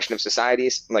a progression of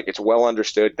societies. Like, it's well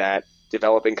understood that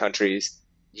developing countries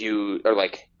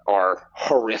are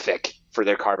horrific for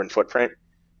their carbon footprint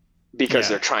because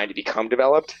they're trying to become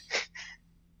developed.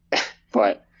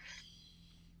 But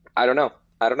I don't know,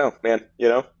 man. You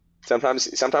know, sometimes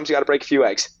you got to break a few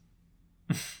eggs.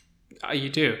 You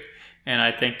do, and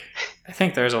I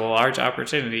think there's a large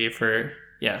opportunity for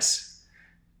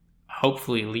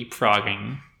hopefully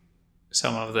leapfrogging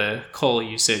some of the coal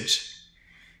usage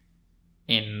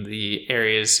in the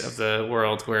areas of the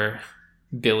world where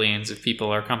billions of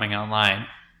people are coming online.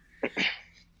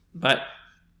 But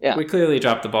we clearly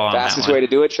dropped the ball on that one. Fastest way to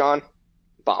do it, Sean,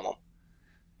 bomb them.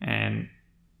 And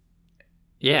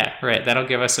yeah, right. That'll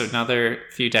give us another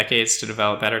few decades to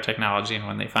develop better technology, and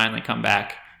when they finally come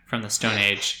back from the Stone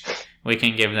Age, we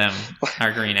can give them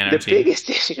our green energy. The biggest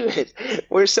issue is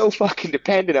we're so fucking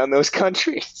dependent on those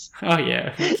countries. Oh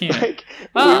yeah, we can't.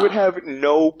 We would have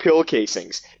no pill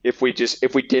casings if we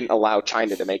didn't allow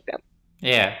China to make them.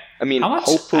 Yeah, I mean,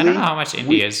 hopefully, I don't know how much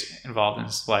India is involved in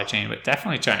the supply chain, but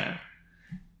definitely China.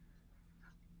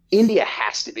 India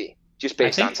has to be just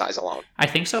based on size alone. I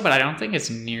think so, but I don't think it's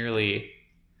nearly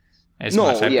as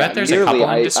much. I bet there's nearly, a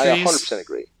couple industries. I 100%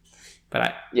 agree.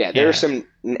 But there are some,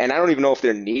 and I don't even know if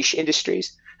they're niche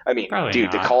industries. I mean, probably dude,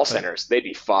 not, the call centers, they'd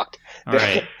be fucked.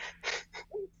 Right.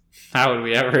 How would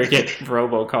we ever get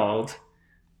robocalled?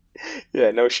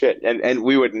 Yeah, no shit. And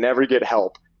we would never get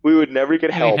help. We would never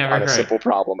get help on a simple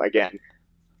problem again.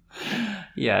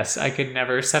 Yes, I could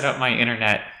never set up my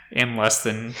internet in less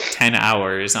than 10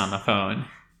 hours on the phone.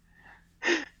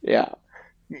 Yeah.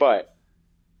 But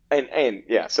and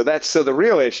yeah, so the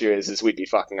real issue is we'd be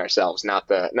fucking ourselves, not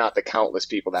the countless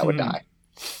people that would die.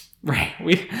 Right.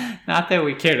 Not that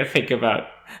we care to think about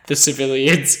the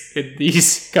civilians in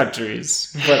these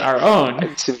countries, but our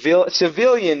own.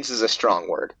 Civilians is a strong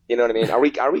word. You know what I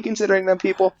mean? Are we considering them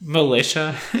people?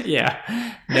 Militia?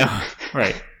 Yeah. No.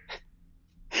 Right.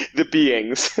 The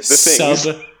beings. The things.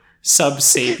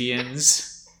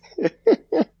 Sub-sapiens.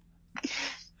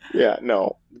 Yeah,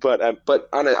 no. But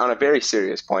on a very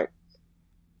serious point,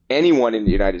 anyone in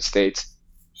the United States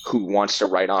who wants to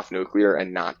write off nuclear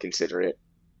and not consider it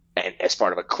and as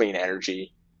part of a clean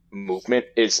energy movement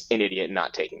is an idiot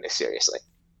not taking this seriously.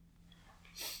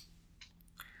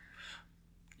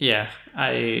 Yeah,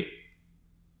 I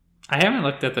haven't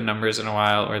looked at the numbers in a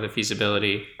while or the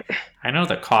feasibility. I know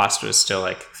the cost was still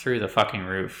like through the fucking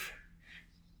roof.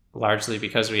 Largely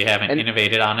because we haven't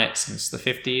innovated on it since the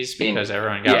 50s because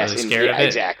everyone got really scared of it.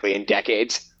 Exactly, in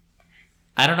decades.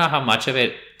 I don't know how much of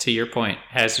it, to your point,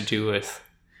 has to do with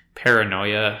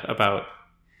paranoia about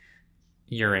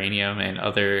uranium and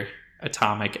other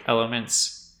atomic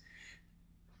elements,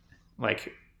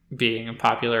 like being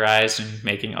popularized and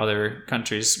making other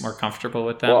countries more comfortable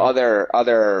with them. Well,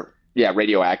 other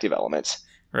radioactive elements.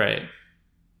 Right.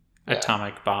 Yeah.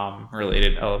 Atomic bomb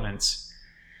related elements.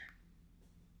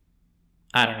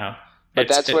 I don't know. But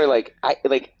that's where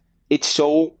it's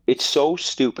so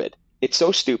stupid. It's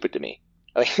so stupid to me.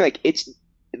 Like it's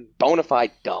bona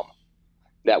fide dumb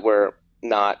that we're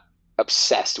not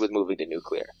obsessed with moving to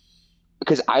nuclear.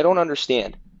 Because I don't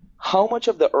understand how much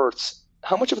of the Earth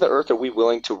are we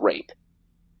willing to rape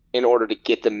in order to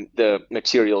get the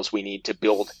materials we need to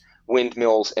build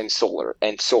windmills and solar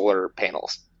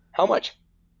panels? How much?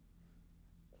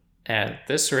 At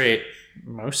this rate,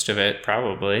 most of it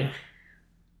probably.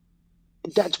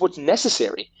 That's what's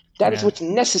necessary. That is what's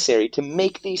necessary to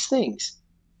make these things.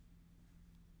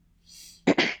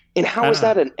 And how is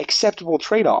that an acceptable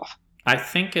trade-off? I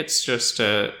think it's just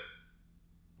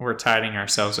we're tiding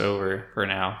ourselves over for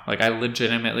now. Like, I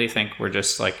legitimately think we're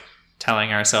just like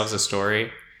telling ourselves a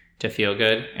story to feel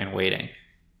good and waiting.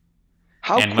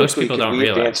 How and quickly most people could don't we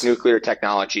advance nuclear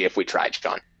technology if we tried,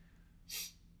 John?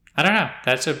 I don't know.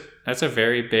 That's a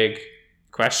very big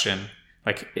question.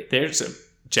 Like, there's a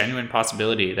genuine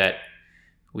possibility that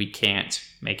we can't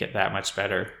make it that much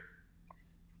better.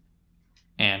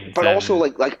 But also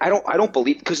like I don't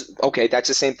believe, because that's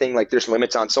the same thing. Like, there's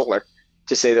limits on solar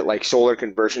to say that like solar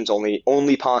conversion's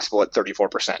only possible at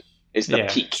 34% is the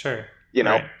peak. Sure. You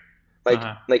know, Like,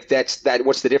 Uh-huh. like that's that.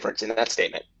 What's the difference in that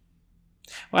statement?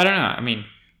 Well, I don't know. I mean,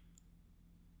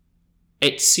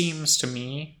 it seems to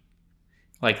me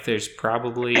like there's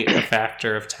probably a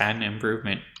factor of 10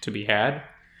 improvement to be had,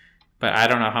 but I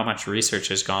don't know how much research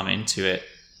has gone into it.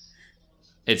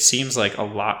 It seems like a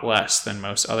lot less than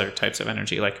most other types of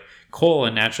energy. Like coal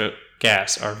and natural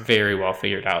gas are very well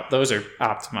figured out. Those are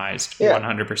optimized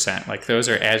 100%. Like those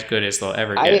are as good as they'll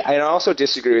ever get. I also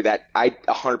disagree with that. I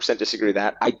 100% disagree with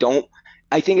that.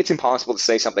 I think it's impossible to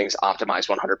say something's optimized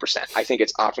 100%. I think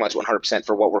it's optimized 100%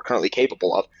 for what we're currently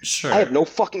capable of. Sure. I have no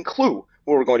fucking clue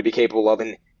what we're going to be capable of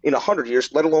in 100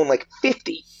 years, let alone like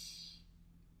 50.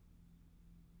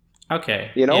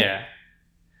 Okay. You know? Yeah.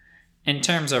 In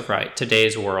terms of,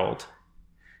 today's world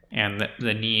and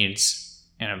the needs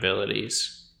and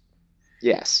abilities.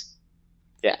 Yes.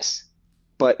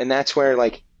 And that's where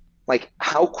like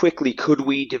how quickly could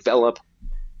we develop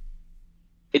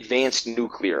advanced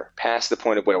nuclear past the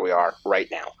point of where we are right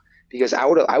now? Because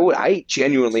I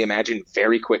genuinely imagine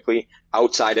very quickly,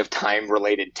 outside of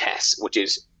time-related tests, which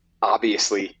is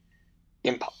obviously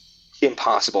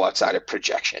impossible outside of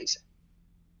projections.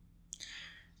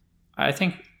 I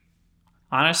think,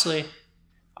 honestly,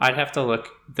 I'd have to look.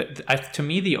 To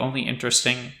me, the only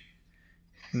interesting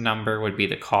number would be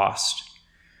the cost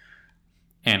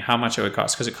and how much it would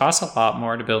cost. Because it costs a lot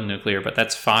more to build nuclear, but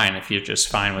that's fine if you're just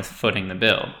fine with footing the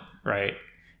bill, right?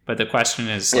 But the question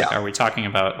is, are we talking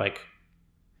about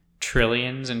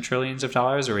trillions and trillions of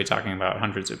dollars? Or are we talking about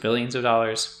hundreds of billions of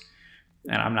dollars?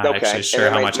 And I'm not actually sure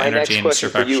how much energy and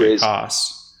stuff actually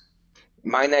costs.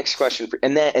 My next question, but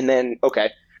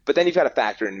then you've got to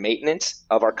factor in maintenance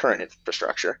of our current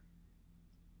infrastructure.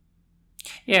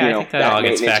 Yeah, I think that all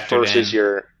gets factored versus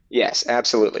in. Yes,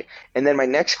 absolutely. And then my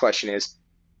next question is,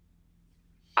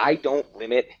 I don't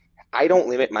limit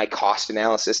my cost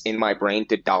analysis in my brain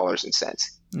to dollars and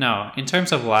cents. No, in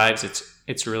terms of lives,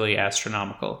 it's really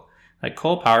astronomical. Like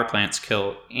coal power plants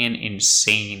kill an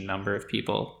insane number of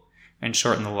people and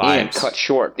shorten the lives. And cut the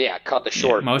short. Yeah,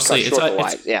 mostly, cut short the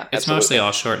lives. Yeah, it's mostly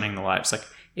all shortening the lives. Like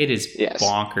it is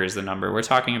bonkers the number. We're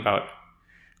talking about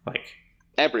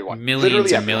everyone,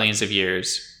 millions and millions of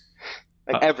years.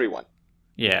 Everyone.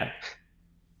 Yeah.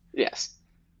 Yes.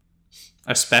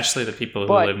 Especially the people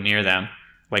who live near them.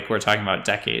 Like we're talking about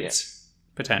decades,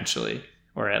 potentially,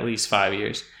 or at least 5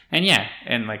 years. And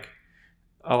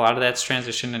a lot of that's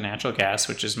transition to natural gas,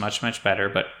 which is much, much better.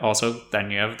 But also then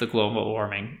you have the global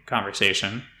warming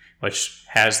conversation, which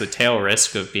has the tail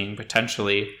risk of being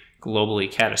potentially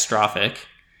globally catastrophic,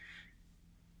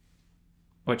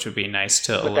 which would be nice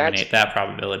to eliminate that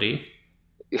probability.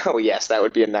 Oh yes, that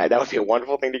would be a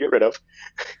wonderful thing to get rid of.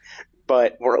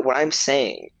 But what I'm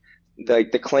saying,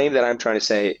 the claim that I'm trying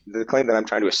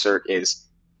to assert is,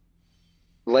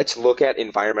 let's look at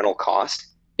environmental cost.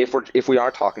 If we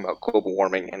are talking about global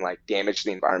warming and damage to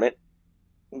the environment,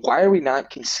 why are we not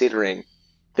considering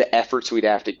the efforts we'd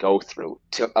have to go through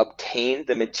to obtain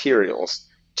the materials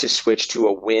to switch to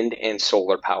a wind and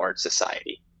solar powered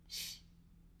society?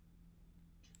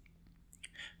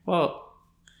 Well,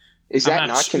 is that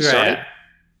not concerning?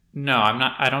 No, I'm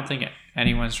not. I don't think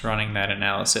anyone's running that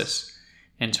analysis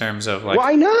in terms of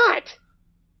Why not?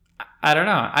 I don't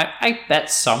know. I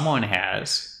bet someone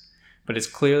has, but it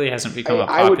clearly hasn't become a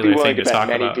popular thing to talk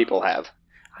about. Many people have.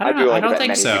 I don't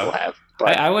think so.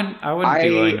 I wouldn't be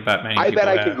willing to bet many people have. I bet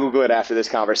I can Google it after this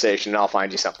conversation, and I'll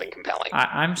find you something compelling.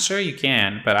 I'm sure you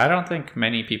can, but I don't think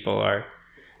many people are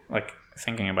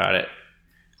thinking about it.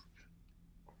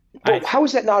 But how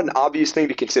is that not an obvious thing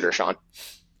to consider, Sean?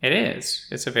 It is.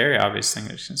 It's a very obvious thing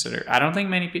to consider. I don't think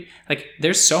many people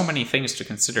there's so many things to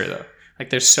consider though.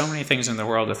 There's so many things in the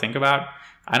world to think about.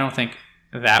 I don't think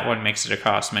that one makes it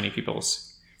across many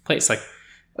people's plates.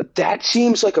 That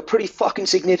seems like a pretty fucking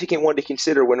significant one to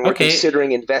consider when we're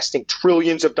considering investing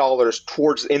trillions of dollars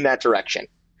in that direction.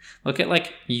 Look at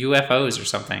UFOs or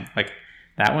something.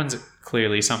 That one's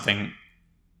clearly something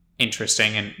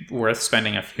interesting and worth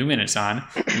spending a few minutes on.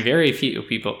 Very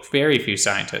few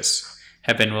scientists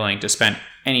have been willing to spend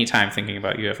any time thinking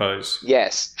about UFOs.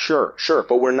 Yes, sure.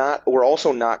 But we're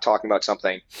also not talking about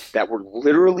something that we're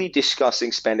literally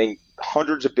discussing spending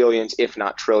hundreds of billions, if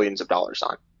not trillions of dollars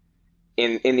on.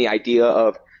 In the idea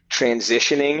of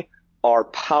transitioning our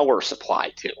power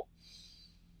supply to.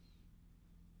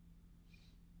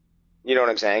 You know what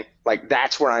I'm saying?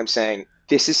 That's where I'm saying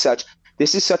this is such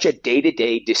a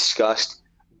day-to-day discussed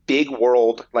big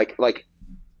world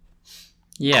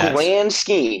grand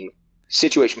scheme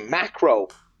situation, macro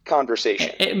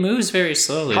conversation. It moves very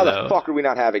slowly. How the fuck are we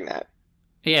not having that?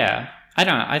 Yeah, I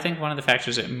don't know. I think one of the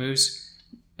factors it moves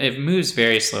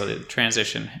very slowly. The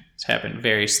transition has happened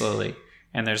very slowly,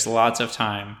 and there's lots of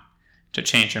time to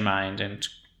change your mind and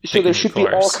So pick a there new should be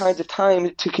all course. kinds of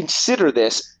time to consider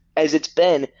this, as it's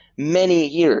been many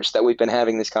years that we've been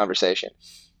having this conversation.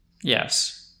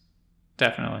 Yes,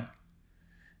 definitely.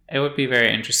 It would be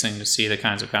very interesting to see the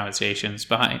kinds of conversations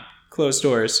behind closed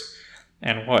doors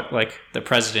and what like the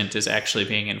president is actually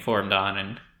being informed on.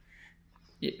 And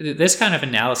this kind of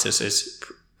analysis is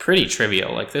pretty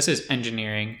trivial. Like this is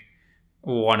engineering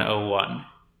 101,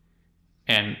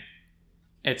 and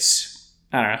it's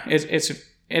I don't know.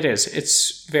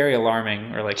 It's very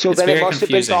alarming, or like So it's then very it must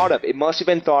confusing. have been thought of. It must have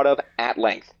been thought of at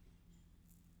length.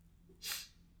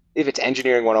 If it's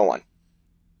engineering 101.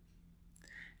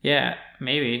 Yeah,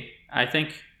 maybe. I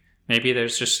think maybe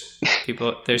there's just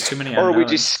people. There's too many Or unknowns. are we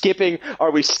just skipping?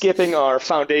 Are we skipping our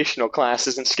foundational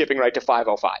classes and skipping right to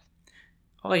 505?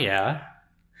 Oh yeah,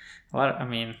 I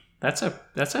mean, that's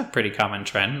a pretty common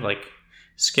trend. Like,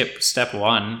 skip step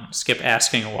one, skip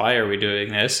asking why are we doing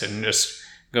this, and just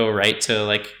go right to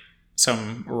like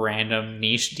some random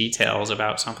niche details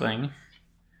about something.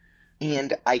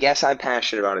 And I guess I'm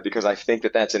passionate about it because I think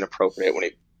that that's inappropriate when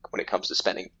it comes to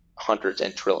spending hundreds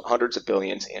of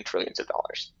billions and trillions of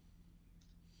dollars.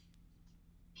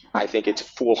 I think it's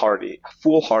foolhardy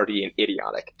and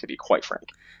idiotic, to be quite frank.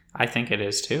 I think it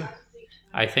is too.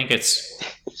 I think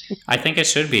it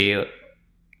should be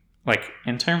like,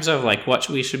 in terms of like what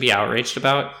we should be outraged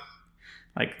about.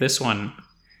 Like this one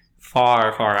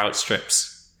far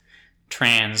outstrips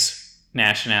trans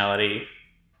nationality,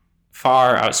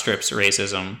 far outstrips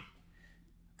racism,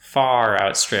 far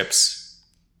outstrips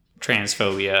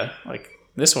transphobia. Like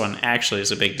this one actually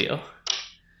is a big deal.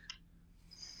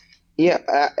 Yeah,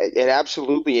 it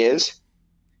absolutely is.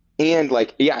 And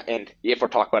like, yeah, and if we're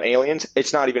talking about aliens,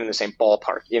 it's not even in the same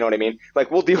ballpark. You know what I mean? Like,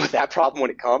 we'll deal with that problem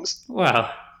when it comes.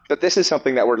 Well, But this is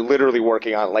something that we're literally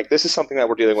working on. Like, this is something that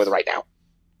we're dealing with right now.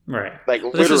 right. Like,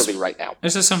 This is- literally right now.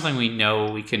 This is something we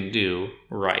know we can do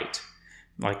right.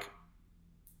 Like,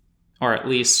 or at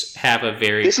least have a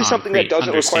very This is something that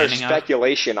concrete doesn't require understanding of.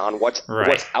 speculation on what's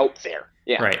Right. out there.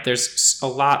 Yeah. Right. There's a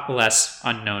lot less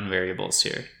unknown variables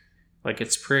here. Like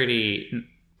it's pretty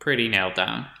nailed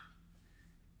down.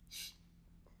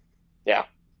 Yeah.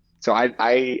 So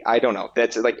I don't know.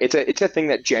 That's like it's a thing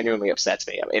that genuinely upsets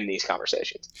me in these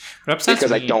conversations What upsets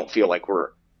because me, I don't feel like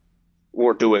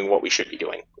we're doing what we should be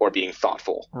doing or being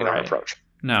thoughtful in our Right. approach.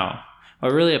 No.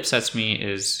 What really upsets me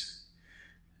is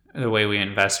the way we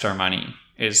invest our money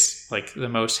is like the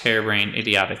most harebrained,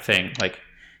 idiotic thing. Like,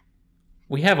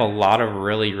 we have a lot of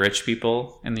really rich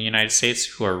people in the United States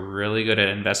who are really good at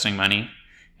investing money.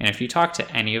 And if you talk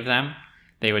to any of them,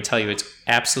 they would tell you it's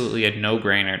absolutely a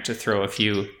no-brainer to throw a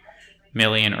few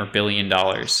million or $1 billion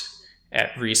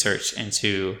at research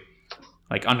into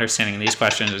like understanding these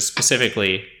questions,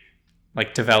 specifically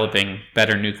like developing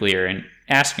better nuclear and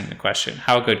asking the question,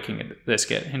 how good can this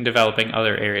get, in developing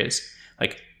other areas.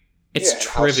 Like, it's Yeah, and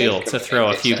how trivial safe can to we throw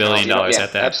a make few this? And how, $1 billion yeah,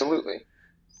 at that. Absolutely.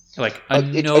 Like a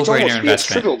It's no-brainer almost, it's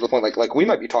investment. trivial to the point like we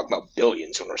might be talking about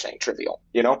billions when we're saying trivial,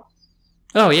 you know?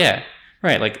 Oh yeah,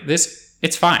 right. Like this,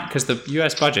 it's fine because the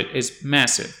U.S. budget is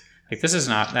massive. Like this is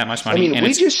not that much I money. mean, and we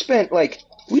it's, just spent like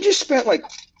I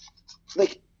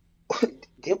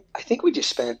think we just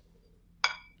spent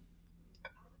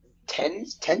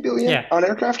 10 billion Yeah. on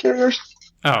aircraft carriers.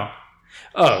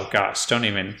 oh gosh, don't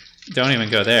even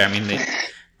go there. I mean,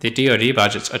 the DoD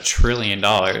budget's $1 trillion,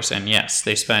 and yes,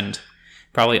 they spend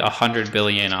probably $100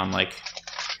 billion on like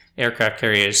aircraft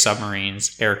carriers,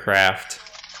 submarines, aircraft,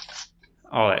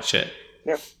 all that shit.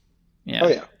 Yeah. Yeah. Oh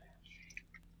yeah.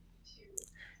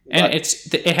 And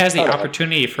But- it has the Oh, no.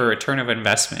 opportunity for return of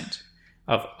investment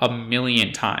of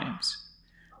 1,000,000 times,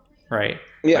 right?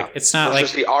 yeah. Like, it's not It's like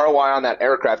just the ROI on that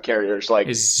aircraft carrier is like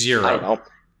is zero. I don't know.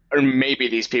 Or maybe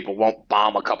these people won't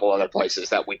bomb a couple other places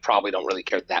that we probably don't really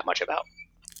care that much about.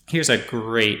 Here's a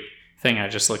great thing I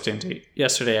just looked into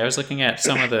yesterday. I was looking at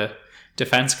some of the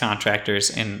defense contractors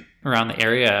in around the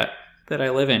area that I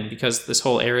live in, because this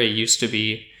whole area used to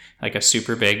be like a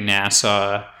super big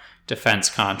NASA defense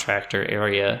contractor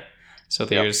area. So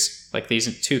there's like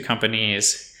these two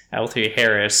companies,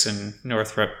 L3Harris and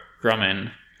Northrop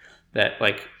Grumman, that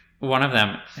like one of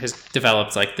them has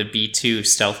developed like the B-2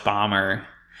 stealth bomber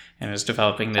and is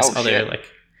developing this other shit. like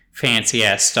fancy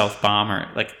ass stealth bomber,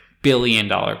 like $1 billion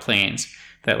planes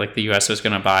that like the US was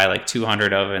going to buy like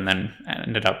 200 of and then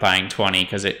ended up buying 20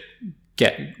 because it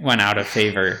went out of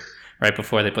favor right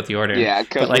before they put the order in. Yeah,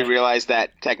 because But, like, we realize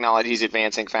that technology is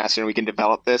advancing faster and we can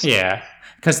develop this. Yeah,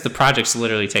 because the project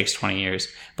literally takes 20 years.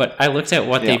 But I looked at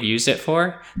what Yeah. they've used it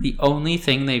for. The only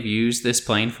thing they've used this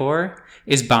plane for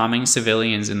is bombing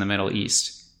civilians in the Middle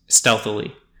East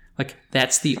stealthily. Like,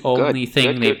 that's the only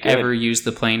thing they've ever used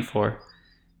the plane for.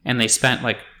 And they spent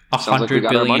like $100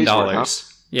 billion. Huh?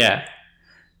 Yeah.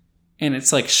 And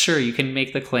it's like, sure, you can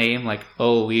make the claim like,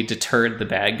 oh, we deterred the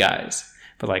bad guys.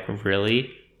 But like,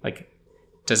 really? Like,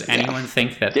 does anyone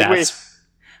think that that's...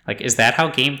 Like, is that how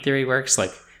game theory works?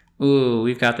 Like, ooh,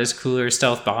 we've got this cooler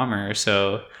stealth bomber,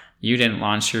 so you didn't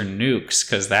launch your nukes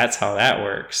because that's how that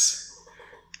works.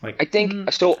 Like, I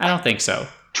think so. I don't think so.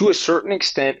 To a certain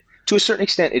extent,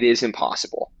 it is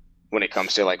impossible when it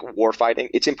comes to like war fighting.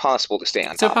 It's impossible to stay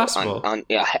on top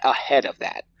ahead of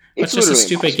that. It's just a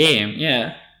stupid game.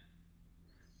 Yeah.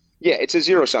 Yeah, it's a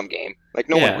zero-sum game. Like,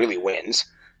 no one really wins.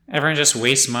 Everyone just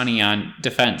wastes money on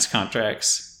defense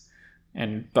contracts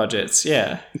and budgets.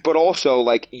 Yeah. But also,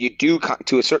 like, you do,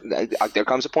 to a certain... there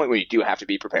comes a point where you do have to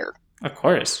be prepared. Of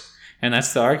course. And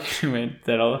that's the argument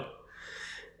that'll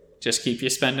just keep you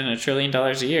spending $1 trillion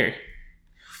a year.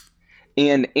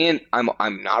 And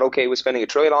I'm not okay with spending $1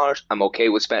 trillion. I'm okay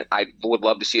with I would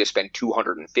love to see us spend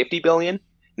 $250 billion.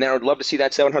 And then I would love to see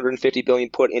that $750 billion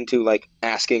put into like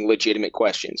asking legitimate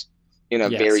questions in a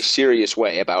very serious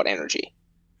way about energy.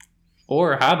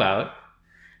 Or how about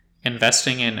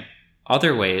investing in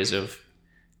other ways of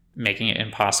making it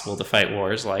impossible to fight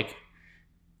wars, like,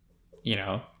 you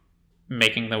know,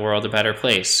 making the world a better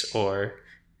place, or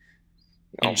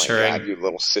ensuring... Oh my God, you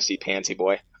little sissy pansy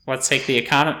boy. Let's take the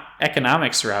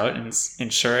economics route and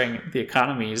ensuring the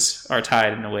economies are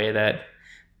tied in a way that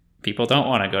people don't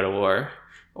want to go to war.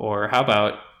 Or how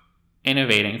about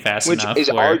innovating fast enough? Which is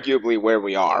arguably where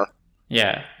we are.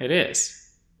 Yeah, it is.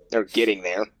 They're getting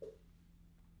there.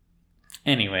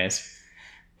 Anyways,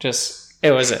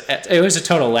 it was a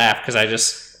total laugh because I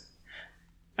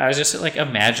was just like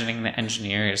imagining the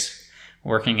engineers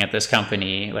working at this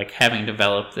company, like having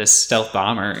developed this stealth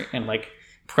bomber and like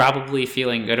probably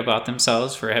feeling good about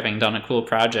themselves for having done a cool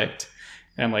project.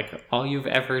 And like, all you've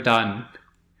ever done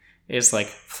is like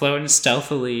flown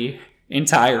stealthily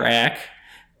into Iraq,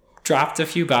 dropped a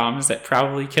few bombs that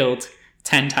probably killed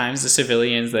 10 times the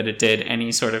civilians that it did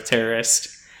any sort of terrorist,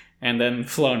 and then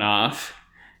flown off.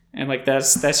 And like,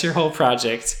 that's your whole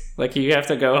project. Like, you have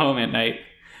to go home at night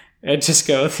and just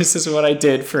go, this is what I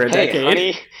did for a decade.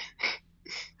 Honey.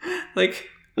 Like,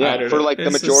 yeah, for like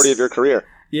the majority of your career.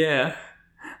 Yeah.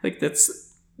 Like,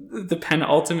 that's the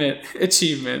penultimate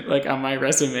achievement, like, on my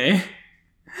resume.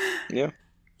 Yeah.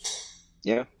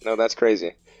 Yeah. No, that's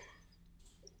crazy.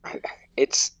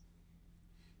 It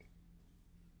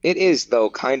is, though,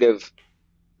 kind of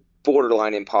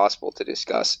borderline impossible to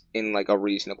discuss in like a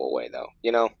reasonable way, though,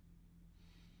 you know?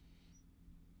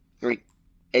 I mean,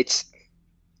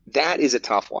 that is a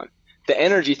tough one. The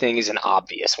energy thing is an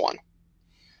obvious one.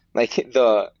 Like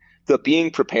the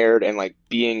being prepared and like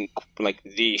being like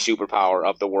the superpower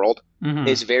of the world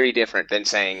is very different than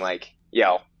saying like,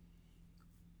 yo,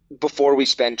 before we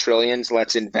spend trillions,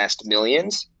 let's invest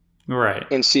millions. Right.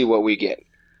 And see what we get.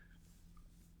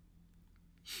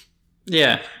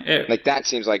 Yeah. Like, that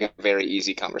seems like a very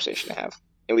easy conversation to have.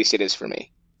 At least it is for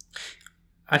me.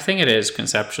 I think it is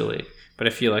conceptually. But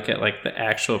if you look at like the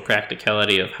actual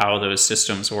practicality of how those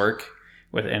systems work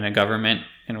within a government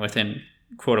and within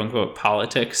quote unquote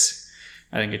politics,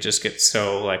 I think it just gets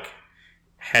so like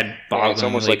head-bogglingly it's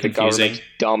almost like confusing. The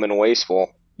government's dumb and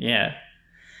wasteful. Yeah.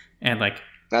 And like...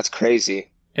 That's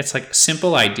crazy. It's like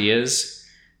simple ideas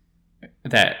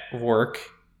that work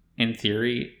in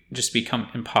theory just become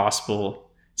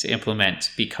impossible to implement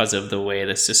because of the way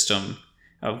the system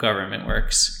of government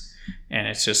works. And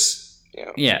it's just,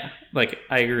 like,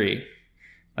 I agree.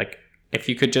 Like, if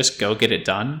you could just go get it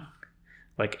done,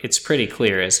 like, it's pretty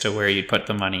clear as to where you'd put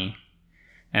the money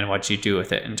and what you do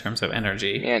with it in terms of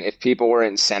energy. And if people were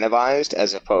incentivized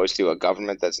as opposed to a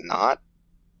government that's not,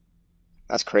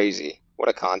 that's crazy. What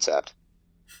a concept.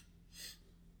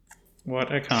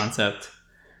 What a concept.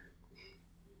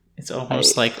 It's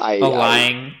almost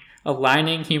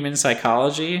aligning human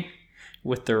psychology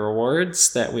with the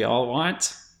rewards that we all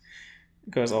want.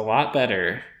 It goes a lot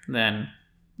better than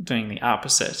doing the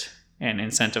opposite and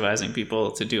incentivizing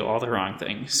people to do all the wrong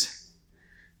things.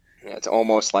 Yeah, it's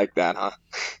almost like that, huh?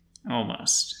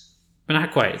 Almost. But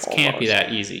not quite. It can't be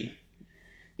that easy.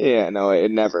 Yeah, no,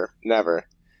 it never.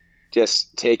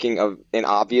 Just taking an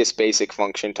obvious basic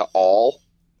function to all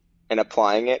and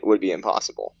applying it would be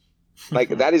impossible. Like,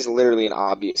 that is literally an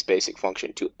obvious basic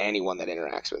function to anyone that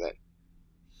interacts with it.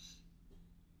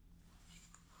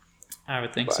 I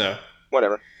would think so.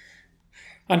 Whatever.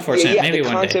 Unfortunately, maybe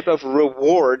one day. The concept of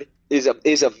reward is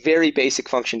a very basic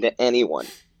function to anyone.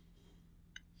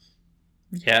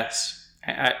 Yes.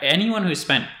 Anyone who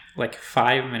spent like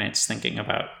 5 minutes thinking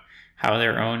about how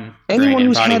their own anyone brain and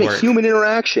who's body had work. A human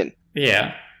interaction.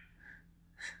 Yeah.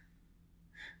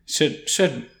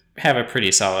 should have a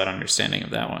pretty solid understanding of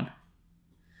that one.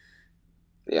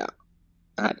 Yeah.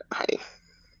 I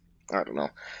don't know.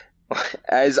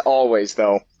 As always,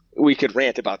 though, we could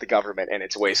rant about the government and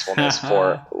its wastefulness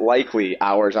for likely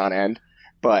hours on end.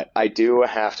 But I do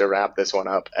have to wrap this one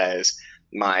up as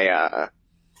my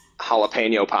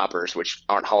jalapeno poppers, which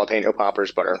aren't jalapeno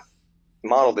poppers but are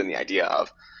modeled in the idea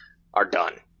of, are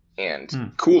done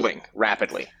and cooling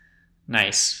rapidly.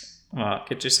 Nice. Well,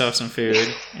 get yourself some food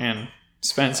and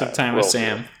spend some time with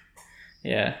Sam.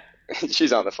 Yeah.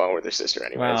 She's on the phone with her sister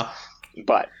anyways. Wow.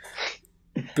 But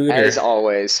Booter. as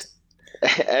always,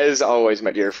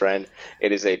 my dear friend,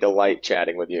 it is a delight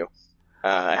chatting with you.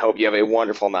 I hope you have a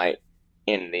wonderful night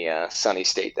in the sunny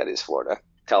state that is Florida.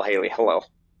 Tell Haley hello.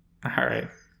 All right.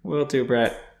 Will do,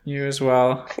 Brett. You as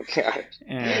well.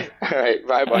 And all right.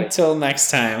 Bye, buddy. until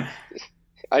next time.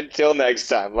 Until next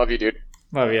time. Love you, dude.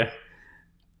 Love you.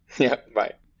 Yeah,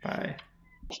 bye. Bye.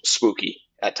 Spooky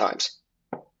at times.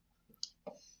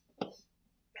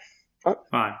 Fine.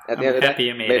 At the I'm end of the happy day,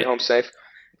 you made made it. home safe.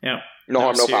 Yep. No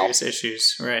harm, no foul. serious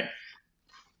issues. Right.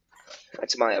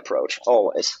 That's my approach,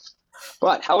 always.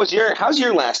 But how's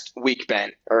your last week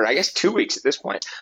been? Or I guess 2 weeks at this point.